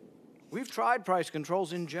 We've tried price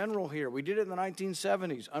controls in general here. We did it in the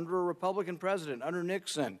 1970s under a Republican president, under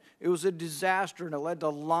Nixon. It was a disaster, and it led to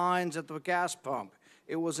lines at the gas pump.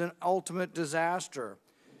 It was an ultimate disaster.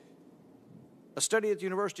 A study at the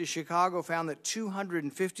University of Chicago found that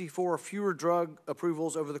 254 fewer drug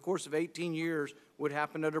approvals over the course of 18 years would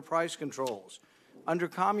happen under price controls. Under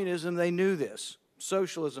communism, they knew this.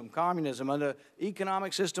 Socialism, communism, under the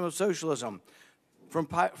economic system of socialism. From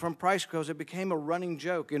price controls, it became a running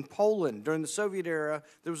joke. In Poland, during the Soviet era,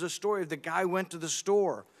 there was a story of the guy went to the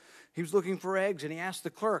store. He was looking for eggs, and he asked the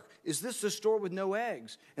clerk, "Is this the store with no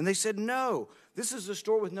eggs?" And they said, "No, this is the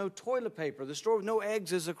store with no toilet paper. The store with no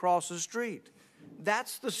eggs is across the street."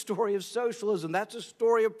 That's the story of socialism. That's the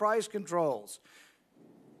story of price controls.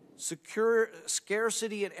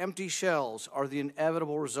 Scarcity and empty shelves are the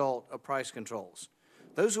inevitable result of price controls.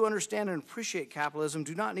 Those who understand and appreciate capitalism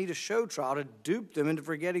do not need a show trial to dupe them into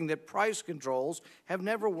forgetting that price controls have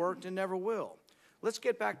never worked and never will. Let's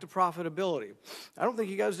get back to profitability. I don't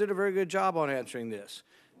think you guys did a very good job on answering this.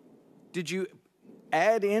 Did you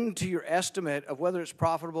add into your estimate of whether it's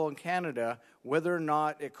profitable in Canada, whether or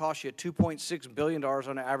not it costs you $2.6 billion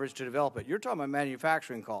on average to develop it? You're talking about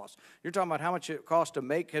manufacturing costs. You're talking about how much it costs to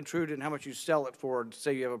make Keytruda and how much you sell it for to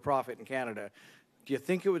say you have a profit in Canada. Do you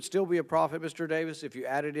think it would still be a profit, Mr. Davis, if you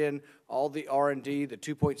added in all the R&D, the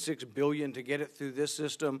 $2.6 billion to get it through this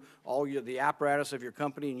system, the apparatus of your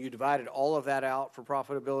company, and you divided all of that out for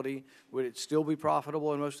profitability? Would it still be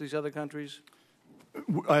profitable in most of these other countries?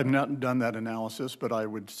 I have not done that analysis, but I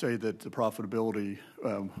would say that the profitability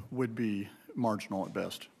would be marginal at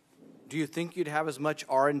best. Do you think you'd have as much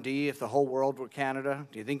R&D if the whole world were Canada?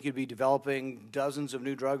 Do you think you'd be developing dozens of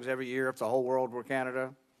new drugs every year if the whole world were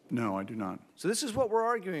Canada? No, I do not. So this is what we're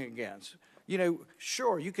arguing against. You know,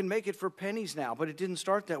 sure, you can make it for pennies now, but it didn't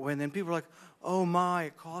start that way. And then people are like, oh my,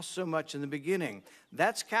 it costs so much in the beginning.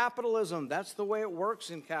 That's capitalism. That's the way it works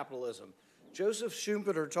in capitalism. Joseph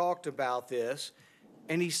Schumpeter talked about this,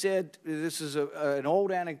 and he said, this is an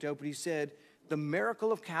old anecdote, but he said, the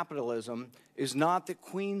miracle of capitalism is not that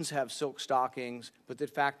queens have silk stockings, but that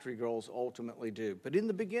factory girls ultimately do. But in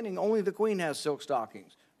the beginning, only the queen has silk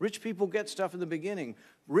stockings. Rich people get stuff in the beginning.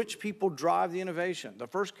 Rich people drive the innovation. The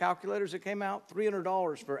first calculators that came out,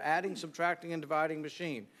 $300 for adding, subtracting, and dividing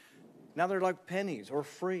machine. Now they're like pennies or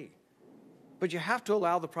free. But you have to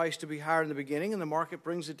allow the price to be higher in the beginning, and the market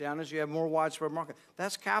brings it down as you have more widespread market.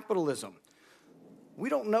 That's capitalism. We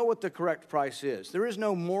don't know what the correct price is. There is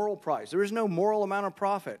no moral price. There is no moral amount of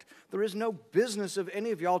profit. There is no business of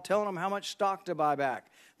any of y'all telling them how much stock to buy back.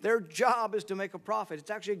 Their job is to make a profit. It's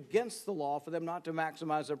actually against the law for them not to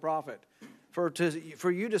maximize their profit.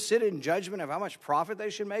 For you to sit in judgment of how much profit they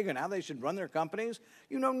should make and how they should run their companies,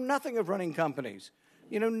 you know nothing of running companies.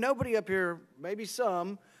 You know, nobody up here, maybe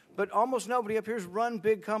some, but almost nobody up here has run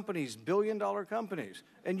big companies, billion-dollar companies.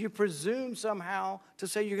 And you presume somehow to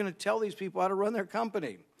say you're going to tell these people how to run their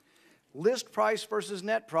company. List price versus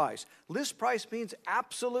net price. List price means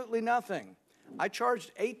absolutely nothing. I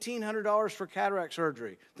charged $1,800 for cataract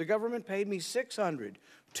surgery. The government paid me $600.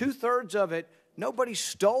 2/3 of it, nobody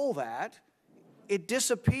stole that. It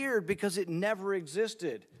disappeared because it never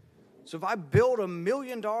existed. So if I billed $1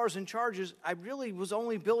 million in charges, I really was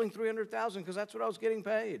only billing $300,000 because that's what I was getting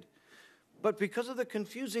paid. But because of the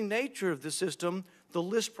confusing nature of the system, the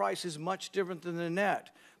list price is much different than the net.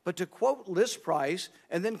 But to quote list price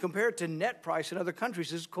and then compare it to net price in other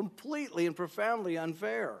countries is completely and profoundly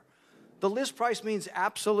unfair. The list price means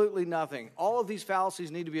absolutely nothing. All of these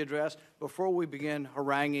fallacies need to be addressed before we begin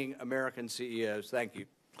haranguing American CEOs. Thank you.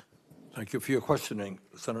 Thank you for your questioning.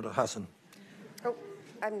 Senator Hassan. Oh,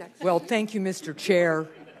 I'm next. Well, thank you, Mr. Chair.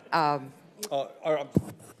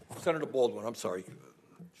 Senator Baldwin, I'm sorry.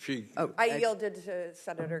 I yielded to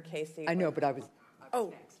Senator Casey. I know, but I was...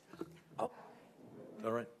 Oh.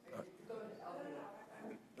 All right.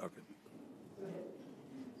 Okay.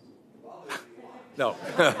 No. All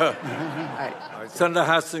right. Senator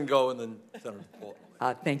Hassan, go, and then Senator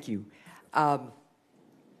Baldwin. Thank you.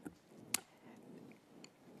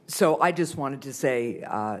 So I just wanted to say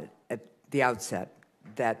at the outset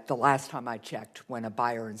that the last time I checked, when a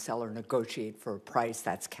buyer and seller negotiate for a price,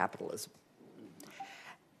 that's capitalism.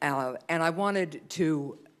 And I wanted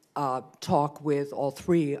to talk with all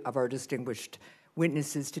three of our distinguished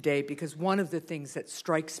witnesses today, because one of the things that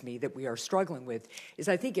strikes me that we are struggling with is,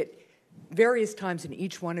 I think at various times in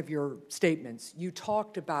each one of your statements, you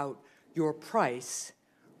talked about your price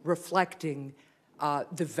reflecting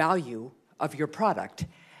the value of your product.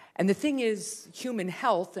 And the thing is, human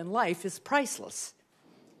health and life is priceless.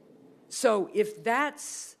 So if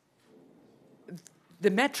that's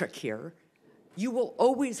the metric here, you will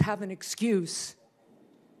always have an excuse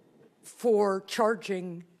for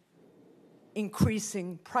charging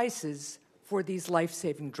increasing prices for these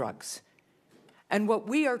life-saving drugs. And what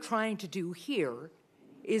we are trying to do here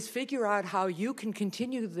is figure out how you can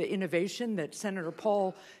continue the innovation that Senator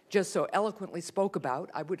Paul just so eloquently spoke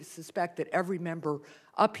about. I would suspect that every member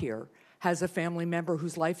up here has a family member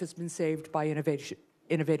whose life has been saved by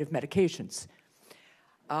innovative medications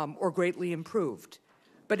or greatly improved.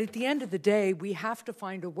 But at the end of the day, we have to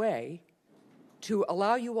find a way to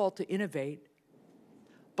allow you all to innovate,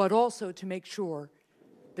 but also to make sure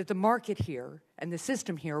that the market here and the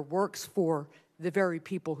system here works for the very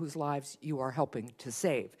people whose lives you are helping to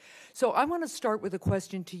save. So I want to start with a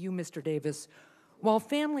question to you, Mr. Davis. While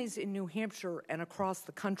families in New Hampshire and across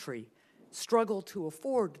the country struggle to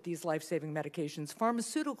afford these life-saving medications,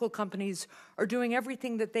 pharmaceutical companies are doing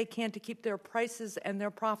everything that they can to keep their prices and their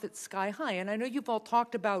profits sky high. And I know you've all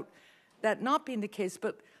talked about that not being the case,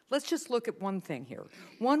 but let's just look at one thing here.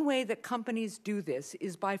 One way that companies do this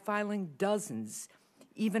is by filing dozens,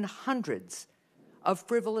 even hundreds, of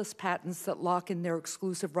frivolous patents that lock in their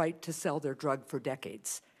exclusive right to sell their drug for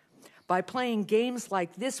decades. By playing games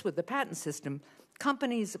like this with the patent system,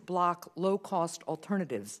 companies block low-cost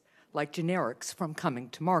alternatives like generics from coming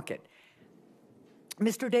to market.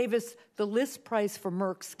 Mr. Davis, the list price for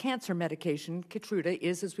Merck's cancer medication, Keytruda,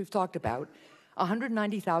 is, as we've talked about,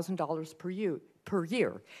 $190,000 per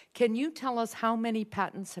year. Can you tell us how many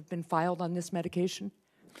patents have been filed on this medication?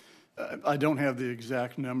 I don't have the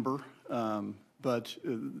exact number, but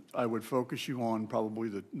I would focus you on probably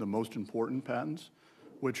the most important patents,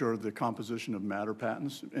 which are the composition of matter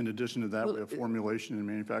patents. In addition to that, we have formulation and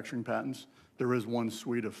manufacturing patents. There is one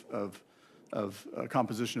suite of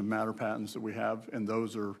composition of matter patents that we have, and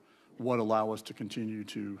those are what allow us to continue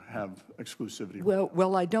to have exclusivity.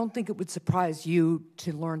 Well, I don't think it would surprise you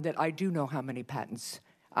to learn that I do know how many patents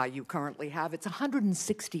you currently have. It's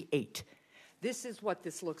 168. This is what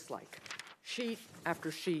this looks like, sheet after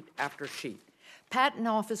sheet after sheet. Patent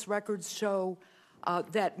office records show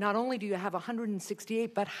that not only do you have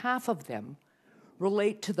 168, but half of them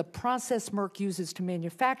relate to the process Merck uses to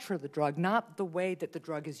manufacture the drug, not the way that the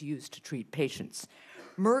drug is used to treat patients.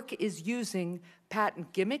 Merck is using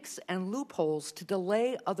patent gimmicks and loopholes to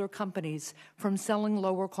delay other companies from selling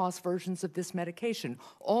lower-cost versions of this medication,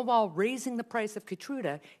 all while raising the price of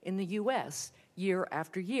Keytruda in the U.S. year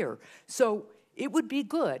after year. So it would be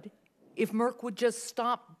good if Merck would just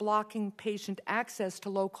stop blocking patient access to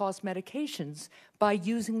low-cost medications by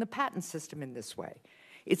using the patent system in this way.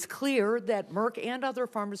 It's clear that Merck and other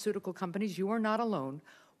pharmaceutical companies, you are not alone,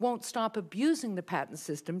 won't stop abusing the patent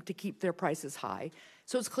system to keep their prices high.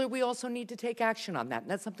 So it's clear we also need to take action on that,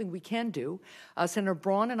 and that's something we can do. Senator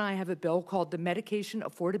Braun and I have a bill called the Medication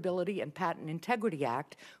Affordability and Patent Integrity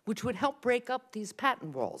Act, which would help break up these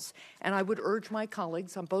patent walls, and I would urge my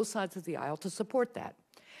colleagues on both sides of the aisle to support that.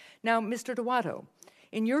 Now, Mr. Duato,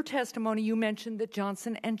 in your testimony, you mentioned that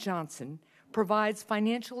Johnson & Johnson provides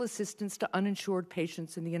financial assistance to uninsured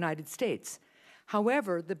patients in the United States.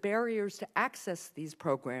 However, the barriers to access these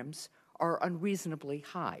programs are unreasonably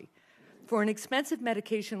high. For an expensive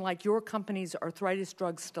medication like your company's arthritis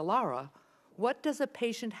drug Stelara, what does a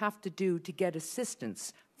patient have to do to get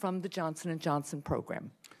assistance from the Johnson & Johnson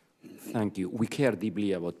program? Thank you. We care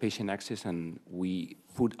deeply about patient access, and we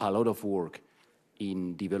put a lot of work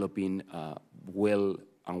in developing well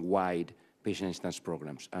and wide patient assistance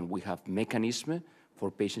programs. And we have mechanisms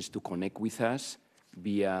for patients to connect with us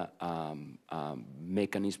via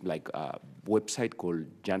mechanism like a website called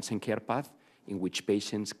Janssen Care Path, in which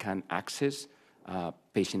patients can access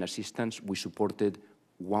patient assistance. We supported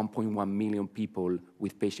 1.1 million people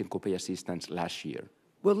with patient copay assistance last year.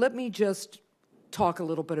 Well, let me just talk a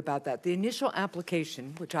little bit about that. The initial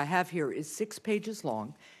application, which I have here, is 6 pages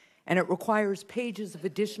long, and it requires pages of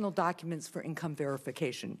additional documents for income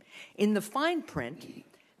verification. In the fine print,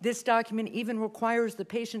 this document even requires the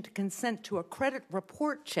patient to consent to a credit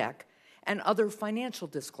report check and other financial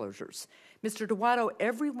disclosures. Mr. Duato,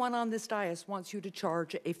 everyone on this dais wants you to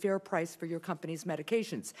charge a fair price for your company's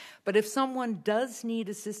medications. But if someone does need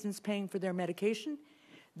assistance paying for their medication,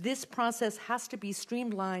 this process has to be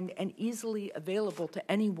streamlined and easily available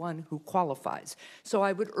to anyone who qualifies. So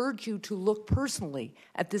I would urge you to look personally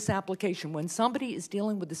at this application. When somebody is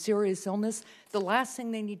dealing with a serious illness, the last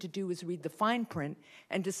thing they need to do is read the fine print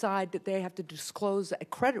and decide that they have to disclose a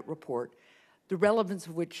credit report, the relevance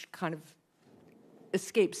of which kind of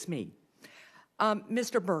escapes me.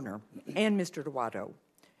 Mr. Boerner and Mr. Duato,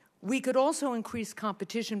 we could also increase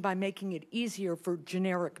competition by making it easier for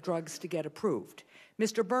generic drugs to get approved.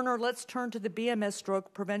 Mr. Boerner, let's turn to the BMS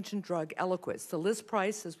stroke prevention drug Eliquis. The list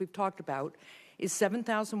price, as we've talked about, is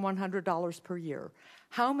 $7,100 per year.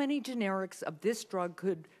 How many generics of this drug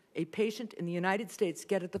could a patient in the United States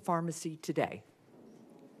get at the pharmacy today?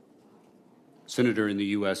 Senator, in the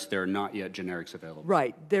U.S., there are not yet generics available.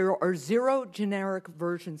 Right. There are 0 generic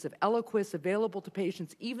versions of Eliquis available to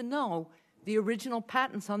patients, even though the original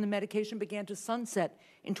patents on the medication began to sunset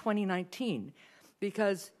in 2019,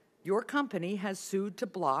 because your company has sued to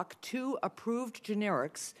block 2 approved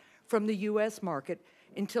generics from the U.S. market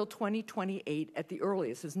until 2028 at the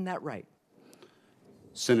earliest. Isn't that right?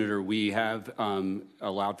 Senator, we have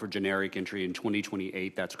allowed for generic entry in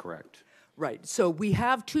 2028. That's correct. Right. So we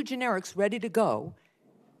have 2 generics ready to go.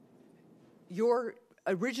 Your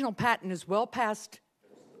original patent is well past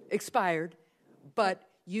expired, but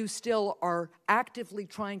you still are actively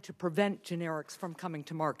trying to prevent generics from coming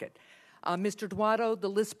to market. Mr. Duato, the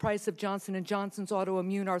list price of Johnson & Johnson's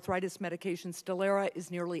autoimmune arthritis medication Stelara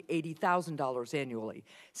is nearly $80,000 annually.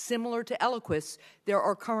 Similar to Eliquis, there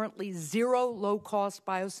are currently 0 low-cost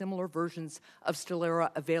biosimilar versions of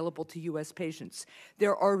Stelara available to U.S. patients.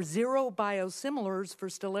 There are 0 biosimilars for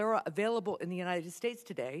Stelara available in the United States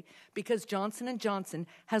today because Johnson & Johnson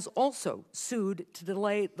has also sued to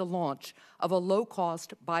delay the launch of a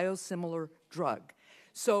low-cost biosimilar drug.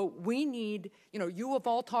 So we need, you have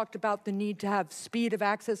all talked about the need to have speed of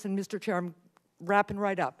access, and Mr. Chair, I'm wrapping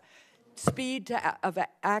right up. Speed of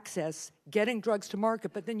access, getting drugs to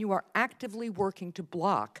market, but then you are actively working to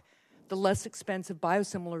block the less expensive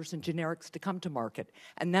biosimilars and generics to come to market,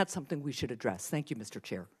 and that's something we should address. Thank you, Mr.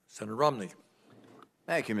 Chair. Senator Romney.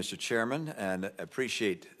 Thank you, Mr. Chairman, and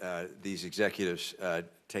appreciate these executives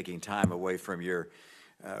taking time away from your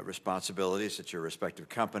responsibilities at your respective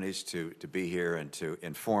companies to be here and to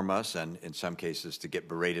inform us, and in some cases to get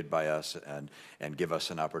berated by us and give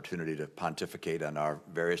us an opportunity to pontificate on our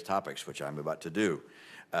various topics, which I'm about to do.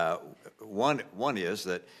 One is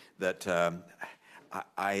that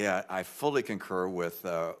I fully concur with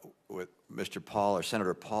Mr. Paul, or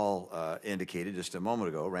Senator Paul indicated just a moment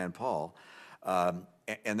ago, Rand Paul,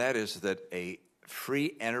 and that is that a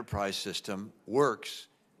free enterprise system works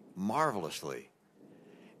marvelously.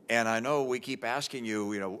 And I know we keep asking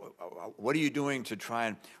you, what are you doing to try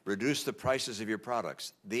and reduce the prices of your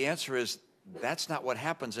products? The answer is that's not what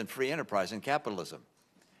happens in free enterprise and capitalism.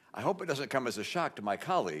 I hope it doesn't come as a shock to my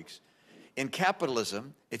colleagues. In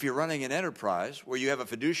capitalism, if you're running an enterprise where you have a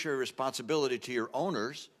fiduciary responsibility to your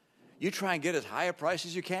owners, you try and get as high a price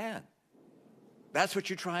as you can. That's what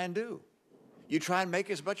you try and do. You try and make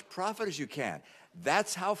as much profit as you can.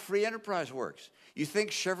 That's how free enterprise works. You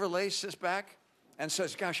think Chevrolet sits back and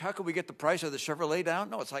says, gosh, how can we get the price of the Chevrolet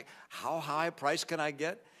down? No, it's like, how high a price can I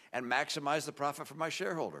get and maximize the profit for my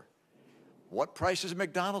shareholder? What price does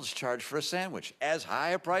McDonald's charge for a sandwich? As high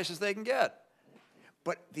a price as they can get.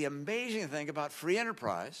 But the amazing thing about free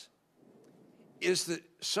enterprise is that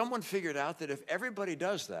someone figured out that if everybody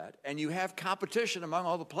does that and you have competition among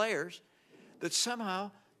all the players, that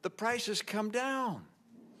somehow the prices come down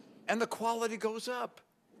and the quality goes up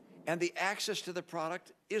and the access to the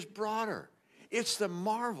product is broader. It's the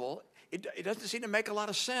marvel, it doesn't seem to make a lot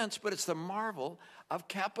of sense, but it's the marvel of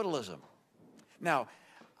capitalism. Now,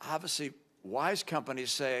 obviously, wise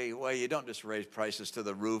companies say, well, you don't just raise prices to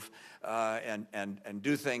the roof and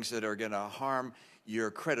do things that are going to harm your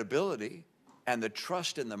credibility and the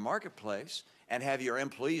trust in the marketplace and have your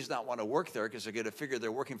employees not want to work there because they're going to figure they're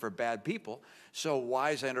working for bad people. So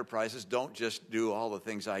wise enterprises don't just do all the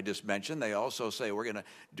things I just mentioned. They also say we're going to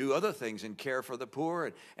do other things and care for the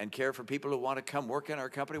poor and care for people who want to come work in our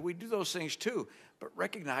company. We do those things too. But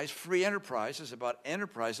recognize free enterprise is about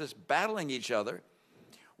enterprises battling each other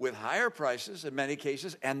with higher prices in many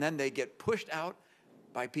cases, and then they get pushed out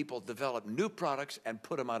by people develop new products and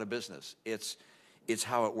put them out of business. It's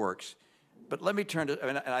how it works. But let me turn to,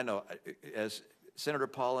 and I know, as Senator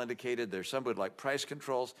Paul indicated, there's some who like price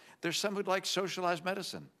controls. There's some who like socialized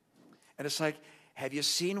medicine. And it's like, have you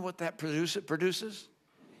seen what that produces?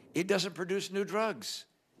 It doesn't produce new drugs.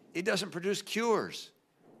 It doesn't produce cures.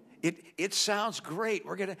 It sounds great.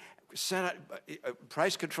 We're going to set out,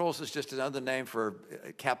 price controls is just another name for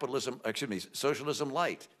socialism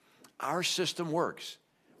light. Our system works,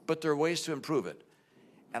 but there are ways to improve it.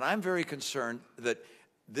 And I'm very concerned that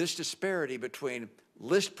this disparity between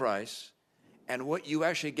list price and what you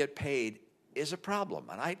actually get paid is a problem.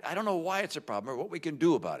 And I don't know why it's a problem or what we can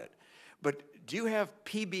do about it. But do you have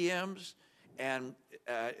PBMs and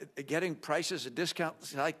getting prices and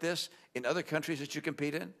discounts like this in other countries that you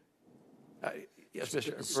compete in? Yes,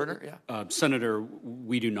 Mr. Boerner? Yeah. Senator,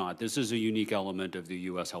 we do not. This is a unique element of the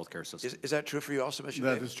U.S. healthcare system. Is that true for you also, Mr.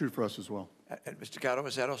 That Davis? is true for us as well. And Mr. Gatto,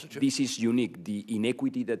 is that also true? This is unique. The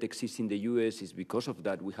inequity that exists in the U.S. is because of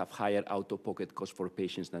that we have higher out-of-pocket costs for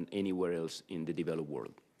patients than anywhere else in the developed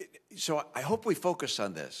world. So I hope we focus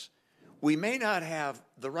on this. We may not have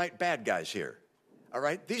the right bad guys here, all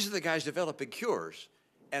right? These are the guys developing cures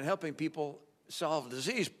and helping people solve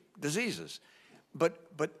diseases. But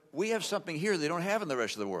we have something here they don't have in the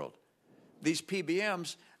rest of the world. These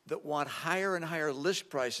PBMs that want higher and higher list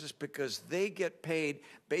prices because they get paid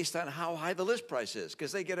based on how high the list price is,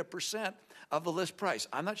 because they get a % of the list price.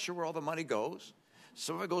 I'm not sure where all the money goes.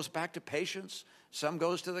 Some of it goes back to patients. Some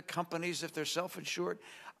goes to the companies if they're self-insured.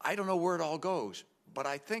 I don't know where it all goes, but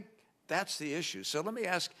I think that's the issue. So let me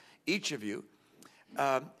ask each of you,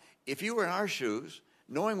 if you were in our shoes,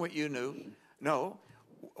 knowing what you know,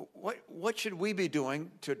 what should we be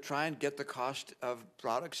doing to try and get the cost of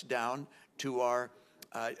products down to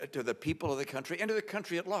to the people of the country and to the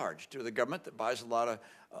country at large, to the government that buys a lot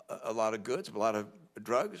of goods, a lot of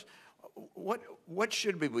drugs? What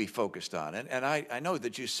should we be focused on? And I know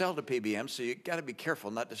that you sell to PBM, so you got to be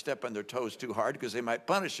careful not to step on their toes too hard because they might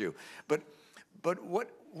punish you. But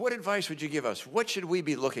what advice would you give us? What should we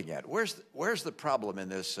be looking at? Where's the problem in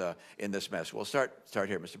this mess? We'll start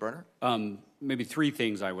here, Mr. Boerner. Maybe three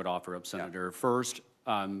things I would offer up, Senator. Yeah. First,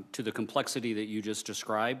 to the complexity that you just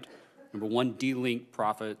described. Number one, delink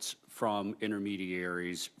profits from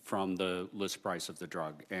intermediaries from the list price of the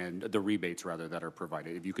drug and the rebates, rather, that are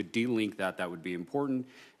provided. If you could delink that, that would be important.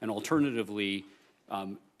 And alternatively,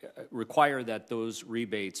 require that those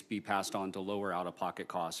rebates be passed on to lower out-of-pocket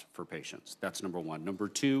costs for patients. That's number one. Number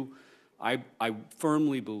two, I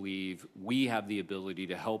firmly believe we have the ability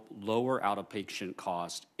to help lower out-of-patient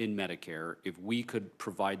costs in Medicare if we could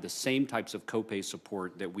provide the same types of copay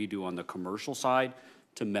support that we do on the commercial side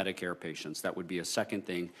to Medicare patients. That would be a second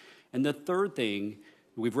thing. And the third thing,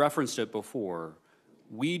 we've referenced it before,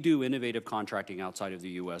 we do innovative contracting outside of the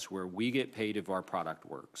U.S. where we get paid if our product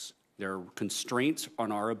works. There are constraints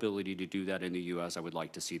on our ability to do that in the U.S. I would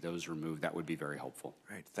like to see those removed. That would be very helpful.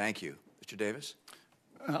 Great. Thank you. Mr. Davis?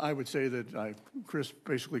 I would say that Chris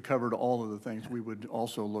basically covered all of the things we would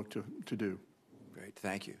also look to do. Great.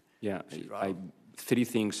 Thank you. Yeah, three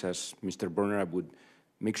things as Mr. Boerner. I would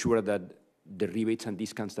make sure that the rebates and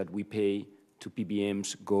discounts that we pay to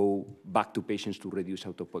PBMs go back to patients to reduce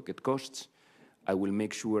out-of-pocket costs. I will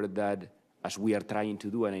make sure that, as we are trying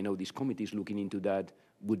to do, and I know this committee is looking into that,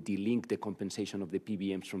 would delink the compensation of the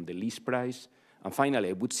PBMs from the list price. And finally,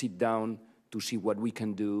 I would sit down to see what we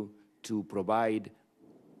can do to provide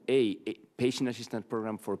a patient assistance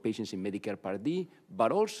program for patients in Medicare Part D,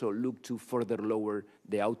 but also look to further lower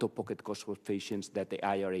the out-of-pocket cost of patients that the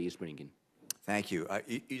IRA is bringing. Thank you.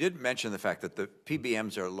 You did mention the fact that the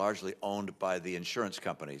PBMs are largely owned by the insurance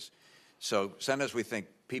companies. So sometimes we think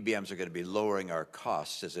PBMs are going to be lowering our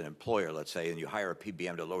costs as an employer, let's say, and you hire a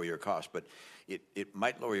PBM to lower your costs, but it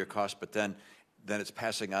might lower your costs, but then it's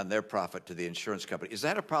passing on their profit to the insurance company. Is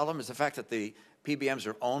that a problem? Is the fact that the PBMs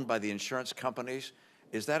are owned by the insurance companies,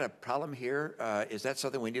 is that a problem here? Is that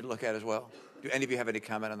something we need to look at as well? Do any of you have any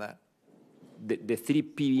comment on that? The three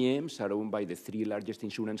PBMs are owned by the three largest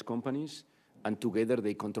insurance companies, and together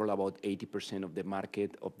they control about 80% of the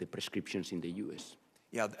market of the prescriptions in the U.S.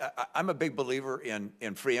 Yeah, I'm a big believer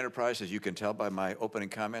in free enterprise, as you can tell by my opening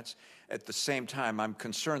comments. At the same time, I'm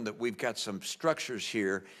concerned that we've got some structures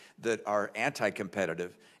here that are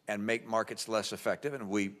anti-competitive and make markets less effective, and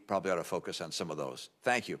we probably ought to focus on some of those.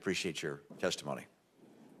 Thank you. Appreciate your testimony.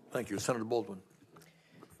 Thank you. Senator Baldwin.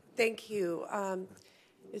 Thank you.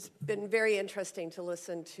 It's been very interesting to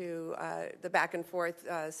listen to the back and forth,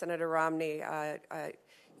 Senator Romney.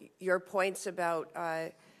 Your points about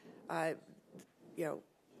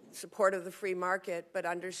support of the free market, but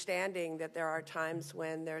understanding that there are times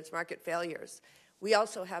when there's market failures. We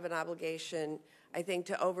also have an obligation, I think,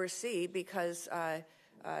 to oversee, because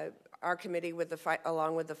our committee,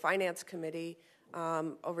 along with the Finance Committee,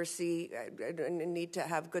 oversee and need to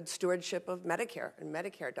have good stewardship of Medicare and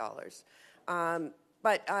Medicare dollars.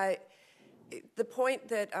 But The point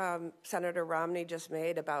that Senator Romney just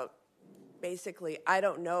made about basically, I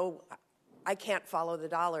don't know, I can't follow the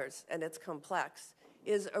dollars and it's complex,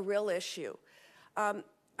 is a real issue.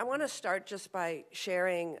 I want to start just by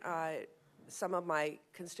sharing some of my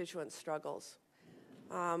constituent struggles.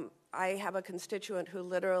 I have a constituent who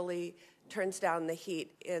literally turns down the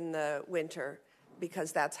heat in the winter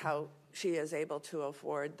because that's how she is able to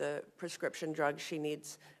afford the prescription drugs she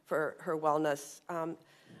needs for her wellness.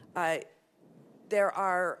 There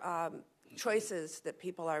are choices that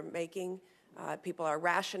people are making. People are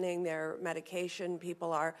rationing their medication.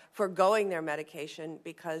 People are foregoing their medication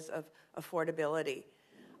because of affordability.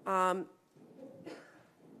 I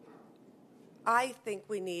think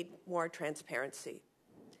we need more transparency.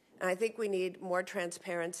 And I think we need more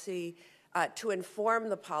transparency to inform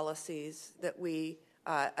the policies that we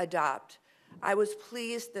adopt. I was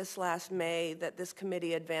pleased this last May that this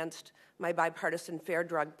committee advanced my bipartisan Fair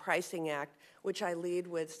Drug Pricing Act, which I lead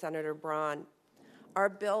with Senator Braun. Our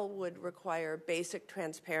bill would require basic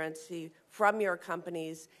transparency from your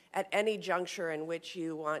companies at any juncture in which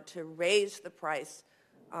you want to raise the price,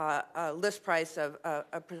 list price of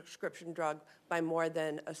a prescription drug by more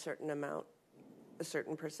than a certain amount, a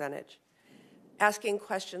certain percentage. Asking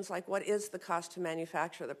questions like, what is the cost to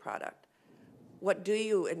manufacture the product? What do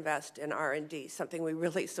you invest in R&D, something we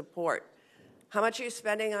really support? How much are you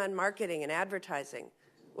spending on marketing and advertising?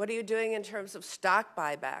 What are you doing in terms of stock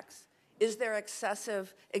buybacks? Is there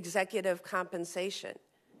excessive executive compensation?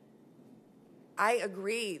 I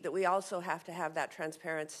agree that we also have to have that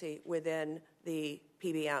transparency within the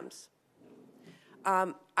PBMs.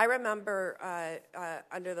 I remember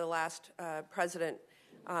under the last president,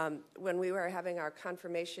 when we were having our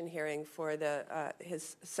confirmation hearing for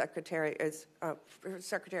his Secretary Azar,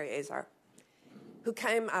 who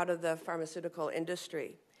came out of the pharmaceutical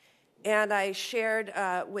industry. And I shared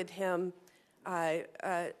with him a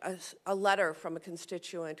letter from a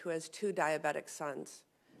constituent who has 2 diabetic sons,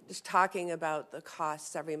 just talking about the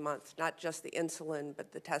costs every month, not just the insulin,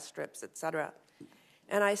 but the test strips, et cetera.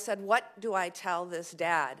 And I said, what do I tell this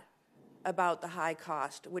dad about the high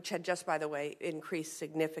cost, which had just, by the way, increased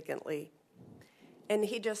significantly? And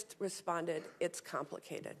he just responded, it's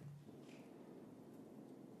complicated.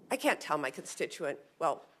 I can't tell my constituent,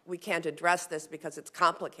 well, we can't address this because it's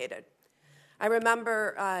complicated. I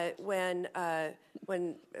remember when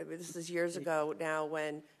this is years ago now,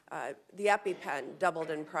 when the EpiPen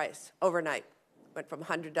doubled in price overnight, went from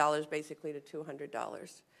 $100 basically to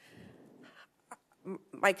 $200.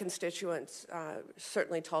 My constituents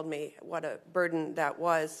certainly told me what a burden that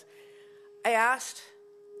was. I asked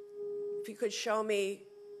if you could show me,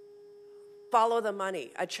 follow the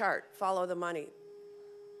money, a chart, follow the money.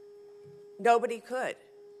 Nobody could.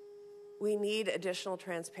 We need additional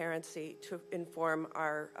transparency to inform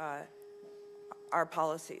our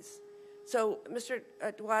policies. So, Mr.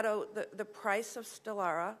 Duato, the price of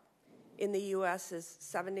Stelara in the U.S. is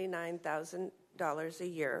 $79,000 a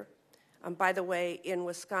year. By the way, in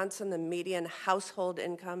Wisconsin, the median household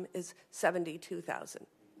income is $72,000.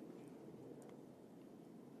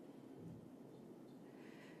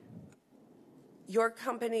 Your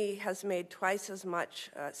company has made twice as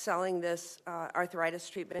much selling this arthritis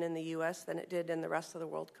treatment in the U.S. than it did in the rest of the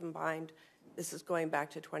world combined. This is going back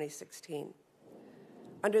to 2016.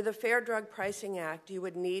 Under the Fair Drug Pricing Act, you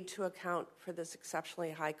would need to account for this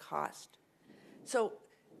exceptionally high cost. So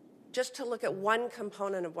just to look at one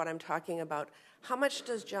component of what I'm talking about, how much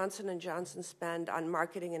does Johnson & Johnson spend on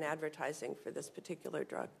marketing and advertising for this particular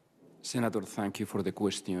drug? Senator, thank you for the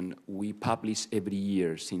question. We publish every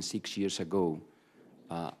year, since 6 years ago,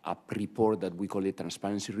 a report that we call a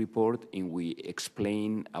transparency report, and we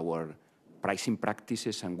explain our pricing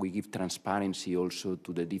practices, and we give transparency also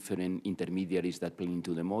to the different intermediaries that play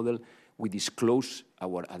into the model. We disclose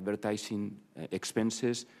our advertising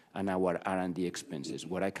expenses and our R&D expenses.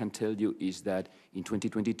 What I can tell you is that in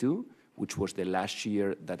 2022, which was the last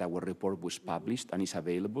year that our report was published and is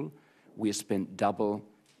available, we spent double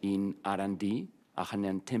in R&D,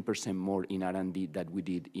 110% more in R&D than we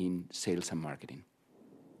did in sales and marketing.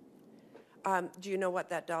 Do you know what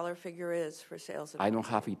that dollar figure is for sales? I don't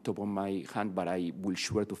have it top of my hand, but I will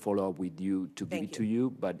sure to follow up with you to give it to you.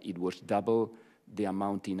 But it was double the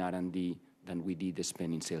amount in R&D than we did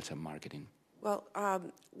spend in sales and marketing. Well,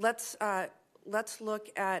 let's look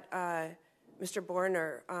at Mr.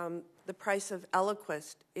 Boerner. The price of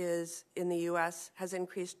Eliquis is in the U.S. has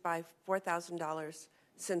increased by $4,000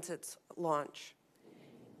 since its launch.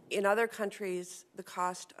 In other countries, the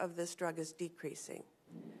cost of this drug is decreasing.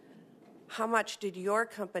 How much did your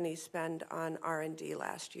company spend on R&D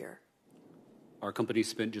last year? Our company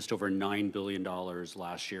spent just over $9 billion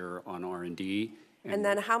last year on R&D. And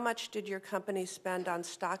then how much did your company spend on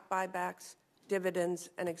stock buybacks, dividends,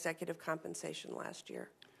 and executive compensation last year?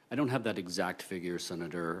 I don't have that exact figure,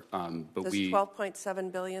 Senator, but Does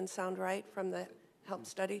 $12.7 billion sound right from the HELP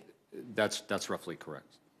study? That's roughly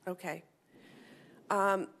correct. Okay.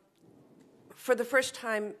 For the first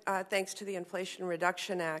time, thanks to the Inflation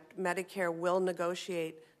Reduction Act, Medicare will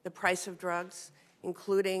negotiate the price of drugs,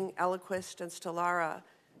 including Eliquis and Stelara,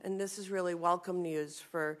 and this is really welcome news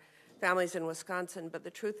for families in Wisconsin, but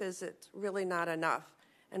the truth is it's really not enough,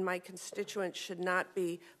 and my constituents should not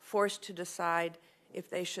be forced to decide if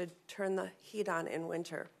they should turn the heat on in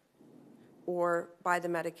winter or buy the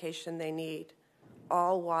medication they need,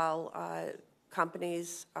 all while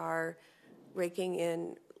companies are raking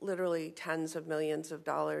in literally tens of millions of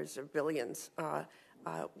dollars or billions.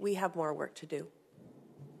 We have more work to do.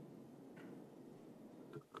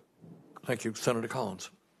 Thank you. Senator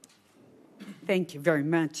Collins. Thank you very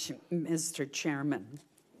much, Mr. Chairman.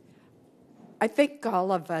 I think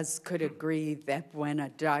all of us could agree that when a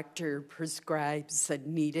doctor prescribes a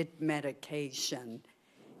needed medication,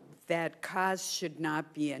 that cost should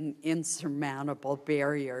not be an insurmountable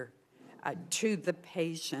barrier to the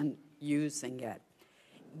patient using it.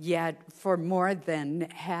 Yet, for more than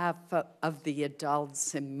half of the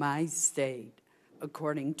adults in my state,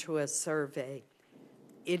 according to a survey,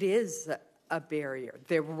 it is a barrier.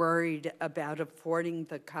 They're worried about affording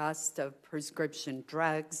the cost of prescription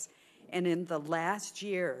drugs, and in the last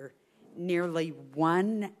year, nearly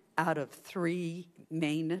 1 out of 3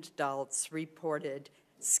 Maine adults reported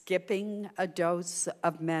skipping a dose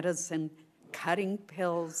of medicine, cutting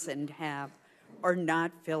pills in half, or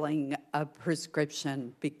not filling a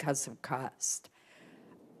prescription because of cost.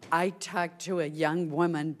 I talked to a young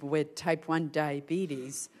woman with type 1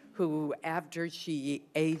 diabetes who, after she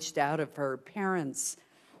aged out of her parents'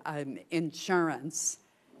 insurance,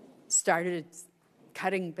 started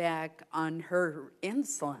cutting back on her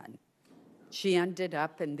insulin. She ended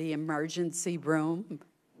up in the emergency room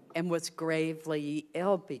and was gravely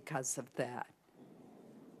ill because of that.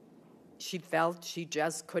 She felt she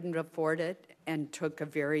just couldn't afford it and took a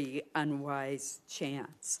very unwise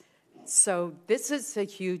chance. So this is a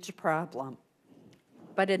huge problem.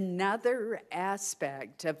 But another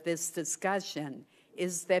aspect of this discussion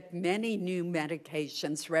is that many new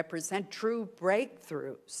medications represent true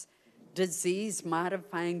breakthroughs,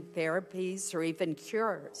 disease-modifying therapies, or even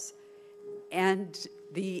cures. And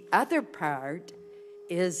the other part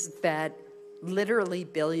is that literally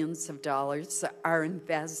billions of dollars are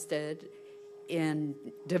invested in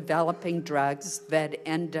developing drugs that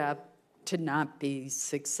end up to not be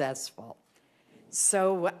successful.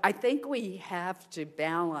 So I think we have to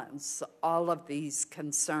balance all of these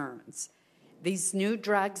concerns. These new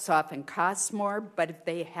drugs often cost more, but if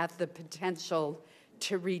they have the potential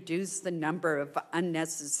to reduce the number of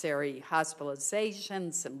unnecessary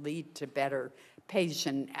hospitalizations and lead to better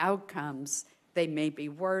patient outcomes, they may be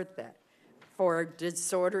worth it. For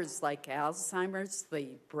disorders like Alzheimer's,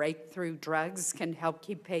 the breakthrough drugs can help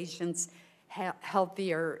keep patients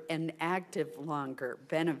healthier and active longer,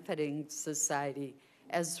 benefiting society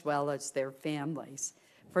as well as their families.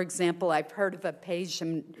 For example, I've heard of a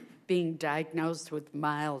patient being diagnosed with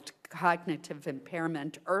mild cognitive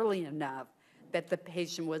impairment early enough that the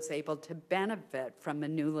patient was able to benefit from a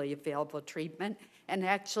newly available treatment and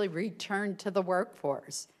actually return to the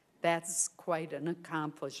workforce. That's quite an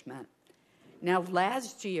accomplishment. Now,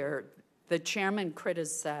 last year, the chairman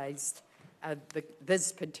criticized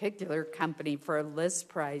this particular company for a list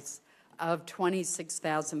price of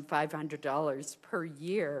 $26,500 per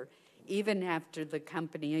year, even after the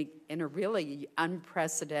company, in a really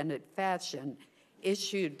unprecedented fashion,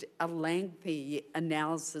 issued a lengthy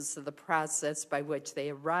analysis of the process by which they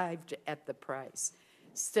arrived at the price.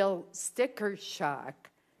 Still, sticker shock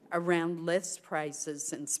around list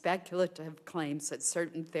prices and speculative claims that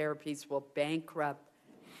certain therapies will bankrupt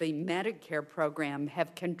the Medicare program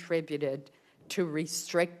have contributed to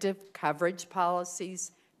restrictive coverage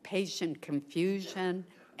policies, patient confusion,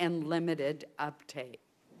 and limited uptake.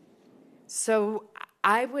 So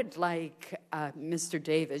I would like, Mr.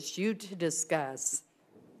 Davis, you to discuss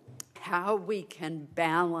how we can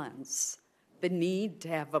balance the need to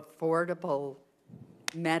have affordable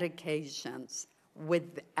medications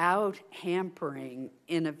without hampering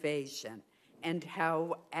innovation, and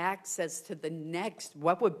how access to the next,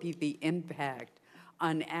 what would be the impact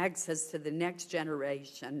on access to the next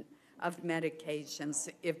generation of medications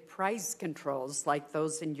if price controls like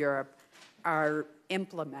those in Europe are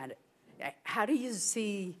implemented? How do you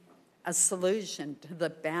see a solution to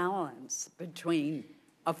the balance between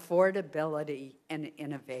affordability, and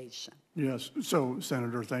innovation? Yes. So,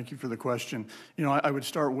 Senator, thank you for the question. You know, I would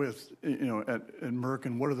start with, you know, at Merck,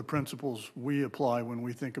 and what are the principles we apply when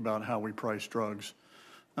we think about how we price drugs?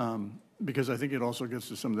 Because I think it also gets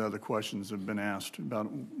to some of the other questions that have been asked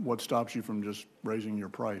about what stops you from just raising your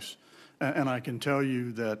price. And I can tell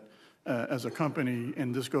you that as a company,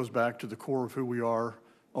 and this goes back to the core of who we are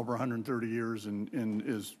over 130 years and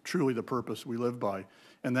is truly the purpose we live by,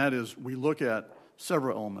 and that is we look at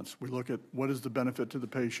several elements. We look at what is the benefit to the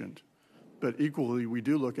patient, but equally we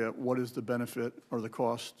do look at what is the benefit or the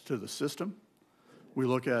cost to the system. We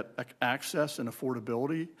look at access and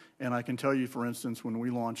affordability, and I can tell you, for instance, when we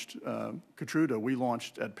launched Keytruda, we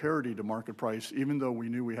launched at parity to market price, even though we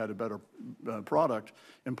knew we had a better product,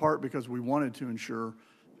 in part because we wanted to ensure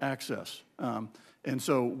access. And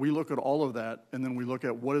so we look at all of that, and then we look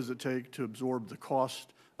at what does it take to absorb the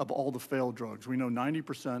cost of all the failed drugs. We know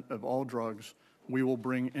 90% of all drugs we will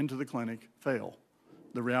bring into the clinic fail.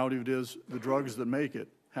 The reality of it is the drugs that make it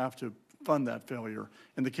have to fund that failure.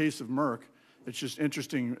 In the case of Merck, it's just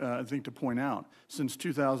interesting, I think, to point out, since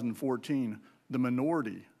 2014, the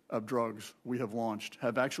minority of drugs we have launched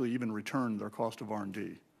have actually even returned their cost of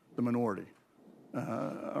R&D. The minority.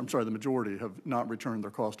 The majority have not returned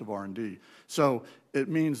their cost of R&D. So it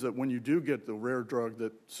means that when you do get the rare drug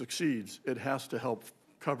that succeeds, it has to help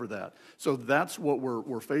cover that. So that's what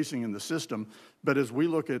we're facing in the system. But as we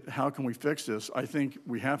look at how can we fix this, I think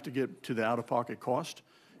we have to get to the out-of-pocket cost,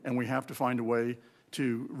 and we have to find a way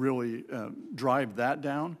to really drive that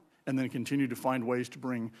down, and then continue to find ways to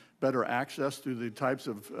bring better access through the types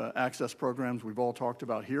of access programs we've all talked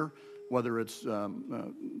about here, whether it's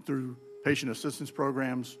through patient assistance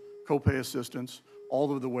programs, copay assistance,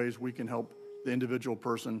 all of the ways we can help the individual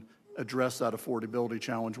person address that affordability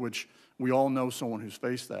challenge, which we all know someone who's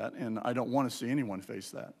faced that, and I don't want to see anyone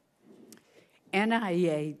face that.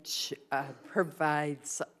 NIH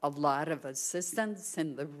provides a lot of assistance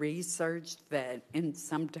in the research that and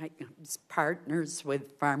sometimes partners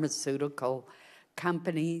with pharmaceutical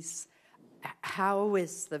companies. How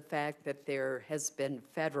is the fact that there has been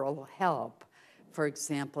federal help, for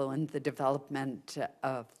example, in the development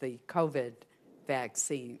of the COVID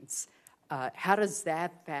vaccines, how does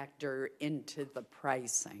that factor into the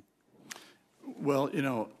pricing? Well, you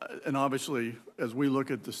know, and obviously, as we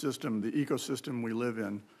look at the system, the ecosystem we live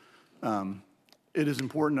in, it is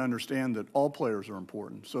important to understand that all players are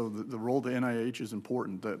important. So the role of the NIH is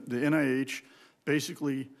important. The NIH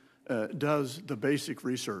basically does the basic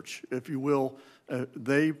research, if you will.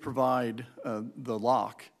 They provide the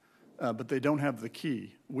lock, but they don't have the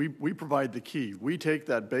key. We provide the key. We take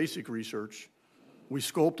that basic research, we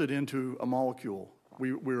sculpt it into a molecule.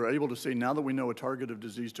 We were able to say, now that we know a target of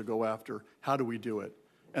disease to go after, how do we do it?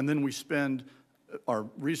 And then we spend our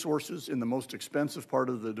resources in the most expensive part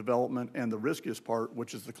of the development and the riskiest part,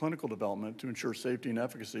 which is the clinical development, to ensure safety and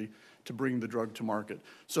efficacy to bring the drug to market.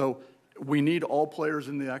 So we need all players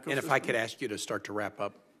in the ecosystem. And if I could ask you to start to wrap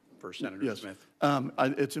up for Senator Smith.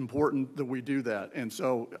 It's important that we do that. And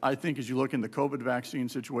so I think as you look in the COVID vaccine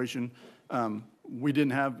situation, we did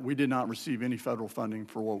not receive any federal funding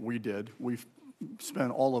for what we did. We've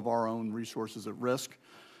spent all of our own resources at risk.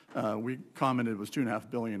 We commented it was $2.5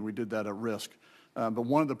 billion. We did that at risk. But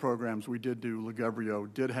one of the programs we did do,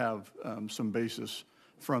 Lagevrio, did have some basis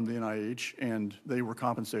from the NIH, and they were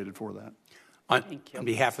compensated for that. On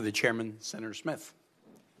behalf of the chairman, Senator Smith.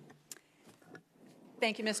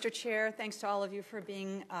 Thank you, Mr. Chair. Thanks to all of you for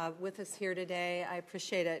being with us here today. I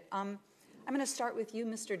appreciate it. I'm going to start with you,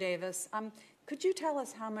 Mr. Davis. Could you tell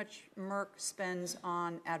us how much Merck spends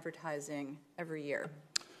on advertising every year?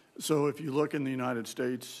 So if you look in the United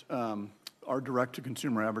States, our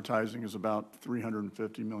direct-to-consumer advertising is about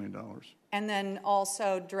 $350 million. And then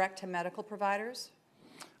also direct to medical providers?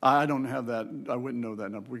 I don't have that. I wouldn't know that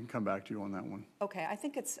number. We can come back to you on that one. Okay. I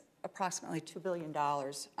think it's approximately $2 billion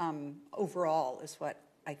overall is what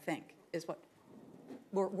I think is what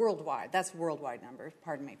worldwide. That's a worldwide number.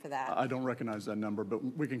 Pardon me for that. I don't recognize that number,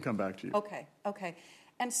 but we can come back to you. Okay. Okay.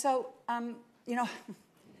 And so, you know,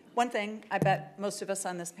 one thing I bet most of us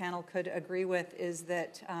on this panel could agree with is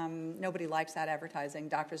that nobody likes that advertising.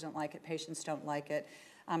 Doctors don't like it. Patients don't like it.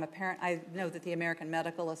 I know that the American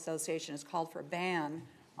Medical Association has called for a ban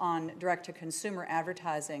on direct-to-consumer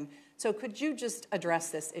advertising. So could you just address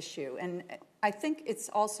this issue? And I think it's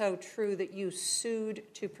also true that you sued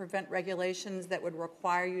to prevent regulations that would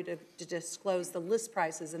require you to disclose the list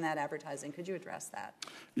prices in that advertising. Could you address that?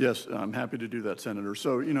 Yes, I'm happy to do that, Senator.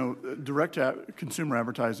 So, you know, direct-to-consumer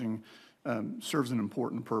advertising serves an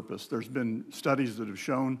important purpose. There's been studies that have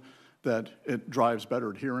shown that it drives better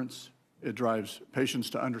adherence, It drives patients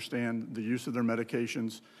to understand the use of their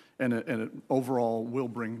medications, and it overall will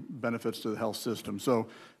bring benefits to the health system. So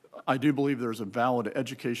I do believe there's a valid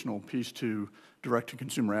educational piece to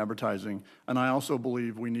direct-to-consumer advertising, and I also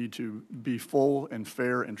believe we need to be full and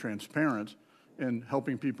fair and transparent in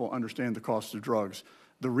helping people understand the cost of drugs.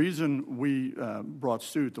 The reason we brought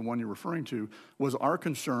suit, the one you're referring to, was our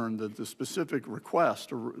concern that the specific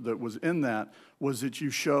request that was in that was that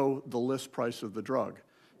you show the list price of the drug.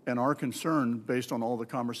 And our concern, based on all the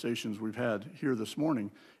conversations we've had here this morning,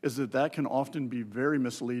 is that that can often be very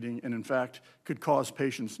misleading and, in fact, could cause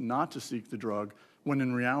patients not to seek the drug, when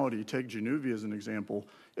in reality, take Januvia as an example,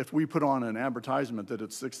 if we put on an advertisement that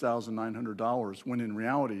it's $6,900, when in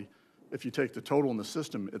reality, if you take the total in the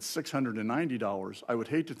system, it's $690, I would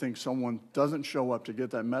hate to think someone doesn't show up to get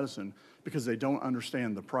that medicine because they don't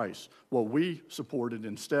understand the price. What we supported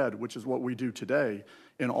instead, which is what we do today,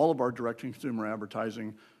 in all of our direct-to-consumer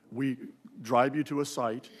advertising, we drive you to a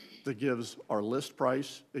site that gives our list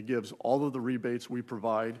price, it gives all of the rebates we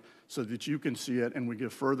provide so that you can see it, and we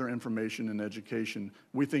give further information and education.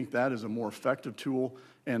 We think that is a more effective tool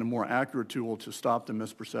and a more accurate tool to stop the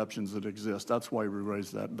misperceptions that exist. That's why we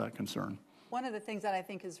raised that concern. One of the things that I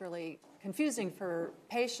think is really confusing for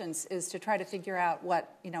patients is to try to figure out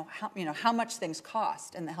how much things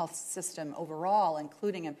cost in the health system overall,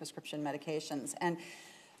 including in prescription medications. And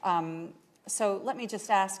so let me just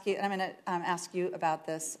ask you, and I'm going to ask you about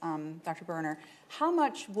this, Dr. Boerner. How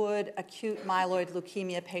much would acute myeloid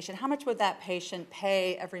leukemia patient, how much would that patient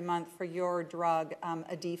pay every month for your drug,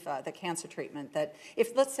 Adifa, the cancer treatment? That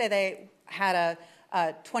if, let's say, they had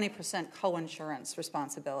a 20% coinsurance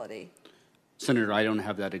responsibility? Senator, I don't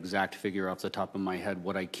have that exact figure off the top of my head.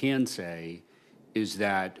 What I can say is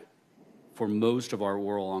that for most of our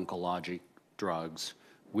oral oncologic drugs,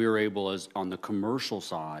 we're able, as on the commercial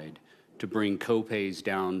side, to bring copays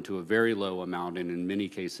down to a very low amount and in many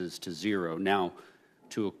cases to zero. Now,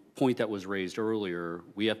 to a point that was raised earlier,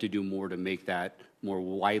 we have to do more to make that more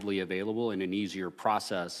widely available and an easier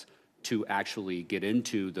process to actually get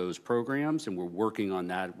into those programs, and we're working on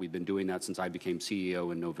that. We've been doing that since I became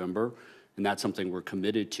CEO in November, and that's something we're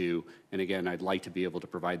committed to. And again, I'd like to be able to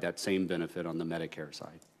provide that same benefit on the Medicare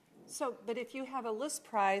side. So, but if you have a list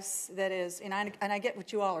price that is, and I get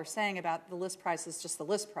what you all are saying about the list price is just the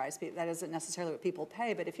list price, that isn't necessarily what people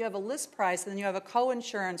pay, but if you have a list price and then you have a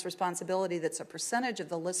co-insurance responsibility that's a percentage of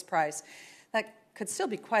the list price, that could still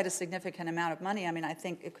be quite a significant amount of money. I mean, I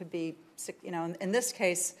think it could be, in this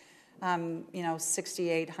case,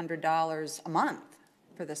 $6,800 a month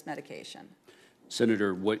for this medication.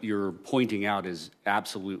 Senator, what you're pointing out is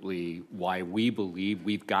absolutely why we believe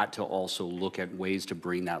we've got to also look at ways to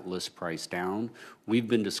bring that list price down. We've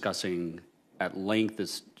been discussing at length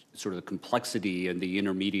this sort of the complexity and the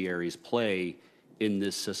intermediaries play in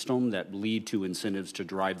this system that lead to incentives to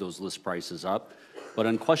drive those list prices up. But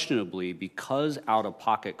unquestionably, because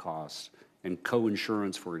out-of-pocket costs and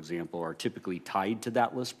co-insurance, for example, are typically tied to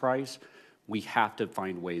that list price, we have to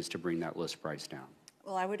find ways to bring that list price down.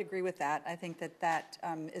 Well, I would agree with that. I think that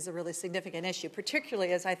is a really significant issue,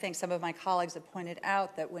 particularly as I think some of my colleagues have pointed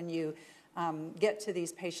out that when you get to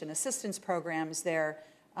these patient assistance programs, they're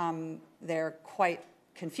quite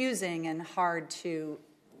confusing and hard to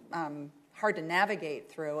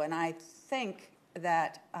navigate through. And I think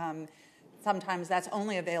that sometimes that's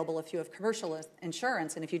only available if you have commercial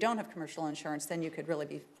insurance, and if you don't have commercial insurance, then you could really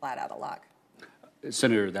be flat out of luck.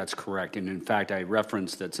 Senator, that's correct. And in fact, I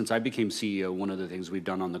referenced that since I became CEO, one of the things we've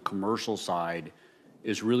done on the commercial side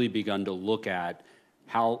is really begun to look at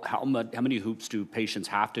how many hoops do patients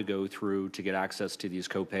have to go through to get access to these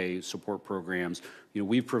copay support programs.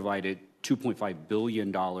 We've provided $2.5 billion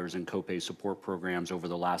in copay support programs over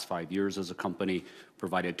the last 5 years as a company,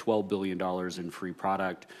 provided $12 billion in free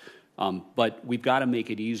product. But we've got to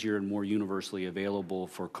make it easier and more universally available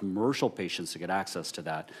for commercial patients to get access to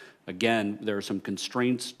that. Again, there are some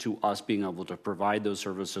constraints to us being able to provide those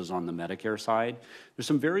services on the Medicare side. There's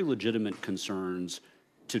some very legitimate concerns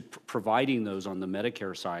to providing those on the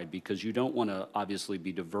Medicare side because you don't want to obviously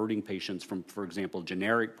be diverting patients from, for example,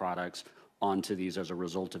 generic products onto these as a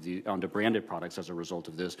result of onto branded products as a result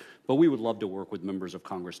of this. But we would love to work with members of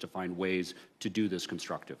Congress to find ways to do this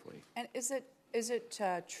constructively. And is it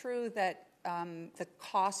true that the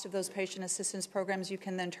cost of those patient assistance programs you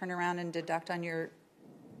can then turn around and deduct on your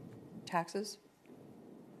taxes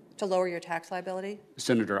to lower your tax liability?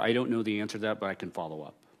 Senator, I don't know the answer to that, but I can follow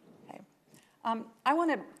up. Okay. I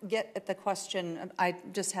want to get at the question. I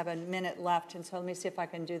just have a minute left, and so let me see if I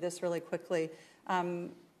can do this really quickly. One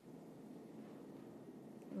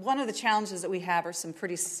of the challenges that we have are some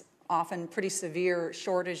often pretty severe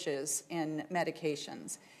shortages in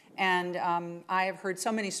medications. And I have heard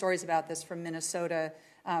so many stories about this from Minnesota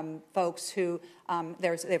folks who they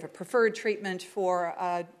have a preferred treatment for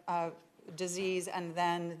a disease, and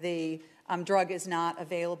then the drug is not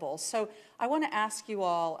available. So I want to ask you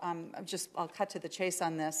all, I'll cut to the chase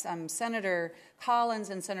on this. Senator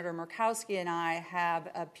Collins and Senator Murkowski and I have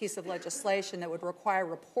a piece of legislation that would require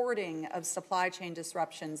reporting of supply chain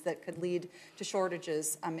disruptions that could lead to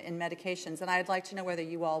shortages in medications. And I'd like to know whether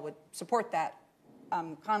you all would support that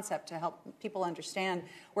concept to help people understand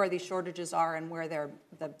where these shortages are and where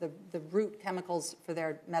the root chemicals for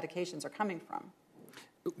their medications are coming from.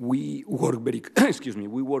 We work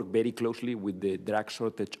we work very closely with the Drug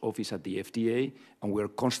Shortage Office at the FDA, and we're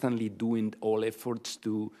constantly doing all efforts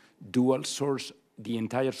to dual source the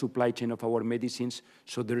entire supply chain of our medicines,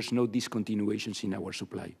 so there's no discontinuations in our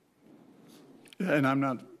supply. And I'm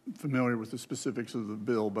not familiar with the specifics of the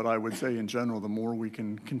bill, but I would say in general, the more we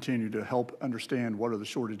can continue to help understand what are the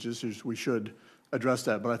shortage issues, we should address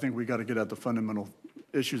that. But I think we got to get at the fundamental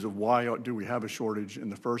issues of why do we have a shortage in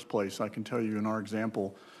the first place. I can tell you in our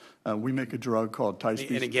example, we make a drug called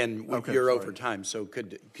Tyspes. And again, you're over time, so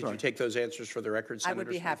could you take those answers for the record, Senator I would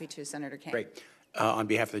be Smith? happy to, Senator Kane. Great. On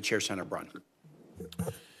behalf of the chair, Senator Braun.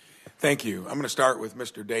 Thank you. I'm going to start with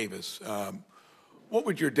Mr. Davis. What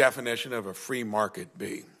would your definition of a free market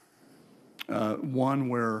be? One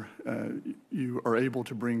where you are able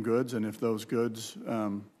to bring goods, and if those goods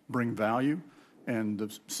bring value and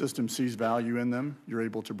the system sees value in them, you're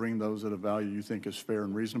able to bring those at a value you think is fair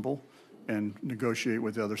and reasonable and negotiate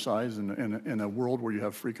with the other sides in a world where you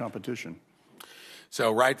have free competition.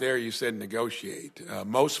 So right there you said negotiate.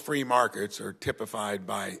 Most free markets are typified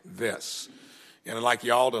by this. And I'd like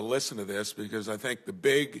you all to listen to this because I think the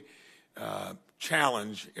big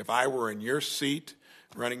challenge, if I were in your seat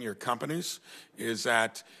running your companies, is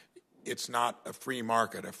that it's not a free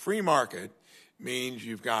market. A free market means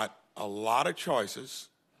you've got a lot of choices,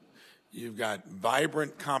 you've got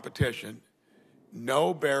vibrant competition,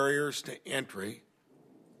 no barriers to entry,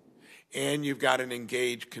 and you've got an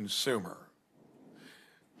engaged consumer.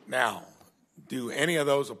 Now, do any of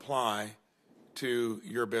those apply to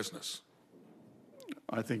your business?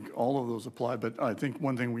 I think all of those apply, but I think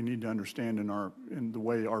one thing we need to understand in the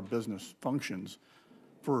way our business functions,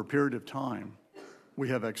 for a period of time, we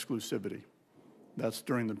have exclusivity. That's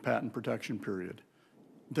during the patent protection period.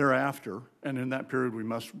 Thereafter, and in that period, we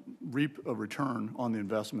must reap a return on the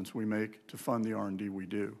investments we make to fund the R&D we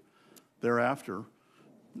do. Thereafter,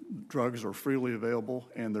 drugs are freely available,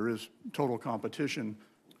 and there is total competition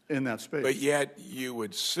in that space. But yet you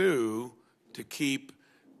would sue to keep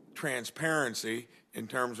transparency in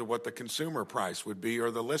terms of what the consumer price would be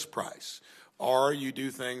or the list price. Or you do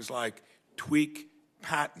things like tweak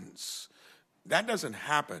patents. That doesn't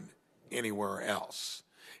happen anywhere else.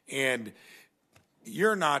 And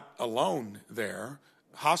you're not alone there.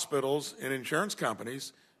 Hospitals and insurance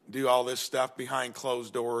companies do all this stuff behind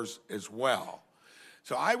closed doors as well.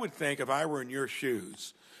 So I would think if I were in your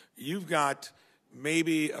shoes, you've got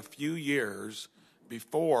maybe a few years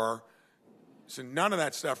before, so none of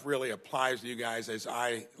that stuff really applies to you guys as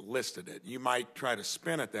I listed it. You might try to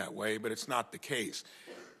spin it that way, but it's not the case.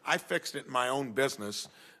 I fixed it in my own business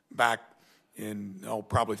back in,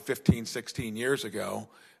 probably 15, 16 years ago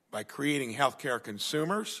by creating healthcare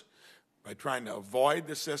consumers, by trying to avoid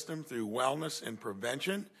the system through wellness and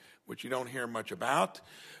prevention, which you don't hear much about.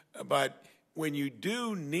 But when you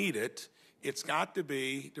do need it, it's got to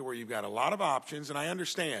be to where you've got a lot of options. And I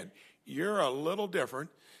understand you're a little different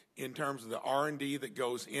in terms of the R&D that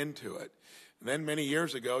goes into it. And then many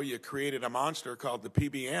years ago, you created a monster called the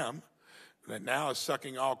PBM that now is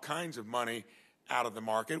sucking all kinds of money out of the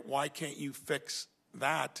market. Why can't you fix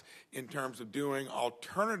that in terms of doing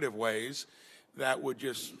alternative ways that would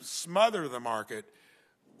just smother the market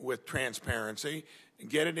with transparency and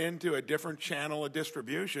get it into a different channel of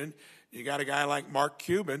distribution? You got a guy like Mark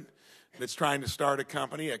Cuban that's trying to start a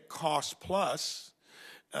company at cost plus.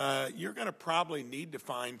 You're going to probably need to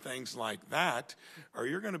find things like that, or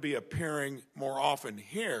you're going to be appearing more often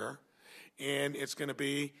here, and it's going to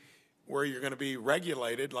be where you're going to be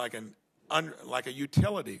regulated like a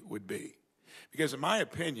utility would be. Because in my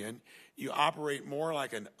opinion, you operate more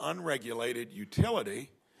like an unregulated utility,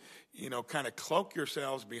 kind of cloak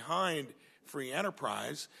yourselves behind free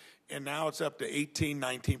enterprise, and now it's up to 18,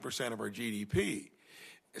 19% of our GDP.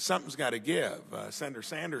 Something's got to give. Senator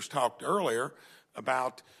Sanders talked earlier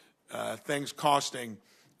about things costing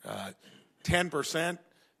 10%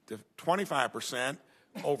 to 25%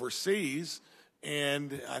 overseas,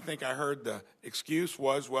 and I think I heard the excuse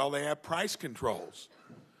was, well, they have price controls.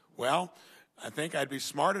 Well, I think I'd be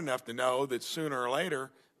smart enough to know that sooner or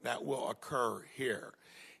later that will occur here.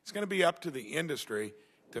 It's going to be up to the industry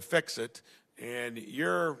to fix it, and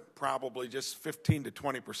you're probably just 15 to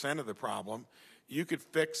 20% of the problem. You could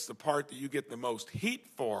fix the part that you get the most heat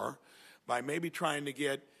for by maybe trying to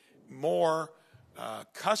get more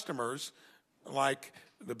customers like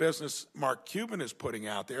the business Mark Cuban is putting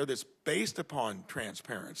out there that's based upon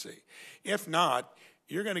transparency. If not,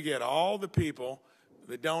 you're going to get all the people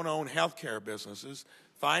that don't own healthcare businesses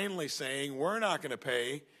finally saying, we're not going to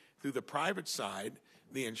pay through the private side,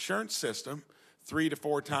 the insurance system, 3 to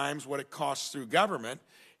 4 times what it costs through government,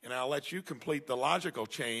 and I'll let you complete the logical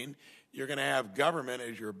chain. You're going to have government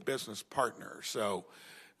as your business partner. So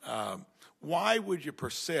why would you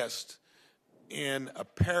persist in a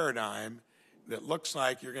paradigm that looks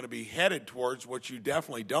like you're going to be headed towards what you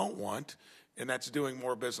definitely don't want, and that's doing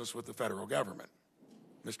more business with the federal government?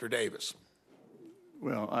 Mr. Davis.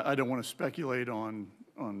 Well, I don't want to speculate on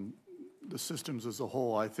the systems as a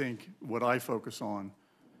whole. I think what I focus on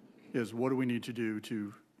is what do we need to do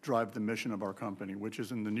to drive the mission of our company, which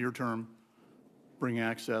is in the near term, bring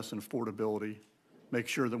access and affordability, make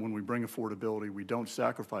sure that when we bring affordability, we don't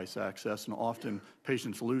sacrifice access, and often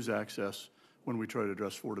patients lose access when we try to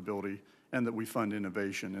address affordability, and that we fund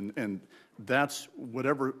innovation. And that's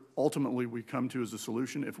whatever ultimately we come to as a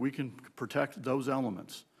solution. If we can protect those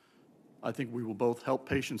elements, I think we will both help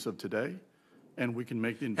patients of today, and we can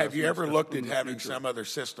make the investments. Have you ever looked at having some other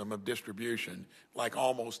system of distribution like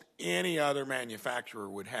almost any other manufacturer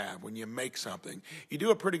would have when you make something? You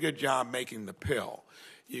do a pretty good job making the pill.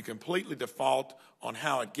 You completely default on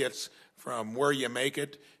how it gets from where you make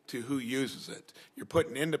it to who uses it. You're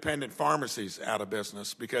putting independent pharmacies out of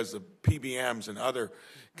business because of PBMs and other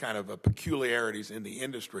kind of peculiarities in the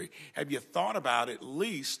industry. Have you thought about at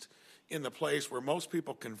least in the place where most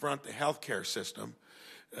people confront the healthcare system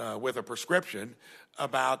with a prescription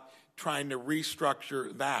about trying to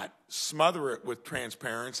restructure that, smother it with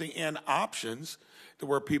transparency and options to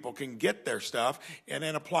where people can get their stuff, and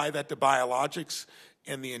then apply that to biologics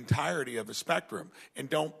and the entirety of the spectrum, and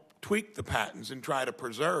don't tweak the patents and try to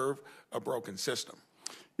preserve a broken system?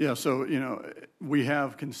 Yeah, so, we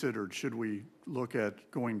have considered, should we look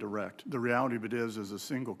at going direct? The reality of it is, as a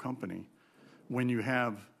single company, when you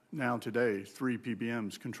have now today 3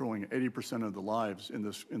 PBMs controlling 80% of the lives in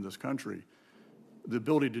this country, the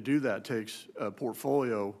ability to do that takes a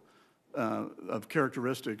portfolio of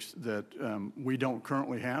characteristics that we don't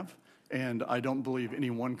currently have, and I don't believe any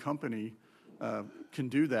one company can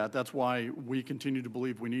do that. That's why we continue to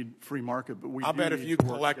believe we need free market, but we I'll bet if you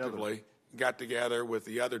collectively got together with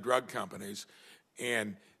the other drug companies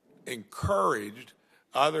and encouraged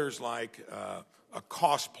others like a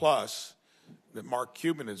cost plus that Mark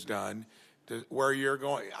Cuban has done, to where you're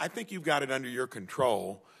going, I think you've got it under your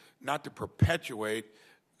control not to perpetuate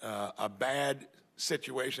a bad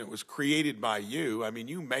situation that was created by you. I mean,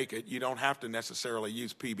 you make it. You don't have to necessarily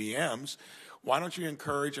use PBMs. Why don't you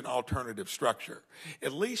encourage an alternative structure?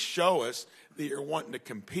 At least show us that you're wanting to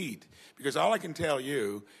compete. Because all I can tell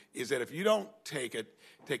you is that if you don't take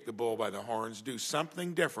the bull by the horns, do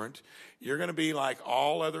something different, you're going to be like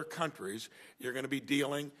all other countries. You're going to be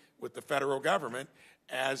dealing with the federal government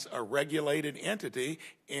as a regulated entity,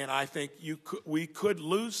 and I think we could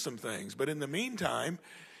lose some things. But in the meantime,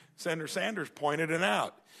 Senator Sanders pointed it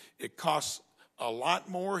out. It costs a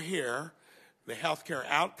lot more here. The healthcare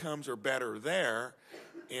outcomes are better there,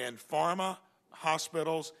 and pharma,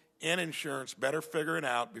 hospitals, and insurance better figure it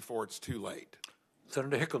out before it's too late.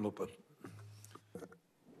 Senator Hickenlooper.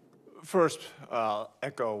 First, I'll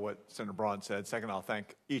echo what Senator Braun said. Second, I'll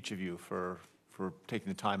thank each of you for taking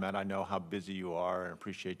the time out. I know how busy you are and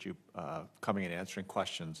appreciate you coming and answering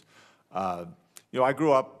questions. I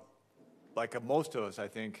grew up, like most of us, I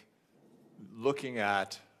think, looking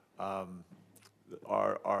at our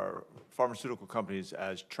pharmaceutical companies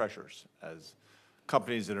as treasures, as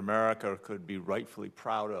companies that America could be rightfully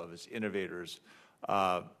proud of as innovators.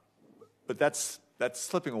 But that's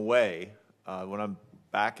slipping away. When I'm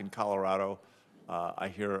back in Colorado, I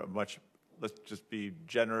hear let's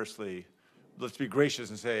be gracious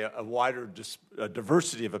and say a wider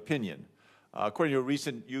diversity of opinion. According to a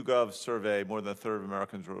recent YouGov survey, more than a third of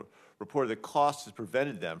Americans reported that cost has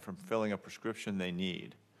prevented them from filling a prescription they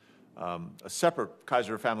need. A separate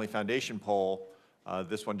Kaiser Family Foundation poll,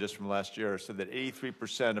 this one just from last year, said that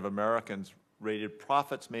 83% of Americans rated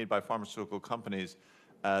profits made by pharmaceutical companies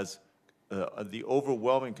as the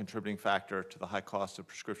overwhelming contributing factor to the high cost of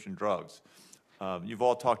prescription drugs. You've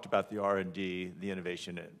all talked about the R&D, the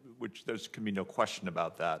innovation, which there can be no question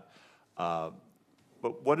about that.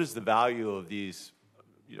 But what is the value of these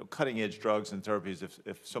cutting-edge drugs and therapies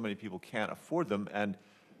if so many people can't afford them? And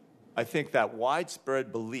I think that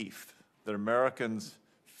widespread belief that Americans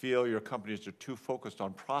feel your companies are too focused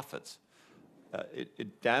on profits,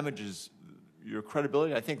 it damages your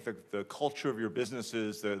credibility. I think the culture of your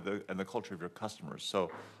businesses and the culture of your customers. So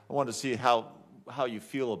I wanted to see how you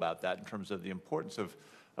feel about that in terms of the importance of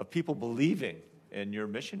people believing in your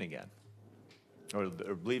mission again, or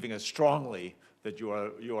believing as strongly that you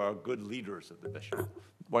are good leaders of the mission.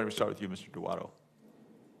 Why don't we start with you, Mr. Duato?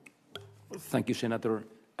 Thank you, Senator.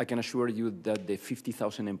 I can assure you that the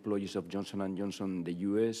 50,000 employees of Johnson & Johnson in the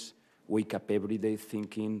U.S. wake up every day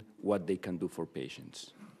thinking what they can do for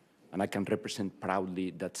patients. And I can represent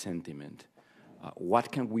proudly that sentiment.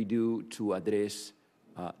 What can we do to address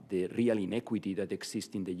the real inequity that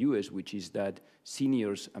exists in the U.S., which is that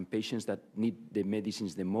seniors and patients that need the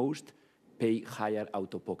medicines the most pay higher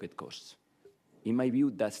out-of-pocket costs? In my view,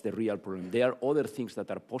 that's the real problem. There are other things that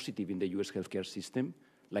are positive in the U.S. healthcare system,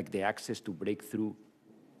 like the access to breakthrough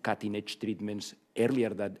cutting-edge treatments earlier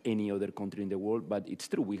than any other country in the world, but it's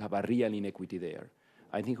true, we have a real inequity there.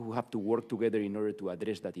 I think we have to work together in order to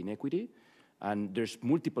address that inequity, and there's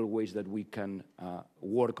multiple ways that we can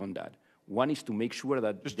work on that. One is to make sure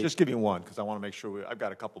that... Just give me one, because I want to make sure I've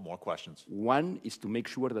got a couple more questions. One is to make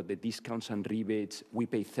sure that the discounts and rebates, we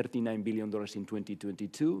pay $39 billion in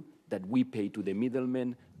 2022, that we pay to the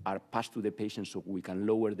middlemen are passed to the patients so we can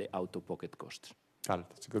lower the out-of-pocket costs. Got it.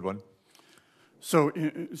 That's a good one. So,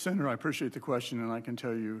 Senator, I appreciate the question, and I can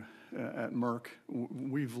tell you at Merck,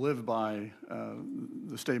 we've lived by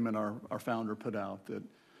the statement our founder put out, that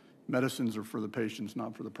medicines are for the patients,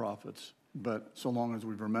 not for the profits. But so long as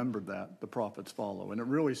we've remembered that, the profits follow. And it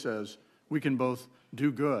really says we can both do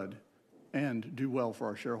good and do well for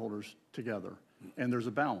our shareholders together. And there's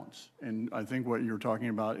a balance. And I think what you're talking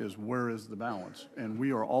about is where is the balance? And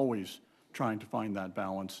we are always trying to find that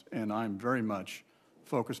balance. And I'm very much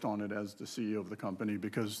focused on it as the CEO of the company,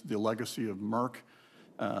 because the legacy of Merck,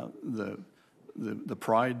 the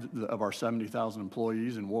pride of our 70,000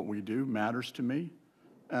 employees and what we do matters to me,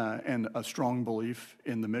 and a strong belief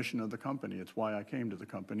in the mission of the company. It's why I came to the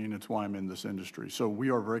company, and it's why I'm in this industry. So we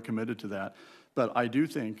are very committed to that. But I do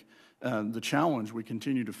think the challenge we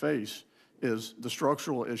continue to face is the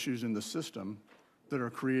structural issues in the system that are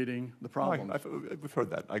creating the problems. We've heard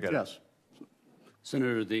that. I get it. Yes.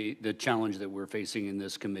 Senator, the challenge that we're facing in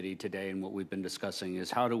this committee today and what we've been discussing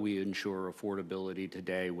is how do we ensure affordability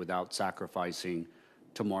today without sacrificing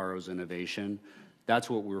tomorrow's innovation? That's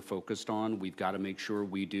what we're focused on. We've got to make sure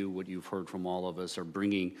we do what you've heard from all of us, are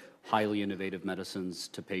bringing highly innovative medicines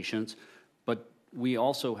to patients. But we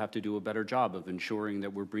also have to do a better job of ensuring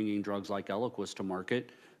that we're bringing drugs like Eliquis to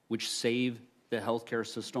market, which save the healthcare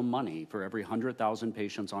system money. For every 100,000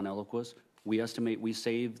 patients on Eliquis, we estimate we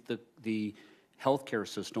save the healthcare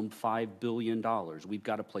system $5 billion. We've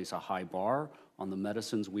got to place a high bar on the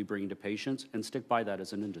medicines we bring to patients and stick by that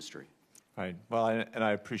as an industry. Right. Well, and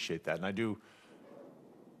I appreciate that. And I do.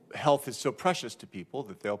 Health is so precious to people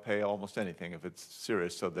that they'll pay almost anything if it's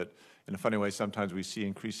serious, so that in a funny way sometimes we see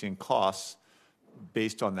increasing costs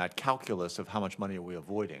based on that calculus of how much money are we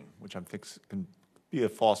avoiding, which I think can be a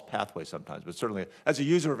false pathway sometimes. But certainly as a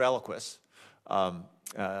user of Eliquis,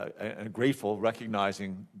 and grateful,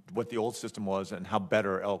 recognizing what the old system was and how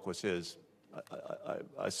better Eliquis is,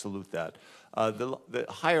 I salute that. The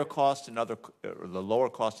higher cost in other, or the lower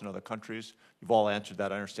cost in other countries, you've all answered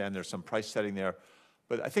that. I understand there's some price setting there.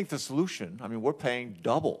 But I think the solution, I mean, we're paying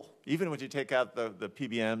double. Even when you take out the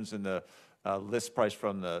PBMs and the list price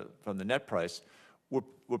from the net price,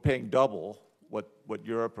 we're paying double what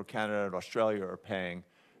Europe or Canada and Australia are paying.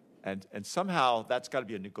 And somehow that's got to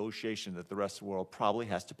be a negotiation that the rest of the world probably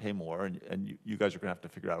has to pay more, and you guys are going to have to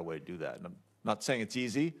figure out a way to do that. And I'm not saying it's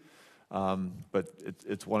easy, but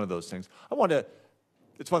it's one of those things.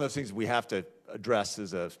 It's one of those things we have to address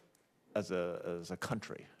as a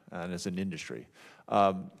country and as an industry.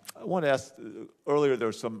 I want to ask, earlier there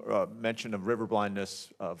was some mention of river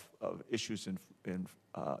blindness, of issues in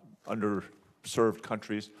underserved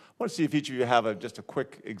countries. I want to see if each of you have just a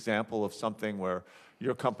quick example of something where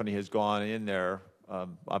your company has gone in there.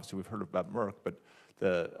 Obviously, we've heard about Merck, but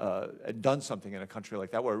done something in a country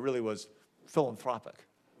like that where it really was philanthropic.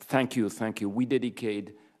 Thank you. We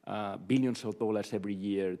dedicate billions of dollars every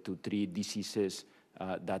year to treat diseases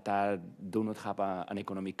that do not have an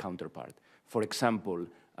economic counterpart. For example,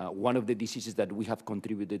 one of the diseases that we have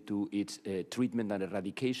contributed to its treatment and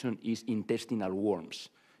eradication is intestinal worms.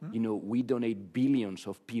 You know, we donate billions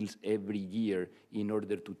of pills every year in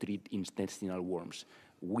order to treat intestinal worms.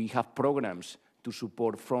 We have programs to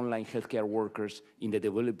support frontline healthcare workers in the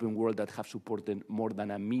developing world that have supported more than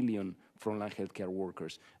 1 million frontline healthcare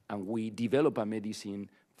workers. And we develop a medicine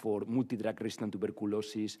for multi-drug resistant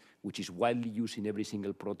tuberculosis, which is widely used in every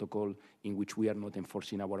single protocol, in which we are not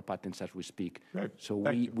enforcing our patents as we speak. Right. So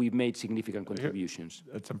we've made significant contributions.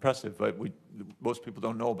 It's impressive, but most people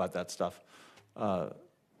don't know about that stuff.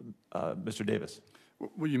 Mr. Davis.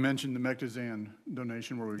 Well, you mentioned the Mectizan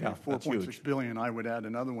donation where we got $4.6 billion. I would add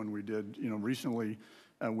another one we did. Recently,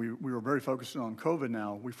 we were very focused on COVID.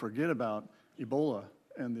 Now we forget about Ebola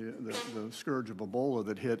and the scourge of Ebola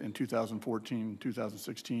that hit in 2014,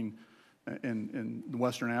 2016 in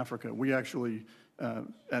Western Africa. We actually,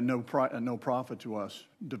 at no profit to us,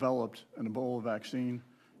 developed an Ebola vaccine,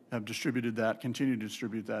 have distributed that, continue to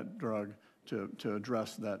distribute that drug to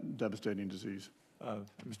address that devastating disease.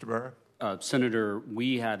 Mr. Boerner? Senator,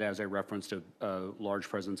 we had, as I referenced, a large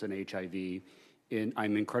presence in HIV.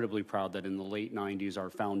 I'm incredibly proud that in the late 90s,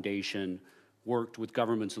 our foundation worked with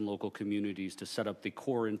governments and local communities to set up the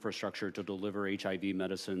core infrastructure to deliver HIV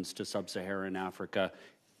medicines to sub-Saharan Africa,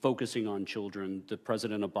 focusing on children. The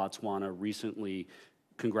president of Botswana recently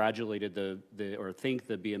congratulated or thanked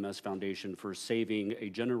the BMS Foundation for saving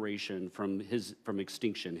a generation from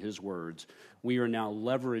extinction, his words. We are now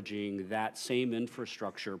leveraging that same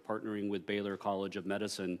infrastructure, partnering with Baylor College of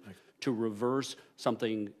Medicine to reverse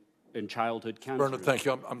something in childhood cancer. Boerner, thank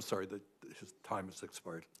you. I'm sorry that his time has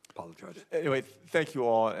expired. Apologize. Anyway, thank you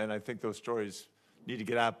all, and I think those stories need to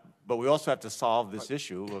get out, but we also have to solve this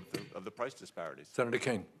issue of the price disparities. Senator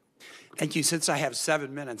King. Thank you. Since I have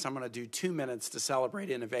 7 minutes, I'm going to do 2 minutes to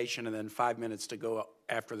celebrate innovation and then 5 minutes to go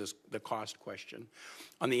after the cost question.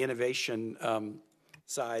 On the innovation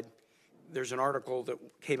side, there's an article that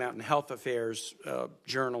came out in Health Affairs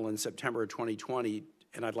Journal in September of 2020,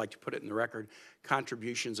 and I'd like to put it in the record,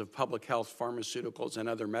 Contributions of Public Health, Pharmaceuticals, and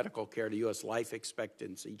Other Medical Care to U.S. Life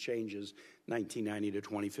Expectancy Changes, 1990 to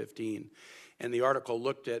 2015. And the article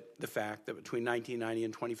looked at the fact that between 1990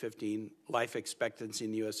 and 2015, life expectancy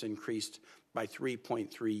in the U.S. increased by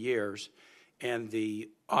 3.3 years. And the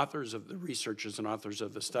authors of the researchers and authors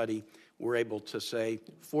of the study were able to say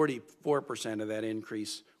 44% of that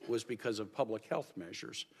increase was because of public health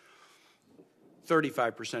measures.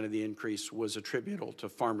 35% of the increase was attributable to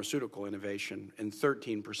pharmaceutical innovation, and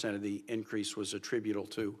 13% of the increase was attributable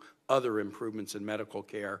to other improvements in medical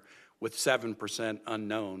care, with 7%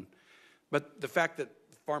 unknown. But the fact that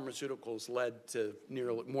pharmaceuticals led to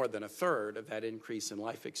nearly more than a third of that increase in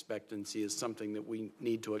life expectancy is something that we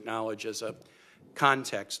need to acknowledge as a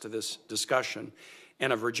context to this discussion.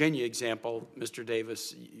 And a Virginia example, Mr.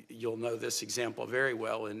 Davis, you'll know this example very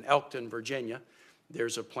well. In Elkton, Virginia,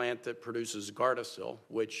 there's a plant that produces Gardasil,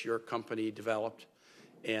 which your company developed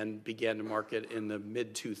and began to market in the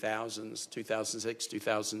mid-2000s, 2006,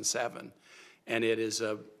 2007. And it is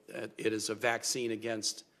a vaccine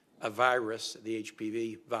against a virus, the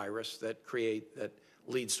HPV virus, that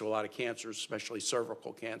leads to a lot of cancers, especially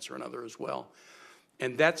cervical cancer and other as well.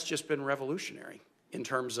 And that's just been revolutionary in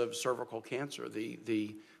terms of cervical cancer.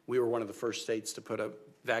 We were one of the first states to put a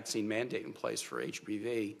vaccine mandate in place for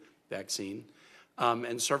HPV vaccine.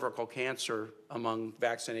 And cervical cancer among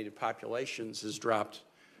vaccinated populations has dropped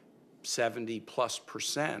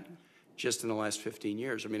 70+% just in the last 15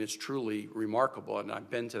 years. I mean, it's truly remarkable, and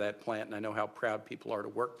I've been to that plant, and I know how proud people are to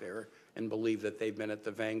work there and believe that they've been at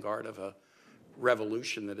the vanguard of a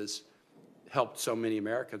revolution that has helped so many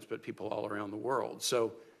Americans, but people all around the world.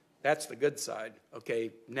 So that's the good side.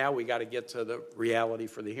 Okay, now we got to get to the reality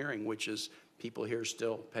for the hearing, which is people here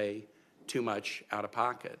still pay too much out of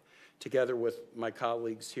pocket. Together with my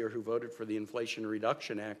colleagues here who voted for the Inflation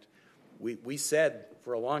Reduction Act, we said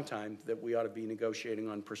for a long time that we ought to be negotiating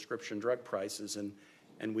on prescription drug prices,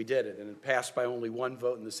 and we did it. And it passed by only one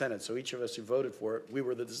vote in the Senate. So each of us who voted for it, we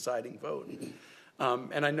were the deciding vote.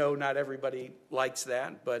 And I know not everybody likes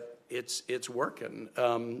that, but it's working.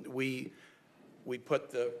 We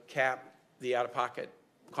put the out-of-pocket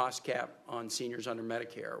cost cap on seniors under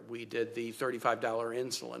Medicare. We did the $35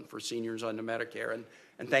 insulin for seniors under Medicare.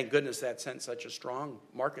 And thank goodness that sent such a strong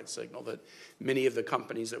market signal that many of the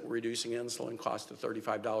companies that were reducing insulin cost to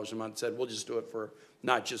 $35 a month said, we'll just do it for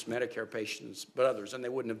not just Medicare patients, but others. And they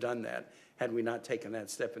wouldn't have done that had we not taken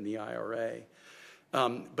that step in the IRA.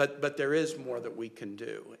 But there is more that we can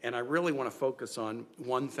do. And I really want to focus on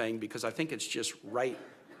one thing because I think it's just right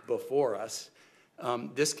before us.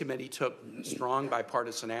 This committee took strong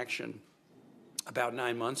bipartisan action about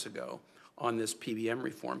 9 months ago on this PBM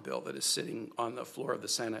reform bill that is sitting on the floor of the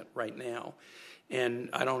Senate right now. And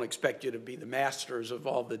I don't expect you to be the masters of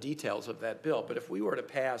all the details of that bill, but if we were to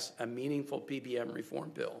pass a meaningful PBM reform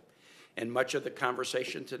bill, and much of the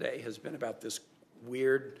conversation today has been about this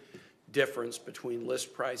weird difference between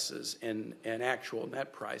list prices and actual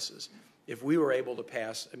net prices. If we were able to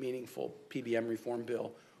pass a meaningful PBM reform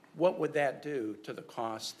bill, what would that do to the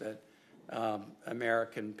cost that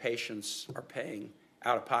American patients are paying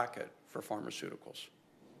out of pocket for pharmaceuticals?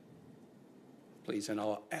 Please, and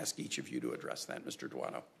I'll ask each of you to address that. Mr.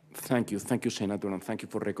 Duato. Thank you, Senator, and thank you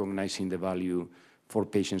for recognizing the value for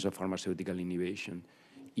patients of pharmaceutical innovation.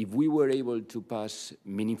 If we were able to pass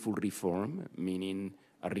meaningful reform, meaning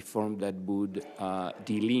a reform that would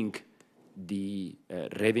delink the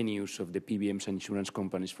revenues of the PBMs and insurance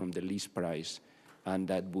companies from the list price, and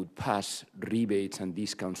that would pass rebates and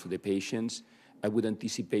discounts to the patients, I would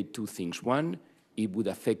anticipate two things. One, it would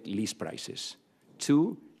affect list prices.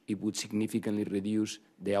 Two, it would significantly reduce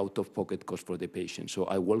the out-of-pocket cost for the patient. So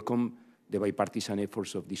I welcome the bipartisan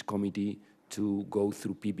efforts of this committee to go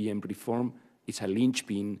through PBM reform. It's a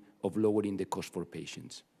linchpin of lowering the cost for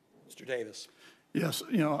patients. Mr. Davis. Yes,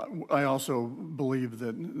 I also believe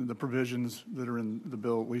that the provisions that are in the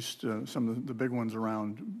bill, at least some of the big ones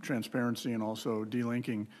around transparency and also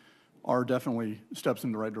delinking, are definitely steps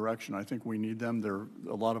in the right direction. I think we need them. They're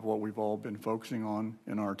a lot of what we've all been focusing on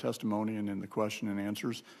in our testimony and in the question and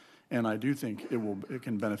answers. And I do think it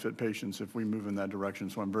can benefit patients if we move in that direction.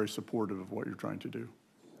 So I'm very supportive of what you're trying to do.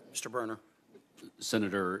 Mr. Boerner.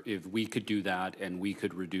 Senator, if we could do that and we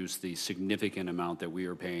could reduce the significant amount that we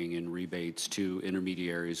are paying in rebates to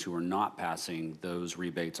intermediaries who are not passing those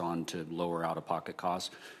rebates on to lower out-of-pocket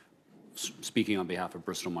costs, speaking on behalf of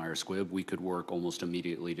Bristol Myers Squibb, we could work almost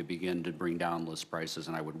immediately to begin to bring down list prices,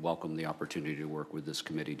 and I would welcome the opportunity to work with this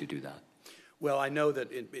committee to do that. Well, I know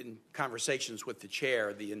that in conversations with the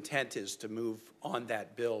chair, the intent is to move on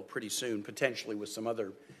that bill pretty soon, potentially with some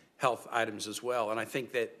other health items as well. And I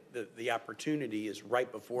think that the opportunity is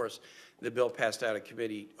right before us. The bill passed out of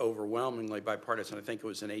committee overwhelmingly bipartisan. I think it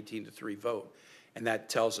was an 18-3 vote. And that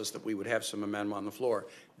tells us that we would have some amendment on the floor.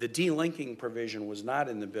 The delinking provision was not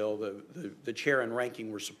in the bill. The chair and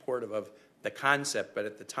ranking were supportive of the concept, but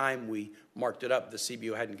at the time we marked it up, the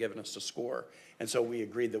CBO hadn't given us a score. And so we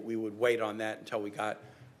agreed that we would wait on that until we got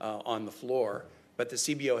on the floor. But the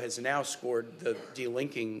CBO has now scored the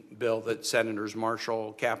delinking bill that Senators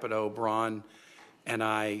Marshall, Capito, Braun, and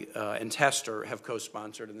I and Tester have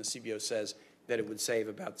co-sponsored, and the CBO says that it would save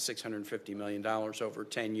about $650 million over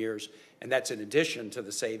 10 years, and that's in addition to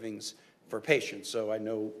the savings for patients. So I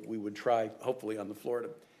know we would try, hopefully on the floor, to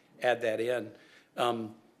add that in.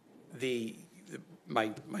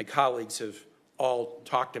 My colleagues have all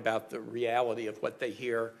talked about the reality of what they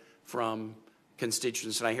hear from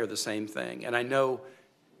constituents, and I hear the same thing. And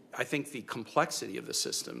I think the complexity of the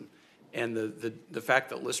system and the fact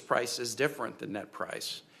that list price is different than net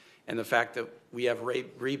price, and the fact that we have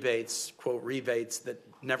rebates, quote, rebates that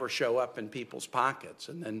never show up in people's pockets,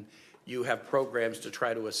 and then you have programs to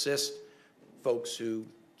try to assist folks who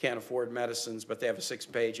can't afford medicines, but they have a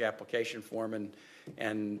 6-page application form,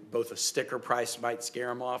 and both a sticker price might scare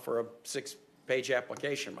them off or a 6-page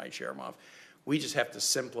application might scare them off. We just have to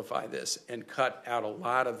simplify this and cut out a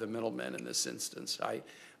lot of the middlemen in this instance.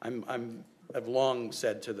 I've long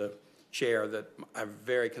said to the chair that I'm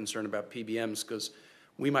very concerned about PBMs because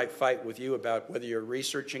we might fight with you about whether you're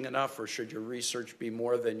researching enough or should your research be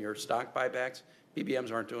more than your stock buybacks.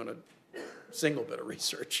 PBMs aren't doing a single bit of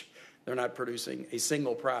research. They're not producing a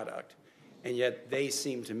single product. And yet they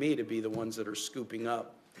seem to me to be the ones that are scooping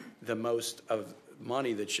up the most of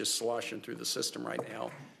money that's just sloshing through the system right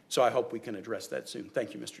now. So I hope we can address that soon.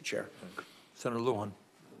 Thank you, Mr. Chair. Senator Lujan.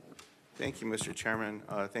 Thank you, Mr. Chairman.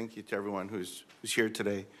 Thank you to everyone who's here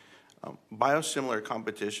today. Biosimilar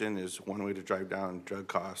competition is one way to drive down drug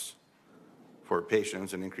costs for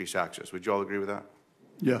patients and increase access. Would you all agree with that?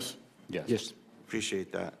 Yes. Yes.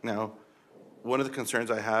 Appreciate that. Now, one of the concerns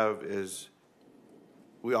I have is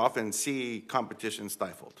we often see competition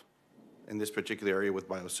stifled in this particular area with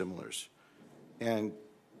biosimilars. And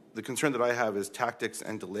the concern that I have is tactics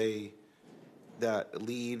and delay that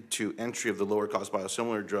lead to entry of the lower cost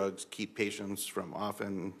biosimilar drugs keep patients from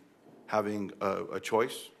often having a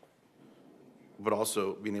choice, but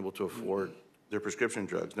also being able to afford their prescription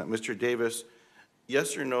drugs. Now, Mr. Davis,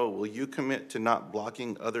 yes or no, will you commit to not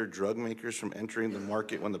blocking other drug makers from entering the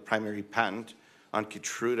market when the primary patent on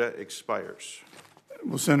Keytruda expires?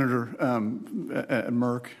 Well, Senator, at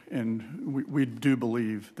Merck, and we do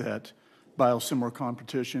believe that biosimilar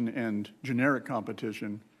competition and generic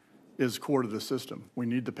competition is core to the system. We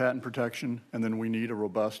need the patent protection, and then we need a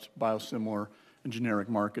robust biosimilar and generic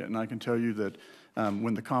market. And I can tell you that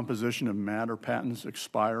when the composition of matter patents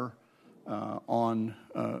expire on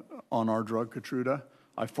our drug Keytruda,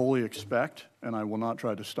 I fully expect, and I will not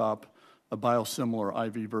try to stop a biosimilar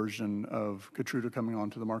IV version of Keytruda coming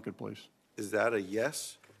onto the marketplace. Is that a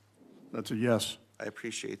yes? That's a yes. I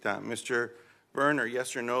appreciate that. Mr. Boerner,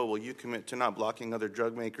 yes or no, will you commit to not blocking other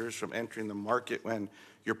drug makers from entering the market when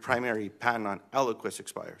your primary patent on Eliquis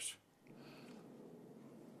expires?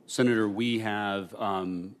 Senator, we have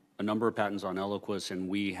a number of patents on Eliquis, and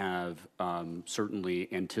we have certainly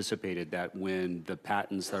anticipated that when the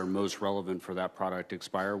patents that are most relevant for that product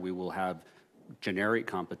expire, we will have generic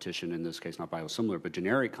competition, in this case not biosimilar, but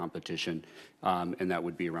generic competition, and that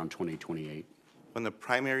would be around 2028. When the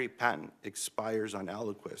primary patent expires on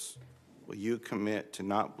Eliquis, will you commit to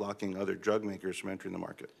not blocking other drug makers from entering the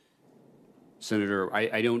market? Senator,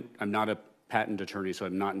 I'm not a patent attorney, so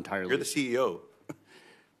I'm not entirely. You're the CEO.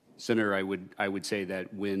 Senator, I would say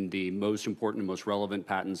that when the most important and most relevant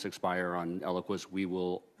patents expire on Eliquis, we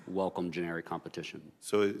will welcome generic competition.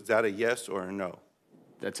 So is that a yes or a no?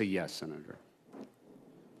 That's a yes, Senator.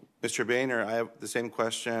 Mr. Boehner, I have the same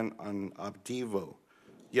question on Opdivo.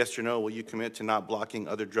 Yes or no, will you commit to not blocking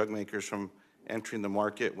other drug makers from entering the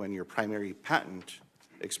market when your primary patent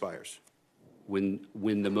expires?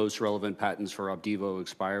 When the most relevant patents for Opdivo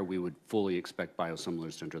expire, we would fully expect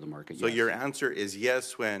biosimilars to enter the market. So yes. your answer is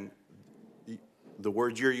yes when the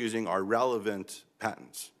words you're using are relevant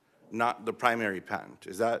patents, not the primary patent.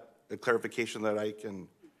 Is that a clarification that I can?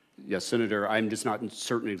 Yes, Senator. I'm just not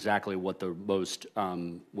certain exactly what the most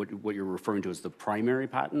what you're referring to as the primary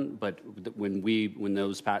patent, but when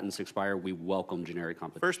those patents expire, we welcome generic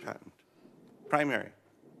competition. First patent, primary,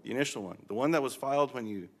 the initial one, the one that was filed when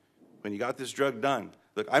you got this drug done.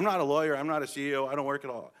 Look, I'm not a lawyer. I'm not a CEO. I don't work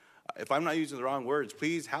at all. If I'm not using the wrong words,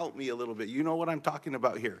 please help me a little bit. You know what I'm talking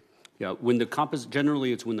about here. Yeah,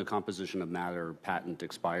 generally it's when the composition of matter patent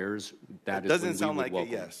expires. That doesn't sound like a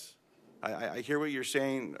yes. I hear what you're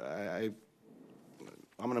saying. I'm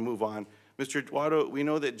going to move on. Mr. Duato, we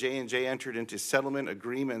know that J&J entered into settlement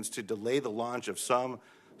agreements to delay the launch of some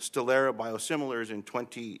Stelara biosimilars in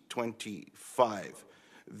 2025.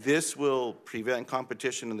 This will prevent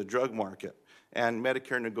competition in the drug market and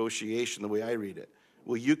Medicare negotiation, the way I read it.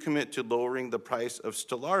 Will you commit to lowering the price of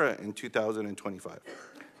Stelara in 2025?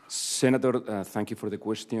 Senator, thank you for the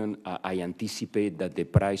question. I anticipate that the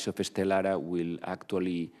price of Stelara will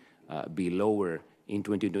actually be lower in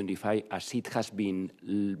 2025, as it has been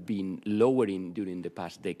lowering during the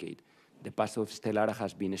past decade. The price of Stelara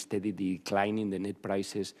has been steadily declining, the net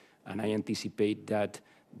prices, and I anticipate that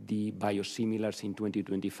the biosimilars in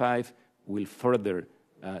 2025 will further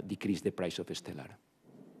decrease the price of Stelara.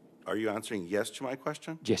 Are you answering yes to my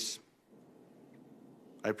question? Yes.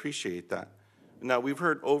 I appreciate that. Now, we've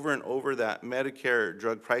heard over and over that Medicare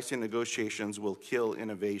drug pricing negotiations will kill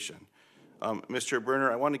innovation. Mr.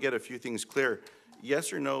 Boerner, I want to get a few things clear.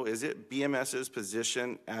 Yes or no, is it BMS's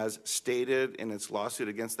position as stated in its lawsuit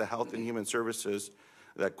against the Health and Human Services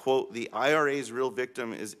that, quote, the IRA's real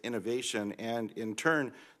victim is innovation, and in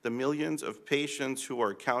turn, the millions of patients who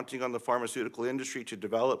are counting on the pharmaceutical industry to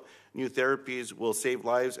develop new therapies will save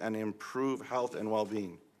lives and improve health and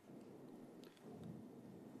well-being?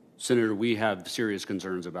 Senator, we have serious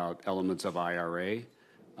concerns about elements of IRA,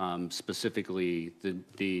 specifically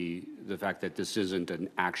the fact that this isn't an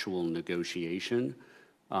actual negotiation.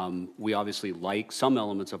 We obviously like some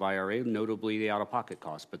elements of IRA, notably the out-of-pocket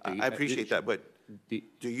costs. But I appreciate that, but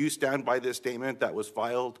do you stand by this statement that was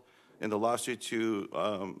filed in the lawsuit to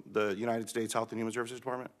the United States Health and Human Services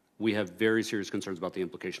Department? We have very serious concerns about the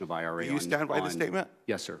implication of IRA. Do you stand by the statement?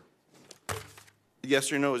 Yes, sir.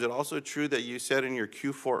 Yes or no, is it also true that you said in your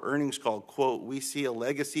Q4 earnings call, quote, we see a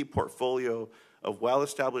legacy portfolio of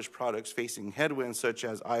well-established products facing headwinds such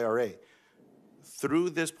as IRA.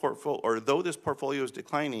 Through this portfolio, or though this portfolio is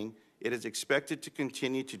declining, it is expected to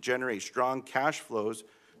continue to generate strong cash flows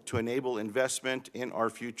to enable investment in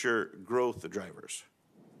our future growth drivers.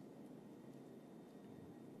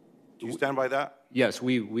 Do you stand by that? Yes,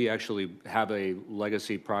 we actually have a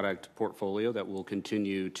legacy product portfolio that will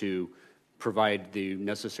continue to provide the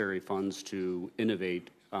necessary funds to innovate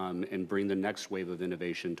and bring the next wave of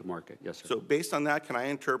innovation to market. Yes, sir. So based on that, can I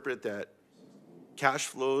interpret that cash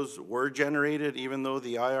flows were generated even though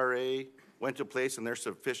the IRA went to place and they're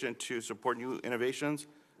sufficient to support new innovations,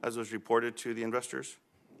 as was reported to the investors?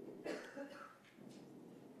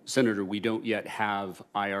 Senator, we don't yet have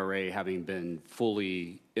IRA having been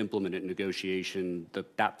fully implemented in negotiation.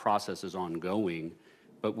 That process is ongoing.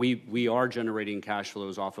 But we are generating cash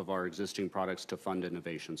flows off of our existing products to fund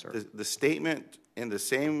innovation, sir. The statement in the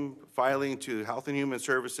same filing to Health and Human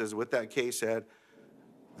Services with that case said,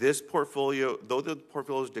 this portfolio, though the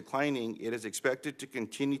portfolio is declining, it is expected to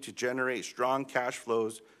continue to generate strong cash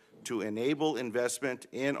flows to enable investment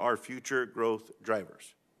in our future growth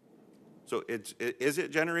drivers. So is it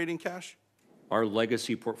generating cash? Our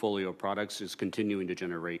legacy portfolio of products is continuing to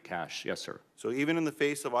generate cash. Yes, sir. So even in the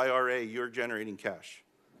face of IRA, you're generating cash?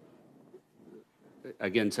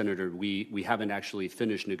 Again, Senator, we haven't actually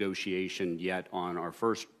finished negotiation yet on our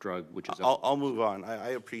first drug, which is... I'll move on.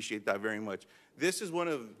 I appreciate that very much. This is one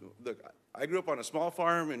of the... I grew up on a small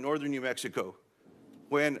farm in northern New Mexico.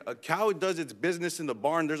 When a cow does its business in the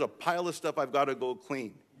barn, there's a pile of stuff I've got to go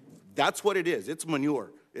clean. That's what it is. It's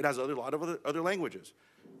manure. It has a lot of other languages.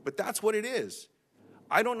 But that's what it is.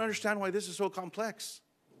 I don't understand why this is so complex.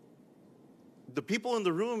 The people in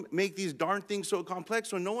the room make these darn things so complex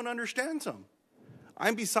so no one understands them.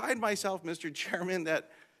 I'm beside myself, Mr. Chairman, that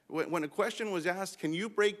when a question was asked, can you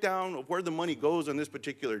break down where the money goes on this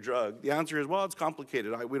particular drug? The answer is, well, it's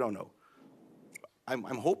complicated. We don't know. I'm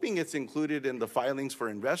hoping it's included in the filings for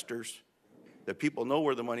investors, that people know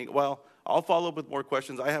where the money, well, I'll follow up with more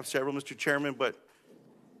questions. I have several, Mr. Chairman, but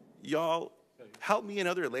y'all help me and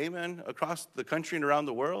other laymen across the country and around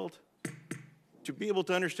the world to be able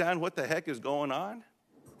to understand what the heck is going on.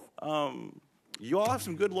 You all have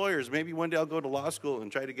some good lawyers. Maybe one day I'll go to law school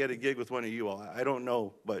and try to get a gig with one of you all. I don't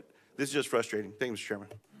know, but this is just frustrating. Thank you, Mr. Chairman.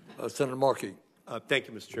 Senator Markey. Thank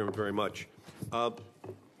you, Mr. Chairman, very much.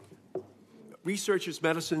 Research is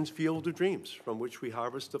medicine's field of dreams, from which we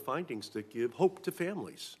harvest the findings that give hope to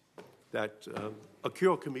families that a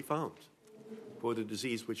cure can be found for the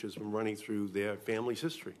disease which has been running through their family's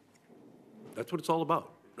history. That's what it's all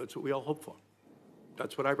about. That's what we all hope for.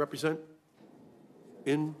 That's what I represent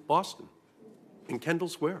in Boston, in Kendall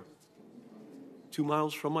Square, 2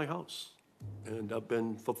 miles from my house. And I've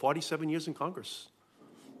been for 47 years in Congress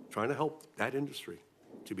trying to help that industry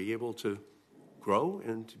to be able to grow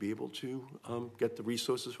and to be able to get the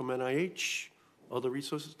resources from NIH, other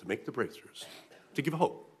resources to make the breakthroughs, to give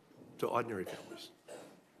hope to ordinary families.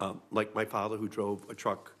 Like my father, who drove a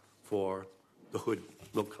truck for the Hood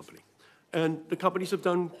Milk Company. And the companies have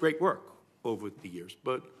done great work over the years.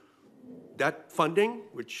 But that funding,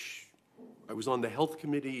 which I was on the health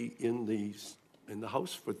committee in the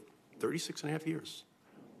House for 36 and a half years.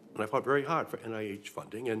 And I fought very hard for NIH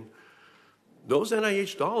funding. And those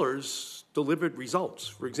NIH dollars delivered results.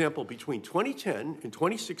 For example, between 2010 and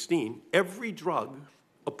 2016, every drug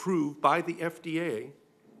approved by the FDA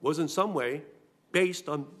was in some way based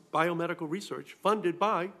on biomedical research funded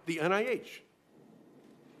by the NIH.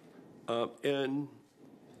 And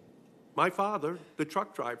my father, the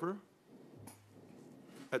truck driver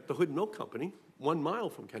at the Hood Milk Company, 1 mile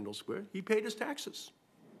from Kendall Square, he paid his taxes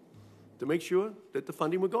to make sure that the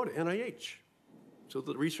funding would go to NIH so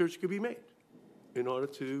that the research could be made in order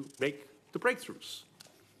to make the breakthroughs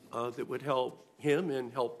that would help him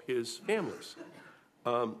and help his families.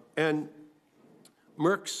 And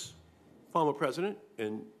Merck's former president,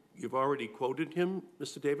 and you've already quoted him,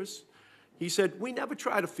 Mr. Davis, he said, we never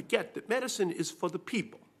try to forget that medicine is for the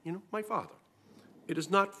people. You know, my father. It is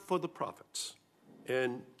not for the profits.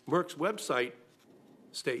 And Merck's website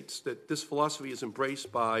states that this philosophy is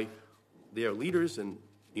embraced by their leaders and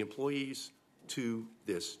the employees to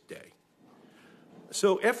this day.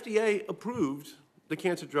 So FDA approved the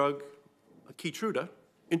cancer drug Keytruda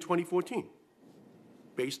in 2014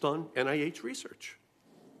 based on NIH research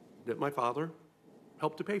that my father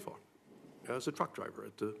helped to pay for as a truck driver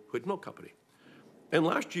at the Hood Milk Company. And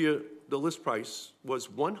last year, the list price was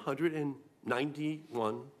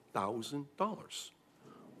 $191,000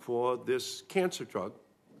 for this cancer drug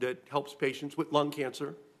that helps patients with lung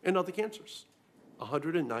cancer and other cancers,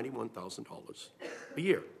 $191,000 a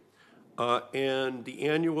year. And the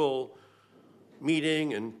annual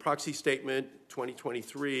meeting and proxy statement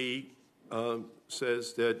 2023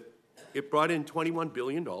 says that it brought in $21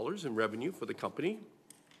 billion in revenue for the company,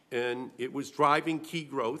 and it was driving key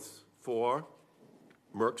growth for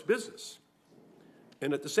Merck's business.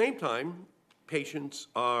 And at the same time, patients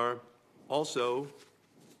are also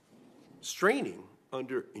straining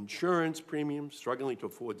under insurance premiums, struggling to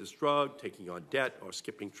afford this drug, taking on debt, or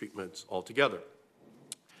skipping treatments altogether.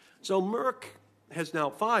 So Merck has now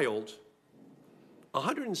filed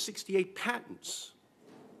 168 patents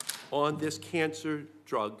on this cancer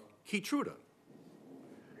drug, Keytruda.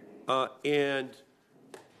 And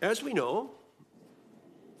as we know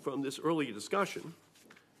from this earlier discussion,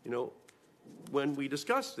 you know, when we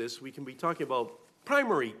discuss this, we can be talking about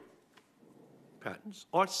primary patents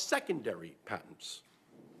or secondary patents.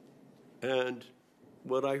 And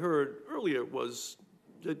what I heard earlier was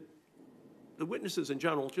that the witnesses in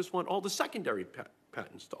general just want all the secondary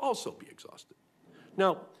patents to also be exhausted.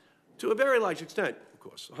 Now, to a very large extent, of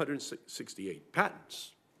course, 168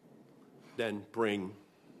 patents then bring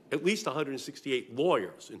at least 168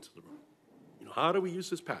 lawyers into the room. You know, how do we use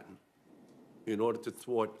this patent in order to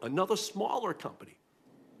thwart another smaller company,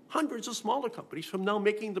 hundreds of smaller companies, from now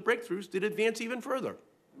making the breakthroughs that advance even further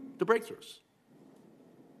the breakthroughs.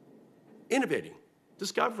 Innovating,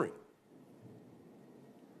 discovering.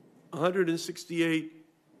 168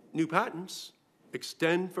 new patents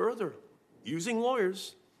extend further, using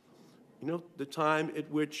lawyers, the time at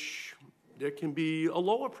which there can be a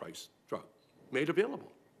lower price drug made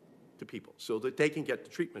available to people so that they can get the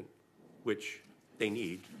treatment which they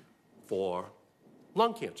need for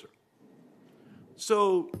lung cancer.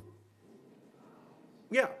 So,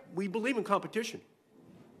 yeah, we believe in competition.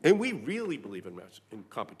 And we really believe in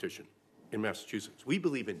competition in Massachusetts. We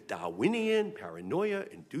believe in Darwinian,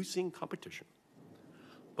 paranoia-inducing competition.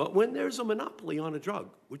 But when there's a monopoly on a drug,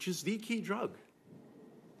 which is the key drug,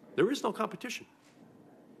 there is no competition.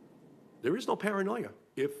 There is no paranoia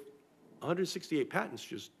if 168 patents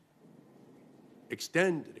just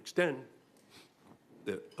extend and extend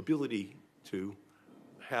the ability to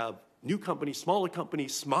have new companies, smaller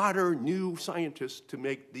companies, smarter, new scientists to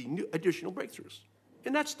make the new additional breakthroughs.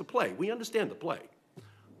 And that's the play. We understand the play.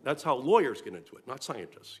 That's how lawyers get into it, not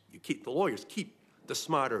scientists. The lawyers keep the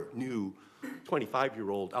smarter, new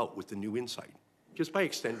 25-year-old out with the new insight, just by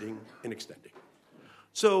extending and extending.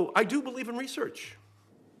 So I do believe in research.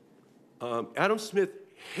 Adam Smith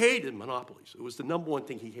hated monopolies. It was the #1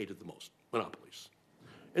 thing he hated the most, monopolies.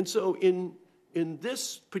 And so in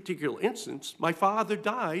this particular instance, my father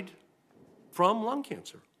died from lung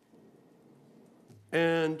cancer.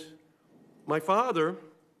 And my father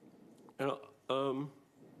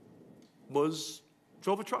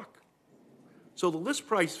drove a truck. So the list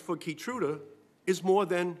price for Keytruda is more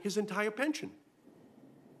than his entire pension.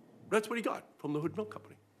 That's what he got from the Hood Milk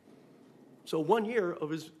Company. So 1 year of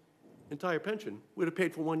his entire pension would have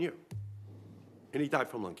paid for 1 year. And he died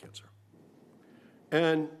from lung cancer.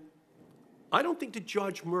 And I don't think that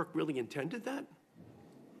George Merck really intended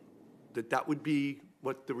that would be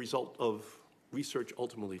what the result of research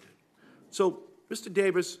ultimately did. So, Mr.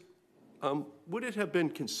 Davis, would it have been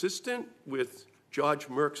consistent with George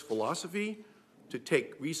Merck's philosophy to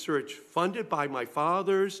take research funded by my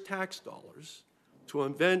father's tax dollars to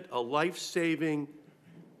invent a life-saving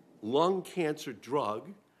lung cancer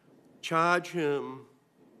drug, charge him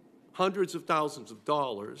hundreds of thousands of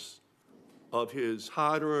dollars of his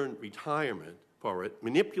hard-earned retirement for it,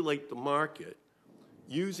 manipulate the market,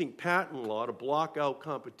 using patent law to block out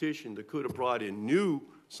competition that could have brought in new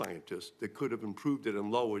scientists that could have improved it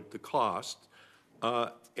and lowered the cost,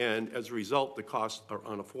 and as a result, the costs are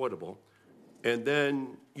unaffordable, and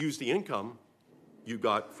then use the income you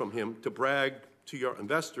got from him to brag to your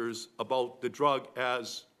investors about the drug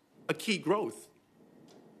as a key growth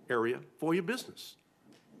area for your business.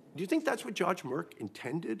 Do you think that's what George Merck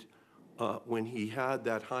intended when he had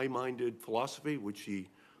that high-minded philosophy, which he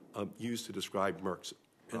used to describe Merck's?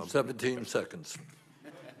 In 17 seconds.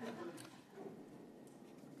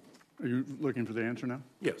 Are you looking for the answer now?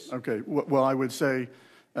 Yes. Okay. Well, I would say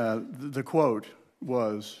the quote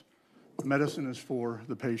was, "Medicine is for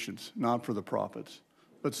the patients, not for the profits."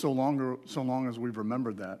 But so long as we've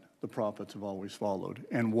remembered that, the profits have always followed.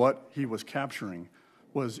 And what he was capturing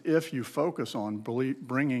was, if you focus on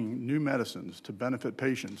bringing new medicines to benefit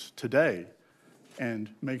patients today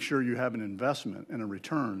and make sure you have an investment and a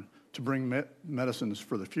return to bring medicines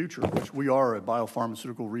for the future, which we are a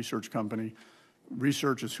biopharmaceutical research company,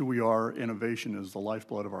 research is who we are, innovation is the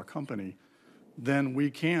lifeblood of our company, then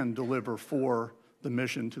we can deliver for the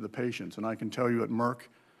mission to the patients. And I can tell you at Merck,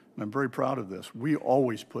 and I'm very proud of this, we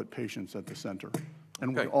always put patients at the center.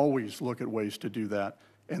 And we always look at ways to do that.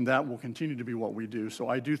 And that will continue to be what we do. So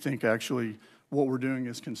I do think actually what we're doing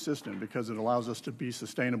is consistent because it allows us to be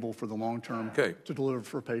sustainable for the long term, to deliver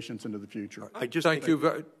for patients into the future. I just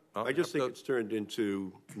think it's turned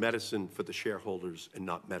into medicine for the shareholders and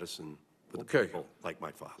not medicine for the people like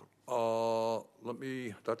my father.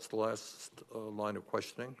 That's the last line of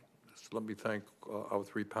questioning. So let me thank our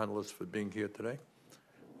three panelists for being here today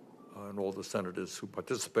and all the senators who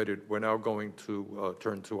participated. We're now going to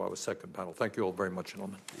turn to our second panel. Thank you all very much,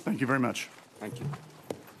 gentlemen. Thank you very much. Thank you.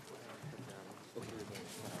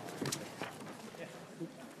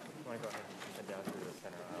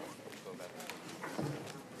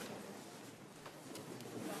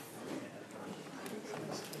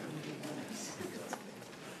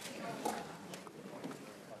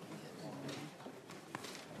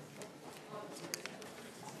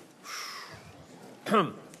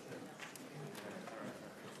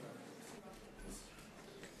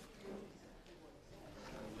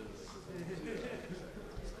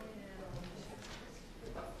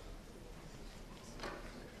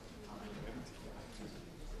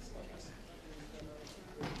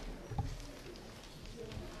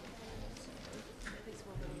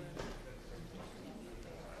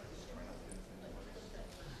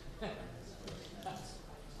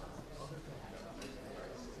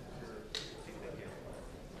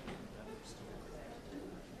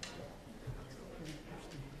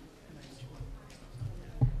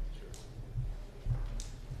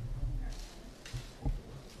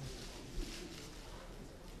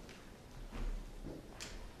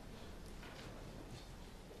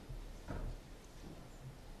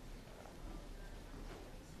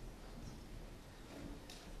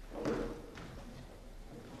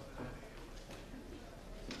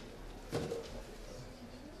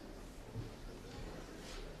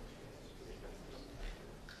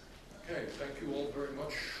 all very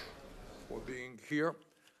much for being here.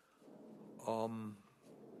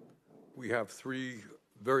 We have three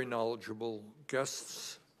very knowledgeable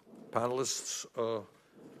guests, panelists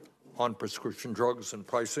on prescription drugs and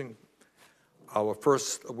pricing. Our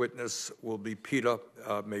first witness will be Peter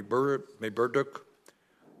Maybarduk,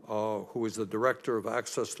 who is the Director of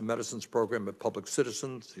Access to Medicines Program at Public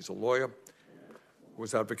Citizens. He's a lawyer who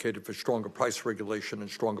has advocated for stronger price regulation and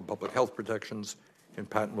stronger public health protections in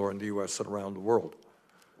patent law in the U.S. and around the world.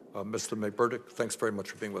 Mr. Maybarduk, thanks very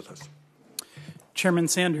much for being with us. Chairman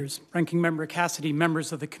Sanders, Ranking Member Cassidy,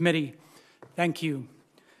 members of the committee, thank you.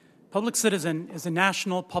 Public Citizen is a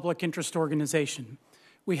national public interest organization.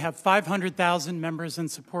 We have 500,000 members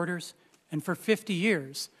and supporters, and for 50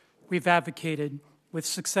 years, we've advocated with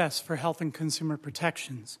success for health and consumer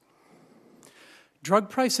protections. Drug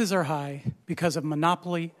prices are high because of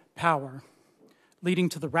monopoly power, leading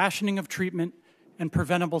to the rationing of treatment and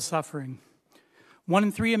preventable suffering. 1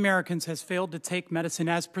 in 3 Americans has failed to take medicine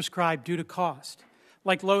as prescribed due to cost.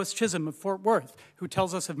 Like Lois Chisholm of Fort Worth, who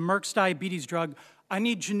tells us of Merck's diabetes drug, I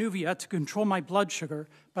need Januvia to control my blood sugar,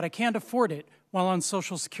 but I can't afford it while on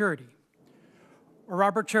Social Security. Or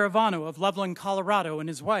Robert Cheravano of Loveland, Colorado, and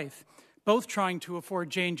his wife, both trying to afford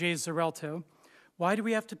J&J's Xarelto. Why do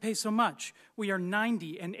we have to pay so much? We are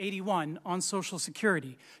 90 and 81 on Social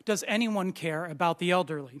Security. Does anyone care about the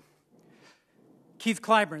elderly? Keith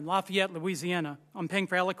Clyburn, Lafayette, Louisiana. I'm paying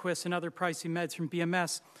for Eliquis and other pricey meds from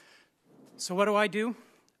BMS. So what do?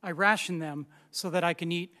 I ration them so that I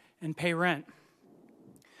can eat and pay rent.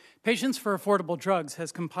 Patients for Affordable Drugs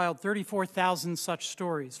has compiled 34,000 such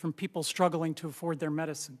stories from people struggling to afford their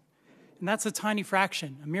medicine. And that's a tiny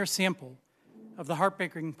fraction, a mere sample, of the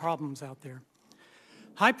heartbreaking problems out there.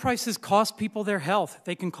 High prices cost people their health.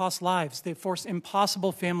 They can cost lives. They force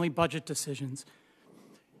impossible family budget decisions.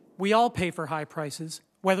 We all pay for high prices,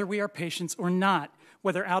 whether we are patients or not,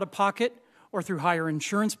 whether out of pocket or through higher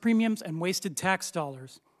insurance premiums and wasted tax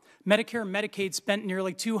dollars. Medicare and Medicaid spent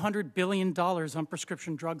nearly $200 billion on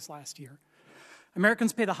prescription drugs last year.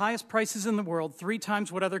 Americans pay the highest prices in the world, 3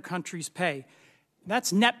 times what other countries pay.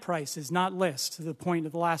 That's net prices, not list, to the point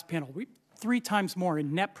of the last panel. 3 times more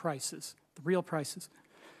in net prices, the real prices.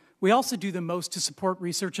 We also do the most to support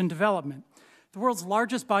research and development. The world's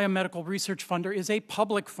largest biomedical research funder is a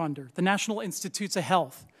public funder, the National Institutes of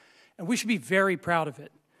Health, and we should be very proud of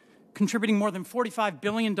it, contributing more than $45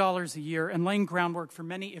 billion a year and laying groundwork for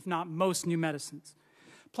many, if not most, new medicines.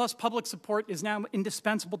 Plus, public support is now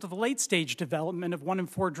indispensable to the late-stage development of 1 in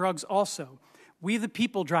 4 drugs also. We the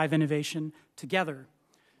people drive innovation together.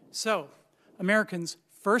 So, Americans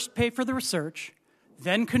first pay for the research,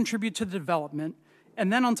 then contribute to the development,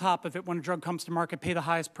 and then on top of it, when a drug comes to market, pay the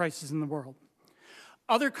highest prices in the world.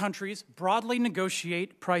 Other countries broadly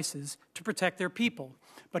negotiate prices to protect their people.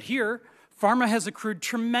 But here, pharma has accrued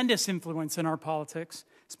tremendous influence in our politics,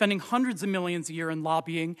 spending hundreds of millions a year in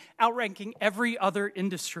lobbying, outranking every other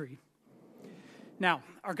industry. Now,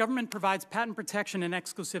 our government provides patent protection and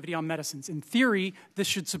exclusivity on medicines. In theory, this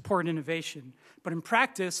should support innovation. But in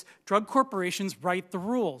practice, drug corporations write the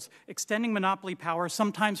rules, extending monopoly power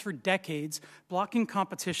sometimes for decades, blocking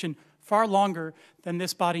competition far longer than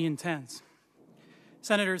this body intends.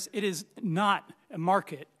 Senators, it is not a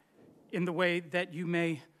market in the way that you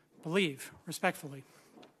may believe, respectfully.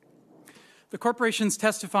 The corporations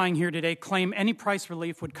testifying here today claim any price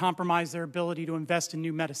relief would compromise their ability to invest in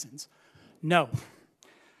new medicines. No.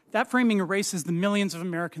 That framing erases the millions of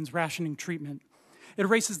Americans rationing treatment. It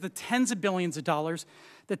erases the tens of billions of dollars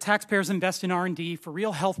that taxpayers invest in R&D for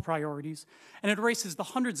real health priorities, and it erases the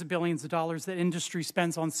hundreds of billions of dollars that industry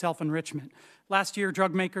spends on self-enrichment. Last year,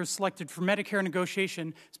 drug makers selected for Medicare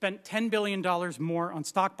negotiation spent $10 billion more on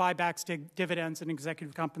stock buybacks, dividends, and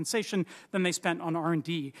executive compensation than they spent on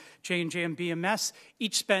R&D. J&J and BMS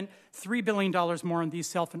each spent $3 billion more on these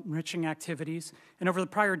self-enriching activities, and over the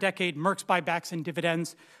prior decade, Merck's buybacks and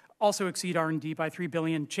dividends also exceed R&D by $3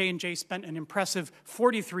 billion. J&J spent an impressive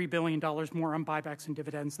 $43 billion more on buybacks and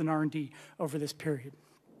dividends than R&D over this period.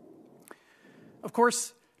 Of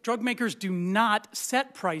course, drug makers do not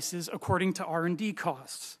set prices according to R&D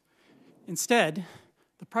costs. Instead,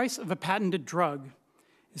 the price of a patented drug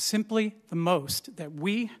is simply the most that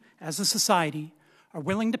we, as a society, are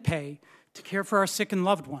willing to pay to care for our sick and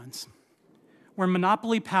loved ones. Where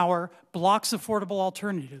monopoly power blocks affordable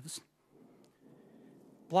alternatives,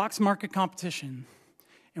 blocks market competition,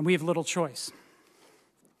 and we have little choice.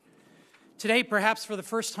 Today, perhaps for the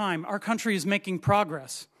first time, our country is making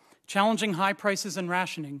progress, challenging high prices and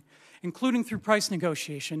rationing, including through price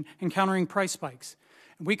negotiation and countering price spikes.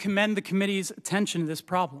 And we commend the committee's attention to this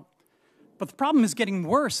problem. But the problem is getting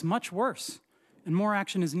worse, much worse, and more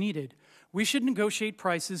action is needed. We should negotiate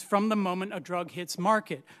prices from the moment a drug hits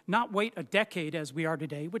market, not wait a decade as we are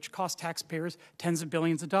today, which costs taxpayers tens of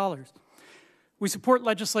billions of dollars. We support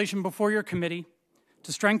legislation before your committee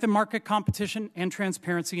to strengthen market competition and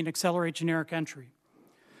transparency and accelerate generic entry.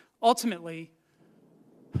 Ultimately,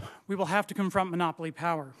 we will have to confront monopoly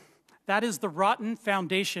power. That is the rotten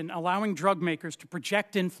foundation allowing drug makers to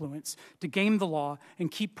project influence, to game the law, and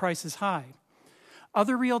keep prices high.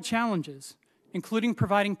 Other real challenges, including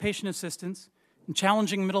providing patient assistance and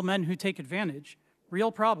challenging middlemen who take advantage,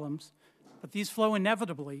 real problems, but these flow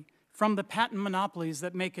inevitably from the patent monopolies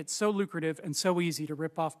that make it so lucrative and so easy to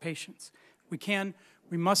rip off patients.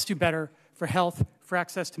 We must do better for health, for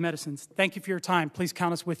access to medicines. Thank you for your time. Please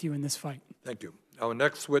count us with you in this fight. Thank you. Our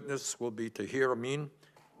next witness will be Tahir Amin,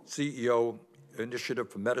 CEO, Initiative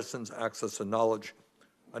for Medicines, Access and Knowledge,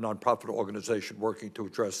 a nonprofit organization working to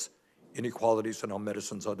address inequalities in how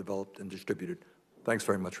medicines are developed and distributed. Thanks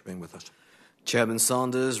very much for being with us. Chairman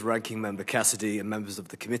Sanders, Ranking Member Cassidy, and members of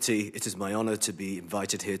the committee, it is my honor to be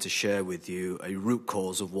invited here to share with you a root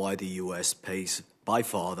cause of why the US pays by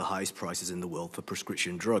far the highest prices in the world for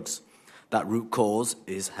prescription drugs. That root cause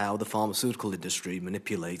is how the pharmaceutical industry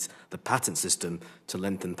manipulates the patent system to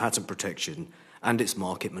lengthen patent protection and its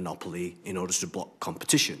market monopoly in order to block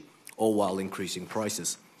competition, all while increasing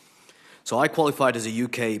prices. So I qualified as a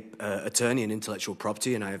UK attorney in intellectual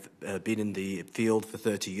property, and I've been in the field for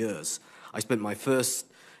 30 years. I spent my first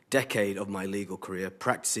decade of my legal career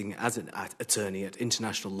practicing as an attorney at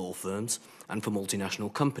international law firms and for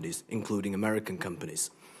multinational companies, including American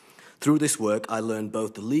companies. Through this work, I learned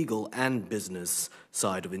both the legal and business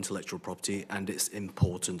side of intellectual property and its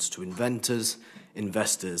importance to inventors,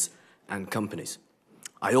 investors, and companies.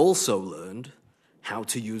 I also learned how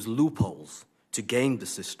to use loopholes to game the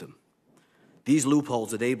system. These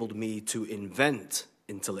loopholes enabled me to invent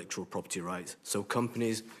intellectual property rights so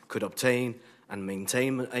companies could obtain and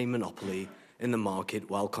maintain a monopoly in the market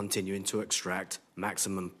while continuing to extract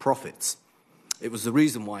maximum profits. It was the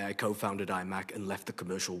reason why I co-founded IMAC and left the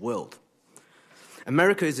commercial world.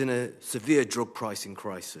 America is in a severe drug pricing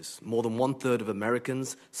crisis. More than 1/3 of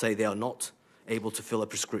Americans say they are not able to fill a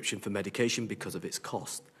prescription for medication because of its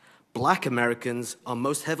cost. Black Americans are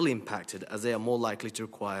most heavily impacted as they are more likely to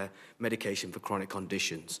require medication for chronic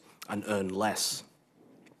conditions and earn less.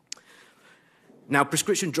 Now,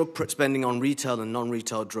 prescription drug spending on retail and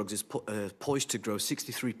non-retail drugs is poised to grow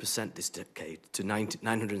 63% this decade to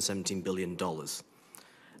 $917 billion.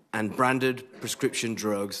 And branded prescription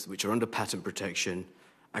drugs, which are under patent protection,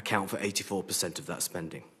 account for 84% of that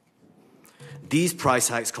spending. These price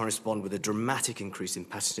hikes correspond with a dramatic increase in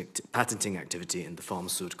patenting activity in the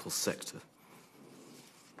pharmaceutical sector.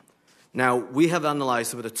 Now, we have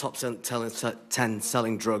analyzed some of the top 10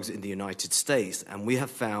 selling drugs in the United States, and we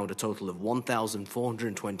have found a total of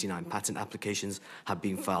 1,429 patent applications have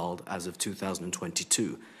been filed as of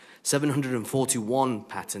 2022. 741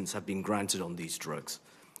 patents have been granted on these drugs.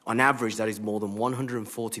 On average, that is more than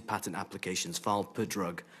 140 patent applications filed per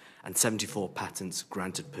drug and 74 patents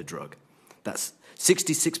granted per drug. That's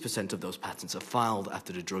 66% of those patents are filed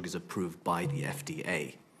after the drug is approved by the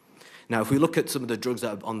FDA. Now, if we look at some of the drugs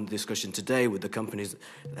that are on the discussion today with the companies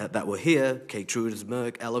that were here, Keytruda,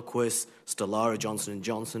 Merck, Eliquis, Stelara, Johnson &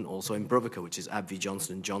 Johnson, also Imbruvica, which is AbbVie,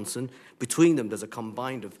 Johnson & Johnson. Between them, there's a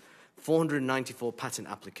combined of 494 patent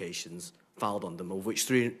applications filed on them, of which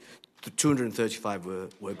 235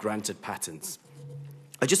 were granted patents.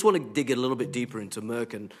 I just want to dig a little bit deeper into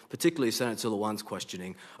Merck and particularly Senator Lewan's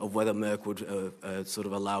questioning of whether Merck would sort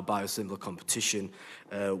of allow biosimilar competition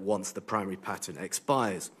once the primary patent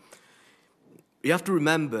expires. You have to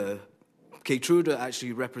remember, Keytruda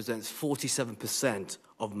actually represents 47%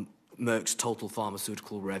 of Merck's total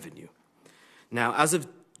pharmaceutical revenue. Now, as of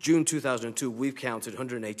June 2002, we've counted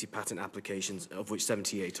 180 patent applications, of which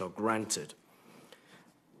 78 are granted.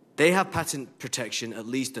 They have patent protection at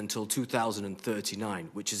least until 2039,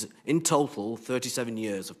 which is in total 37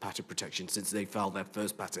 years of patent protection since they filed their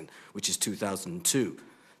first patent, which is 2002.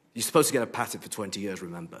 You're supposed to get a patent for 20 years,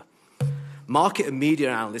 remember. Market and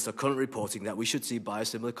media analysts are currently reporting that we should see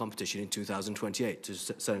biosimilar competition in 2028, to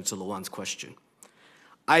Senator Lewan's question.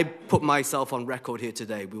 I put myself on record here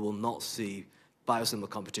today, we will not see biosimilar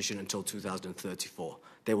competition until 2034.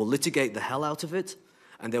 They will litigate the hell out of it,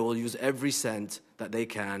 and they will use every cent that they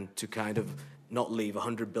can to kind of not leave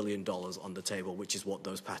 $100 billion on the table, which is what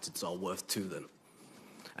those patents are worth to them.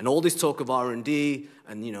 And all this talk of R&D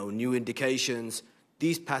and new indications,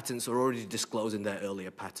 these patents are already disclosed in their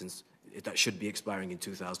earlier patents that should be expiring in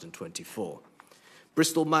 2024.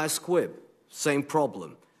 Bristol Myers Squibb, same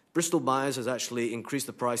problem. Bristol Myers has actually increased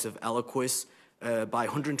the price of Eliquis by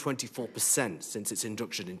 124% since its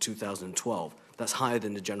introduction in 2012. That's higher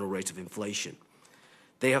than the general rate of inflation.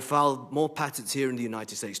 They have filed more patents here in the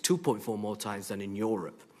United States, 2.4 more times than in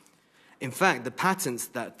Europe. In fact, the patents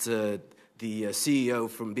that the CEO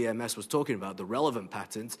from BMS was talking about, the relevant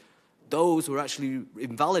patents, those were actually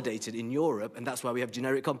invalidated in Europe, and that's why we have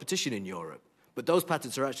generic competition in Europe. But those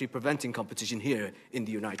patents are actually preventing competition here in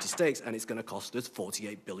the United States, and it's going to cost us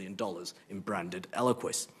 $48 billion in branded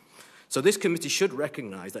Eliquis. So this committee should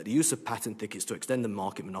recognize that the use of patent thickets to extend the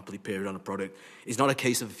market monopoly period on a product is not a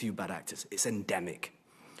case of a few bad actors. It's endemic.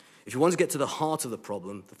 If you want to get to the heart of the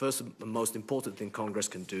problem, the first and most important thing Congress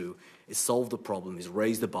can do is solve the problem, is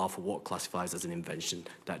raise the bar for what classifies as an invention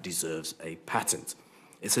that deserves a patent.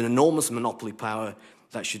 It's an enormous monopoly power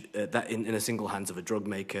that in a single hands of a drug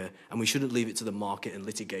maker, and we shouldn't leave it to the market and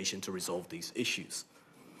litigation to resolve these issues.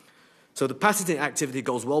 So the patenting activity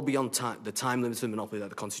goes well beyond the time-limited monopoly that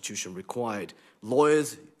the Constitution required.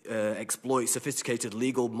 Lawyers exploit sophisticated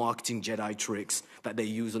legal marketing Jedi tricks that they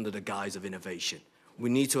use under the guise of innovation. We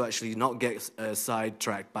need to actually not get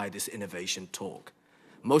sidetracked by this innovation talk.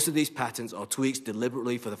 Most of these patents are tweaks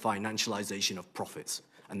deliberately for the financialization of profits.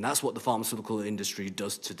 And that's what the pharmaceutical industry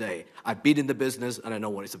does today. I've been in the business, and I know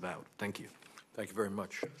what it's about. Thank you. Thank you very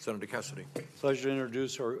much. Senator Cassidy. Pleasure to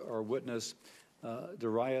introduce our witness,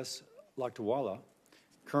 Darius Lakdawalla,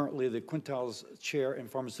 currently the Quintiles Chair in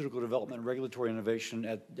Pharmaceutical Development and Regulatory Innovation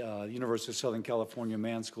at University of Southern California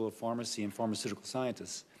Mann School of Pharmacy and Pharmaceutical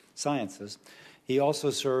Sciences. He also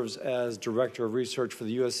serves as Director of Research for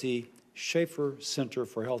the USC Schaeffer Center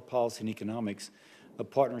for Health Policy and Economics, a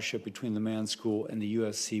partnership between the Mann School and the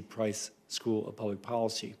USC Price School of Public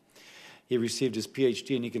Policy. He received his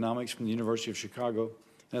PhD in economics from the University of Chicago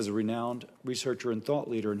and is a renowned researcher and thought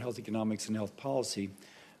leader in health economics and health policy,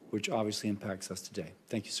 which obviously impacts us today.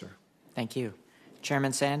 Thank you, sir. Thank you.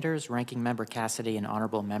 Chairman Sanders, Ranking Member Cassidy, and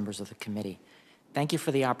honorable members of the committee. Thank you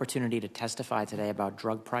for the opportunity to testify today about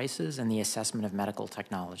drug prices and the assessment of medical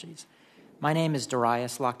technologies. My name is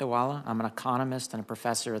Darius Lakdawalla. I'm an economist and a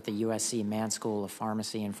professor at the USC Mann School of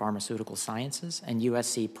Pharmacy and Pharmaceutical Sciences and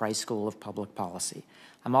USC Price School of Public Policy.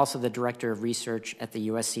 I'm also the Director of Research at the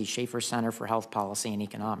USC Schaeffer Center for Health Policy and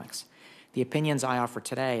Economics. The opinions I offer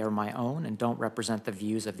today are my own and don't represent the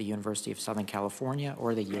views of the University of Southern California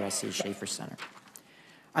or the USC Schaeffer Center.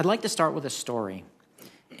 I'd like to start with a story.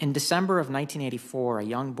 In December of 1984, a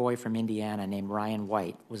young boy from Indiana named Ryan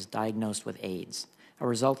White was diagnosed with AIDS, a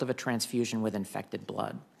result of a transfusion with infected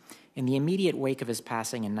blood. In the immediate wake of his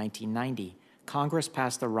passing in 1990, Congress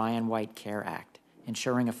passed the Ryan White Care Act,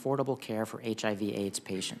 ensuring affordable care for HIV/AIDS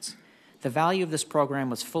patients. The value of this program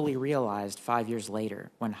was fully realized 5 years later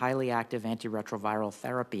when highly active antiretroviral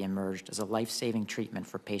therapy emerged as a life-saving treatment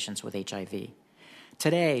for patients with HIV.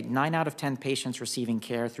 Today, 9 out of 10 patients receiving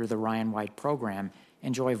care through the Ryan White program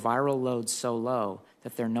enjoy viral loads so low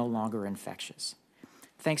that they're no longer infectious.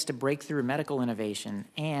 Thanks to breakthrough medical innovation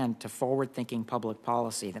and to forward-thinking public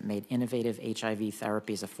policy that made innovative HIV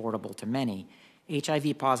therapies affordable to many,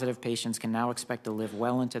 HIV-positive patients can now expect to live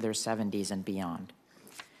well into their 70s and beyond.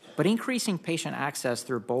 But increasing patient access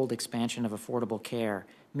through bold expansion of affordable care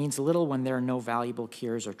means little when there are no valuable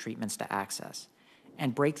cures or treatments to access.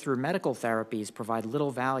 And breakthrough medical therapies provide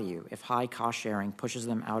little value if high cost-sharing pushes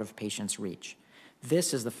them out of patients' reach.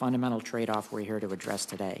 This is the fundamental trade-off we're here to address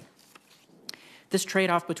today. This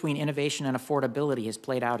trade-off between innovation and affordability has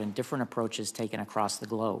played out in different approaches taken across the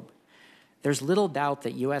globe. There's little doubt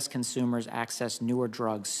that U.S. consumers access newer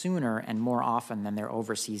drugs sooner and more often than their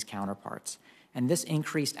overseas counterparts, and this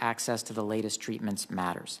increased access to the latest treatments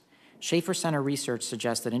matters. Schaeffer Center research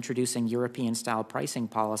suggests that introducing European-style pricing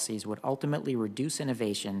policies would ultimately reduce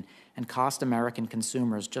innovation and cost American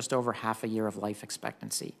consumers just over half a year of life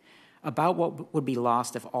expectancy, about what would be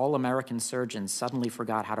lost if all American surgeons suddenly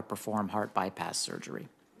forgot how to perform heart bypass surgery.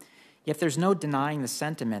 Yet there's no denying the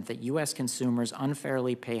sentiment that U.S. consumers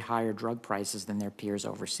unfairly pay higher drug prices than their peers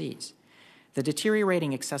overseas. The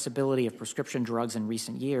deteriorating accessibility of prescription drugs in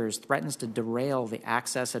recent years threatens to derail the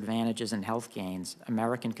access advantages and health gains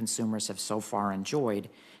American consumers have so far enjoyed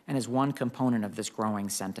and is one component of this growing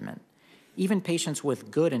sentiment. Even patients with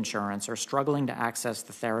good insurance are struggling to access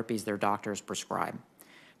the therapies their doctors prescribe.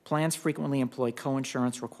 Plans frequently employ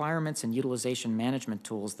coinsurance requirements and utilization management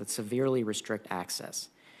tools that severely restrict access.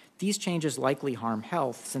 These changes likely harm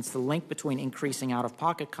health since the link between increasing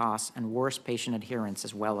out-of-pocket costs and worse patient adherence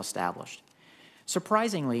is well established.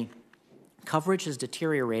 Surprisingly, coverage has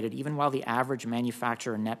deteriorated even while the average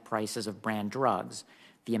manufacturer net prices of brand drugs,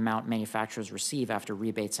 the amount manufacturers receive after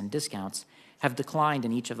rebates and discounts, have declined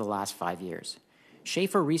in each of the last 5 years.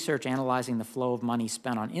 Schaeffer research analyzing the flow of money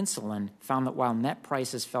spent on insulin found that while net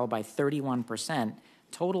prices fell by 31%,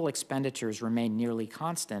 total expenditures remained nearly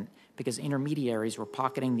constant because intermediaries were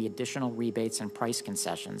pocketing the additional rebates and price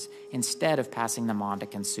concessions instead of passing them on to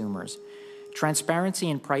consumers. Transparency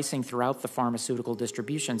in pricing throughout the pharmaceutical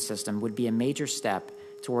distribution system would be a major step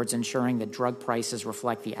towards ensuring that drug prices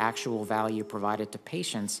reflect the actual value provided to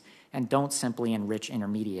patients and don't simply enrich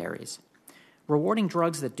intermediaries. Rewarding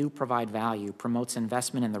drugs that do provide value promotes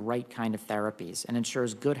investment in the right kind of therapies and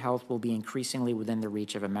ensures good health will be increasingly within the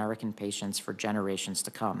reach of American patients for generations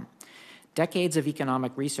to come. Decades of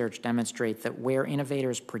economic research demonstrate that where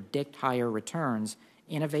innovators predict higher returns,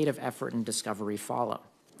 innovative effort and discovery follow.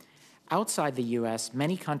 Outside the U.S.,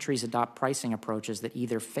 many countries adopt pricing approaches that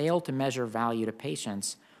either fail to measure value to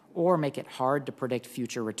patients or make it hard to predict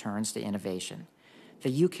future returns to innovation.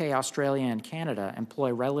 The UK, Australia, and Canada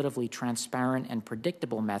employ relatively transparent and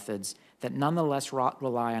predictable methods that nonetheless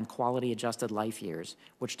rely on quality-adjusted life years,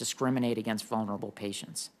 which discriminate against vulnerable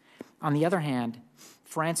patients. On the other hand,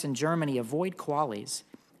 France and Germany avoid QALYs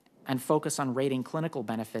and focus on rating clinical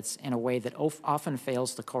benefits in a way that often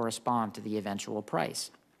fails to correspond to the eventual price.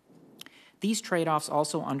 These trade-offs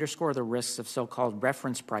also underscore the risks of so-called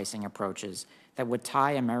reference pricing approaches that would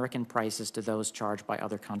tie American prices to those charged by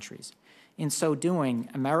other countries. In so doing,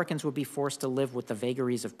 Americans would be forced to live with the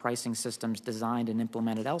vagaries of pricing systems designed and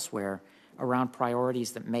implemented elsewhere around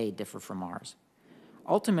priorities that may differ from ours.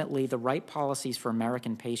 Ultimately, the right policies for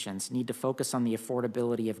American patients need to focus on the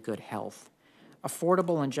affordability of good health.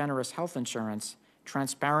 Affordable and generous health insurance,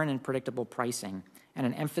 transparent and predictable pricing, and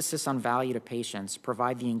an emphasis on value to patients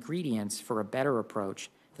provide the ingredients for a better approach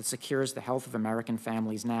that secures the health of American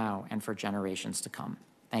families now and for generations to come.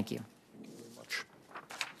 Thank you.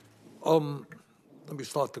 Let me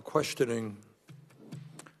start the questioning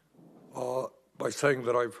by saying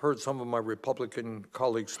that I've heard some of my Republican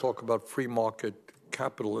colleagues talk about free market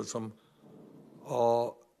capitalism.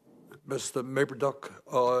 Mr. Maybarduk,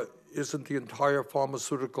 isn't the entire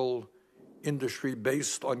pharmaceutical industry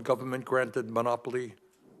based on government-granted monopoly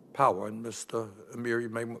power? And Mr. Amir, you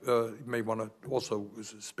may want to also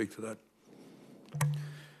speak to that.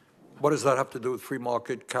 What does that have to do with free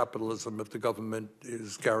market capitalism if the government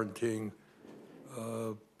is guaranteeing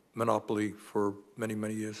monopoly for many,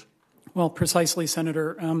 many years? Well, precisely,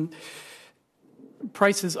 Senator.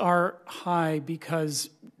 Prices are high because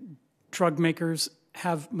drug makers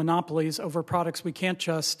have monopolies over products we can't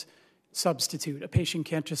just substitute. A patient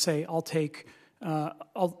can't just say, "I'll take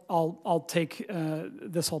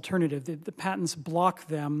this alternative." The patents block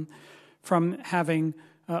them from having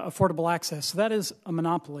affordable access. So that is a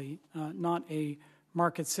monopoly, not a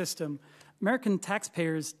market system. American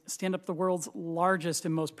taxpayers stand up the world's largest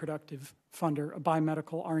and most productive funder of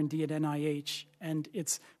biomedical R&D at NIH, and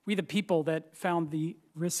it's we the people that found the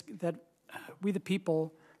risk that we the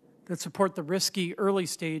people that support the risky early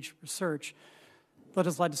stage research that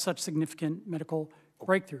has led to such significant medical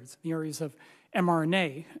breakthroughs in the areas of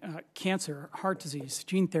mRNA, cancer, heart disease,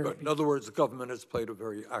 gene therapy. But in other words, the government has played a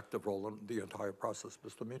very active role in the entire process,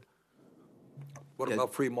 Mr. Amin. What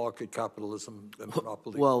about free market capitalism and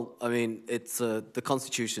monopoly? Well, I mean, it's the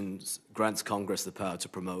Constitution grants Congress the power to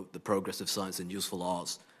promote the progress of science and useful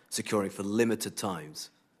arts, securing for limited times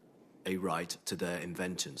a right to their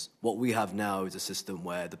inventions. What we have now is a system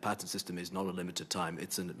where the patent system is not a limited time.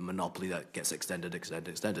 It's a monopoly that gets extended.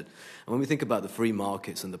 And when we think about the free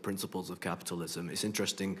markets and the principles of capitalism, it's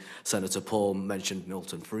interesting Senator Paul mentioned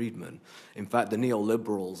Milton Friedman. In fact, the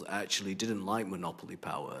neoliberals actually didn't like monopoly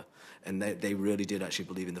power, and they really did actually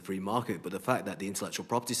believe in the free market. But the fact that the intellectual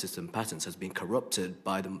property system, patents, has been corrupted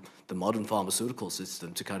by the modern pharmaceutical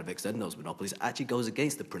system to kind of extend those monopolies actually goes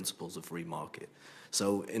against the principles of free market.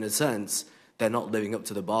 So, in a sense, they're not living up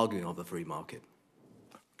to the bargaining of the free market.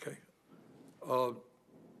 Okay.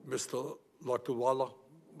 Mr. Lakdawalla,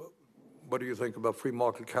 what do you think about free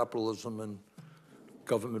market capitalism and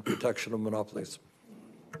government protection of monopolies?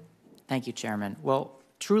 Thank you, Chairman. Well,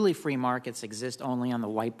 truly free markets exist only on the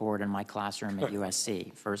whiteboard in my classroom at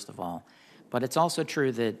USC, first of all. But it's also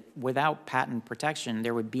true that without patent protection,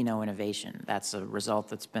 there would be no innovation. That's a result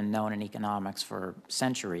that's been known in economics for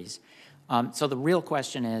centuries. So the real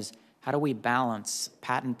question is, how do we balance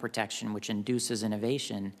patent protection, which induces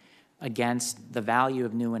innovation, against the value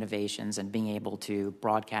of new innovations and being able to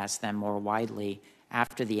broadcast them more widely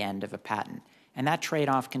after the end of a patent? And that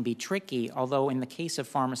trade-off can be tricky, although in the case of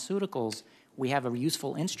pharmaceuticals, we have a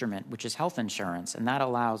useful instrument, which is health insurance, and that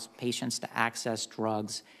allows patients to access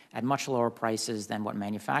drugs at much lower prices than what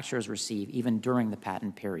manufacturers receive, even during the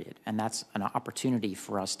patent period. And that's an opportunity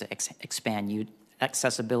for us to expand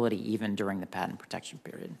accessibility even during the patent protection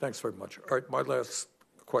period. Thanks very much. All right, my last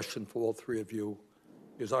question for all three of you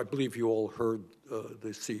is I believe you all heard the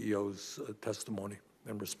CEO's testimony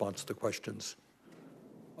in response to questions.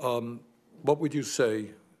 What would you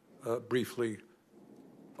say briefly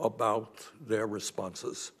about their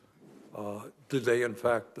responses? Did they, in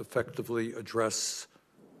fact, effectively address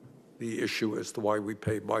the issue as to why we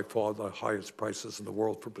pay by far the highest prices in the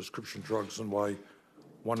world for prescription drugs and why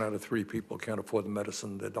 1 out of 3 people can't afford the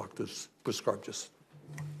medicine their doctors prescribe? Just,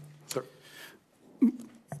 sir.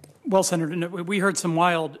 Well, Senator, we heard some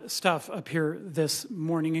wild stuff up here this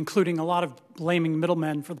morning, including a lot of blaming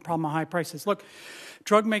middlemen for the problem of high prices. Look,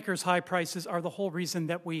 drug makers' high prices are the whole reason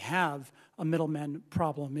that we have a middleman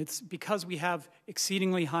problem. It's because we have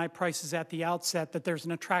exceedingly high prices at the outset that there's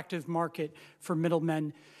an attractive market for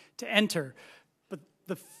middlemen to enter. But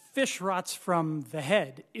the fish rots from the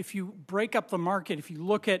head. If you break up the market, if you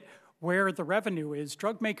look at where the revenue is,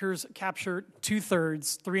 drug makers capture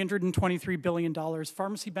 2/3, $323 billion.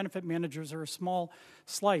 Pharmacy benefit managers are a small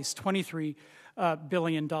slice, $23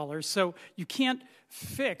 billion. So you can't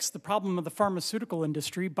fix the problem of the pharmaceutical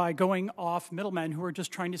industry by going off middlemen who are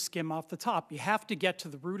just trying to skim off the top. You have to get to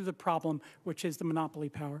the root of the problem, which is the monopoly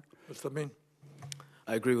power. Mr. Amin?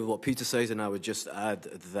 I agree with what Peter says, and I would just add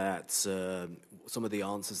that some of the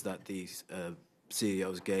answers that the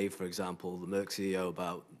CEOs gave, for example, the Merck CEO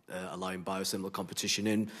about allowing biosimilar competition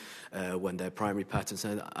in when their primary patents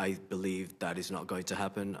end, I believe that is not going to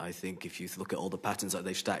happen. I think if you look at all the patents that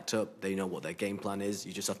they've stacked up, they know what their game plan is.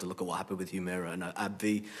 You just have to look at what happened with Humira and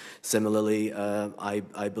AbbVie. Similarly,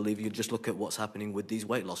 I believe you just look at what's happening with these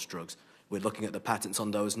weight loss drugs. We're looking at the patents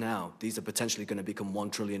on those now. These are potentially going to become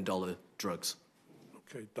 $1 trillion drugs.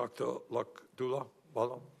 Okay, Dr.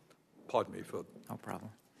 Lakdawalla, pardon me for... No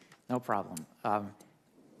problem. No problem.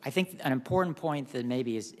 I think an important point that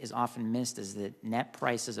maybe is often missed is that net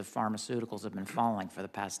prices of pharmaceuticals have been falling for the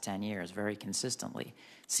past 10 years very consistently.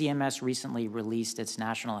 CMS recently released its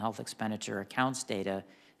National Health Expenditure Accounts data,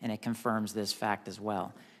 and it confirms this fact as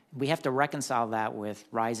well. We have to reconcile that with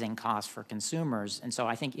rising costs for consumers, and so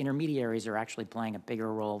I think intermediaries are actually playing a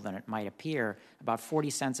bigger role than it might appear. About 40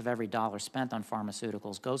 cents of every dollar spent on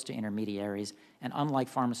pharmaceuticals goes to intermediaries, and unlike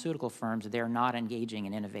pharmaceutical firms, they're not engaging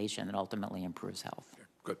in innovation that ultimately improves health. Okay,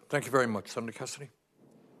 good. Thank you very much. Senator Cassidy?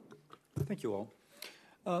 Thank you all.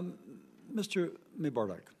 Mr.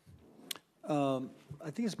 Maybarduk, I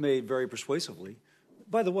think it's made very persuasively.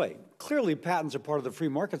 By the way, clearly patents are part of the free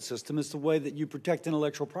market system. It's the way that you protect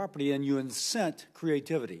intellectual property and you incent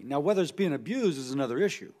creativity. Now, whether it's being abused is another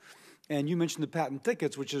issue. And you mentioned the patent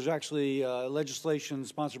thickets, which is actually legislation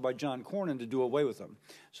sponsored by John Cornyn to do away with them.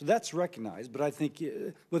 So that's recognized, but I think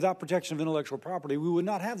without protection of intellectual property, we would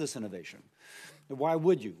not have this innovation. Why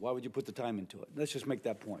would you? Why would you put the time into it? Let's just make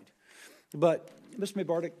that point. But, Mr.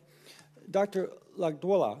 Maybarduk, Dr.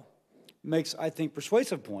 Lakdawalla makes, I think,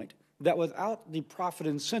 persuasive point that without the profit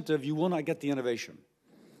incentive, you will not get the innovation.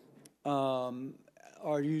 Are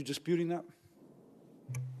you disputing that?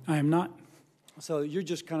 I am not. So you're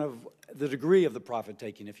just kind of the degree of the profit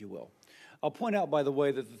taking, if you will. I'll point out, by the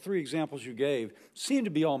way, that the 3 examples you gave seem to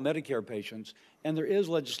be all Medicare patients, and there is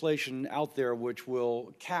legislation out there which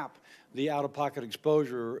will cap the out-of-pocket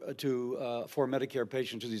exposure for Medicare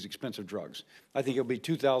patients to these expensive drugs. I think it'll be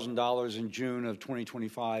 $2,000 in June of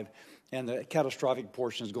 2025, and the catastrophic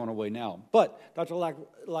portion is going away now. But, Dr.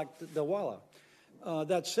 Lakdawalla,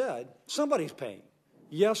 that said, somebody's paying.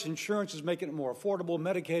 Yes, insurance is making it more affordable.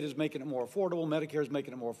 Medicaid is making it more affordable. Medicare is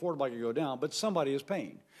making it more affordable. I can go down, but somebody is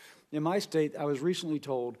paying. In my state, I was recently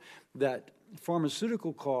told that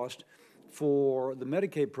pharmaceutical costs for the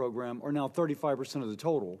Medicaid program are now 35% of the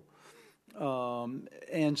total.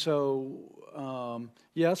 And so,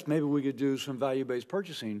 yes, maybe we could do some value-based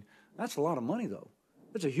purchasing. That's a lot of money, though.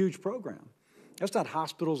 It's a huge program. That's not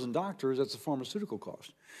hospitals and doctors. That's the pharmaceutical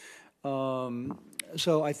cost.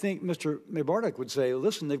 So I think Mr. Maybarduk would say,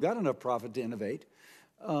 listen, they've got enough profit to innovate.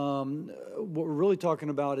 What we're really talking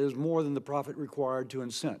about is more than the profit required to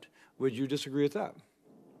incent. Would you disagree with that?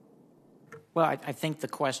 Well, I think the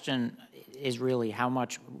question is really how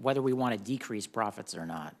much, whether we want to decrease profits or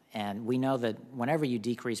not. And we know that whenever you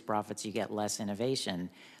decrease profits, you get less innovation.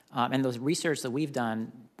 And the research that we've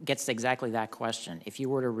done gets to exactly that question. If you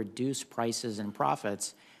were to reduce prices and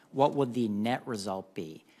profits, what would the net result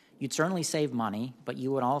be? You'd certainly save money, but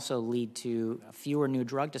you would also lead to fewer new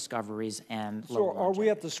drug discoveries and lower So are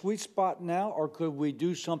we at the sweet spot now, or could we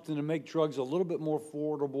do something to make drugs a little bit more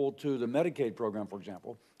affordable to the Medicaid program, for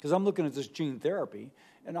example? Because I'm looking at this gene therapy,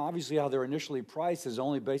 and obviously how they're initially priced is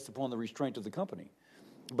only based upon the restraint of the company.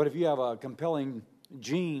 But if you have a compelling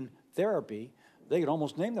gene therapy, they could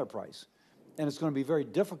almost name their price. and it's going to be very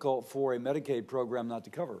difficult for a Medicaid program not to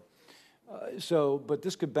cover. But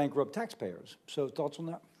this could bankrupt taxpayers. So thoughts on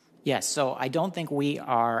that? Yes, so I don't think we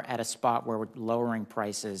are at a spot where lowering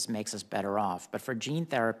prices makes us better off. But for gene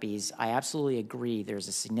therapies, I absolutely agree there's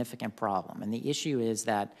a significant problem. And the issue is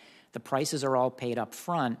that the prices are all paid up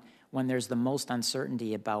front when there's the most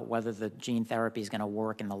uncertainty about whether the gene therapy is going to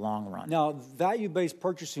work in the long run. Now, value-based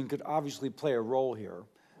purchasing could obviously play a role here.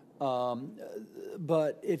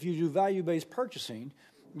 But if you do value-based purchasing,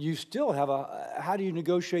 you still have how do you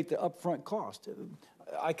negotiate the upfront cost?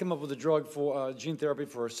 I come up with a drug for gene therapy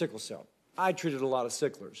for sickle cell. I treated a lot of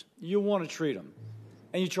sicklers. You want to treat them,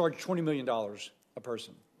 and you charge $20 million a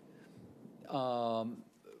person.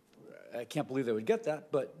 I can't believe they would get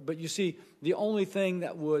that, but you see, the only thing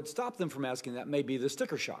that would stop them from asking that may be the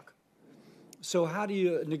sticker shock. So how do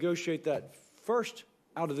you negotiate that first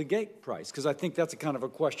out of the gate price? Because I think that's a kind of a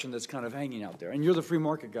question that's kind of hanging out there. And you're the free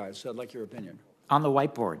market guy, so I'd like your opinion. On the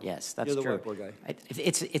whiteboard, yes, that's true. You're the whiteboard guy.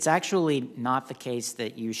 It's actually not the case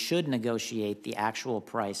that you should negotiate the actual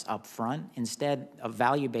price up front. Instead, a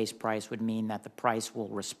value-based price would mean that the price will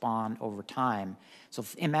respond over time. So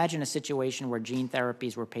imagine a situation where gene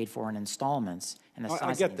therapies were paid for in installments, and the size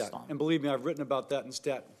I get of the that, installment. and believe me, I've written about that in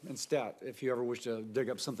Stat, if you ever wish to dig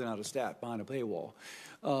up something out of Stat behind a paywall.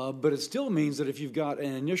 But it still means that if you've got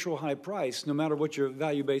an initial high price, no matter what your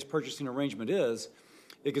value-based purchasing arrangement is,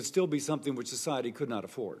 it could still be something which society could not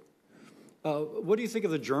afford. What do you think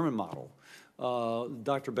of the German model?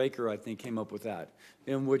 Dr. Baker, I think, came up with that,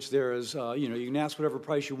 in which there is, you can ask whatever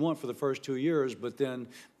price you want for the first 2 years, but then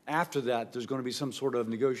after that, there's going to be some sort of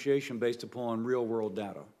negotiation based upon real-world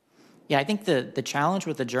data. Yeah, I think the challenge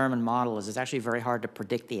with the German model is it's actually very hard to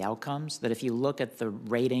predict the outcomes, that if you look at the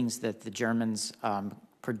ratings that the Germans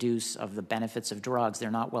produce of the benefits of drugs,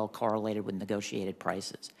 they're not well correlated with negotiated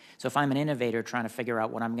prices. So if I'm an innovator trying to figure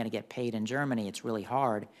out what I'm going to get paid in Germany, it's really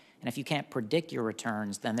hard. And if you can't predict your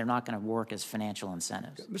returns, then they're not going to work as financial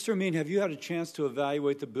incentives. Mr. Amin, have you had a chance to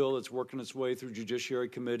evaluate the bill that's working its way through Judiciary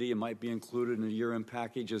Committee and might be included in a year-end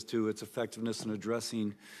package as to its effectiveness in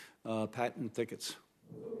addressing patent thickets?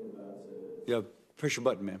 Yeah, push your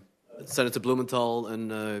button, ma'am. Senator Blumenthal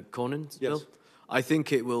and Cornyn's bill? I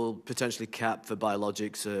think it will potentially cap for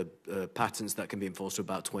biologics patents that can be enforced to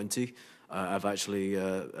about 20. I've actually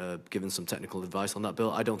given some technical advice on that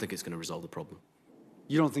bill. I don't think it's going to resolve the problem.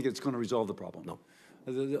 You don't think it's going to resolve the problem?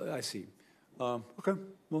 No. I see. Okay.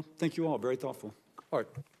 Well, thank you all. Very thoughtful. All right.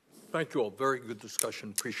 Thank you all. Very good discussion.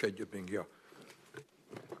 Appreciate you being here.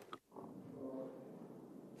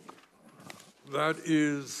 That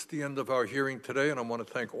is the end of our hearing today, and I want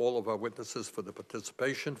to thank all of our witnesses for the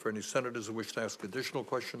participation. For any senators who wish to ask additional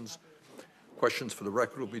questions, questions for the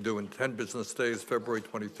record will be due in 10 business days, February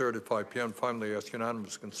 23rd at 5 p.m. Finally, I ask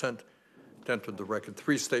unanimous consent to enter the record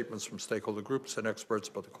 3 statements from stakeholder groups and experts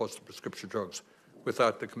about the cost of prescription drugs. With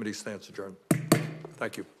that, the committee stands adjourned.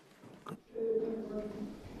 Thank you.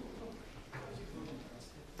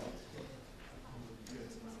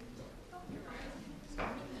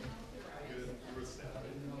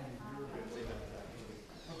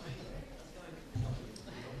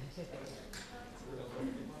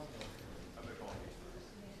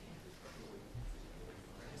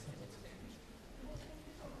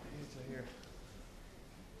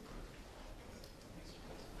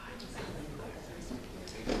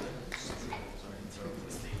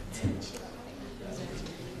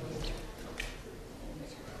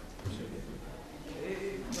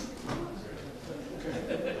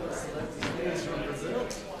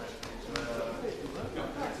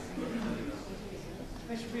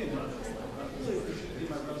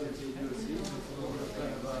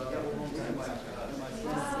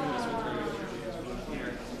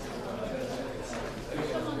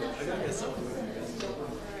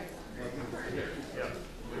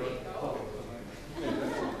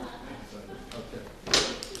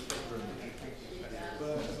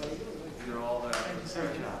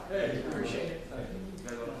 Hey, appreciate it.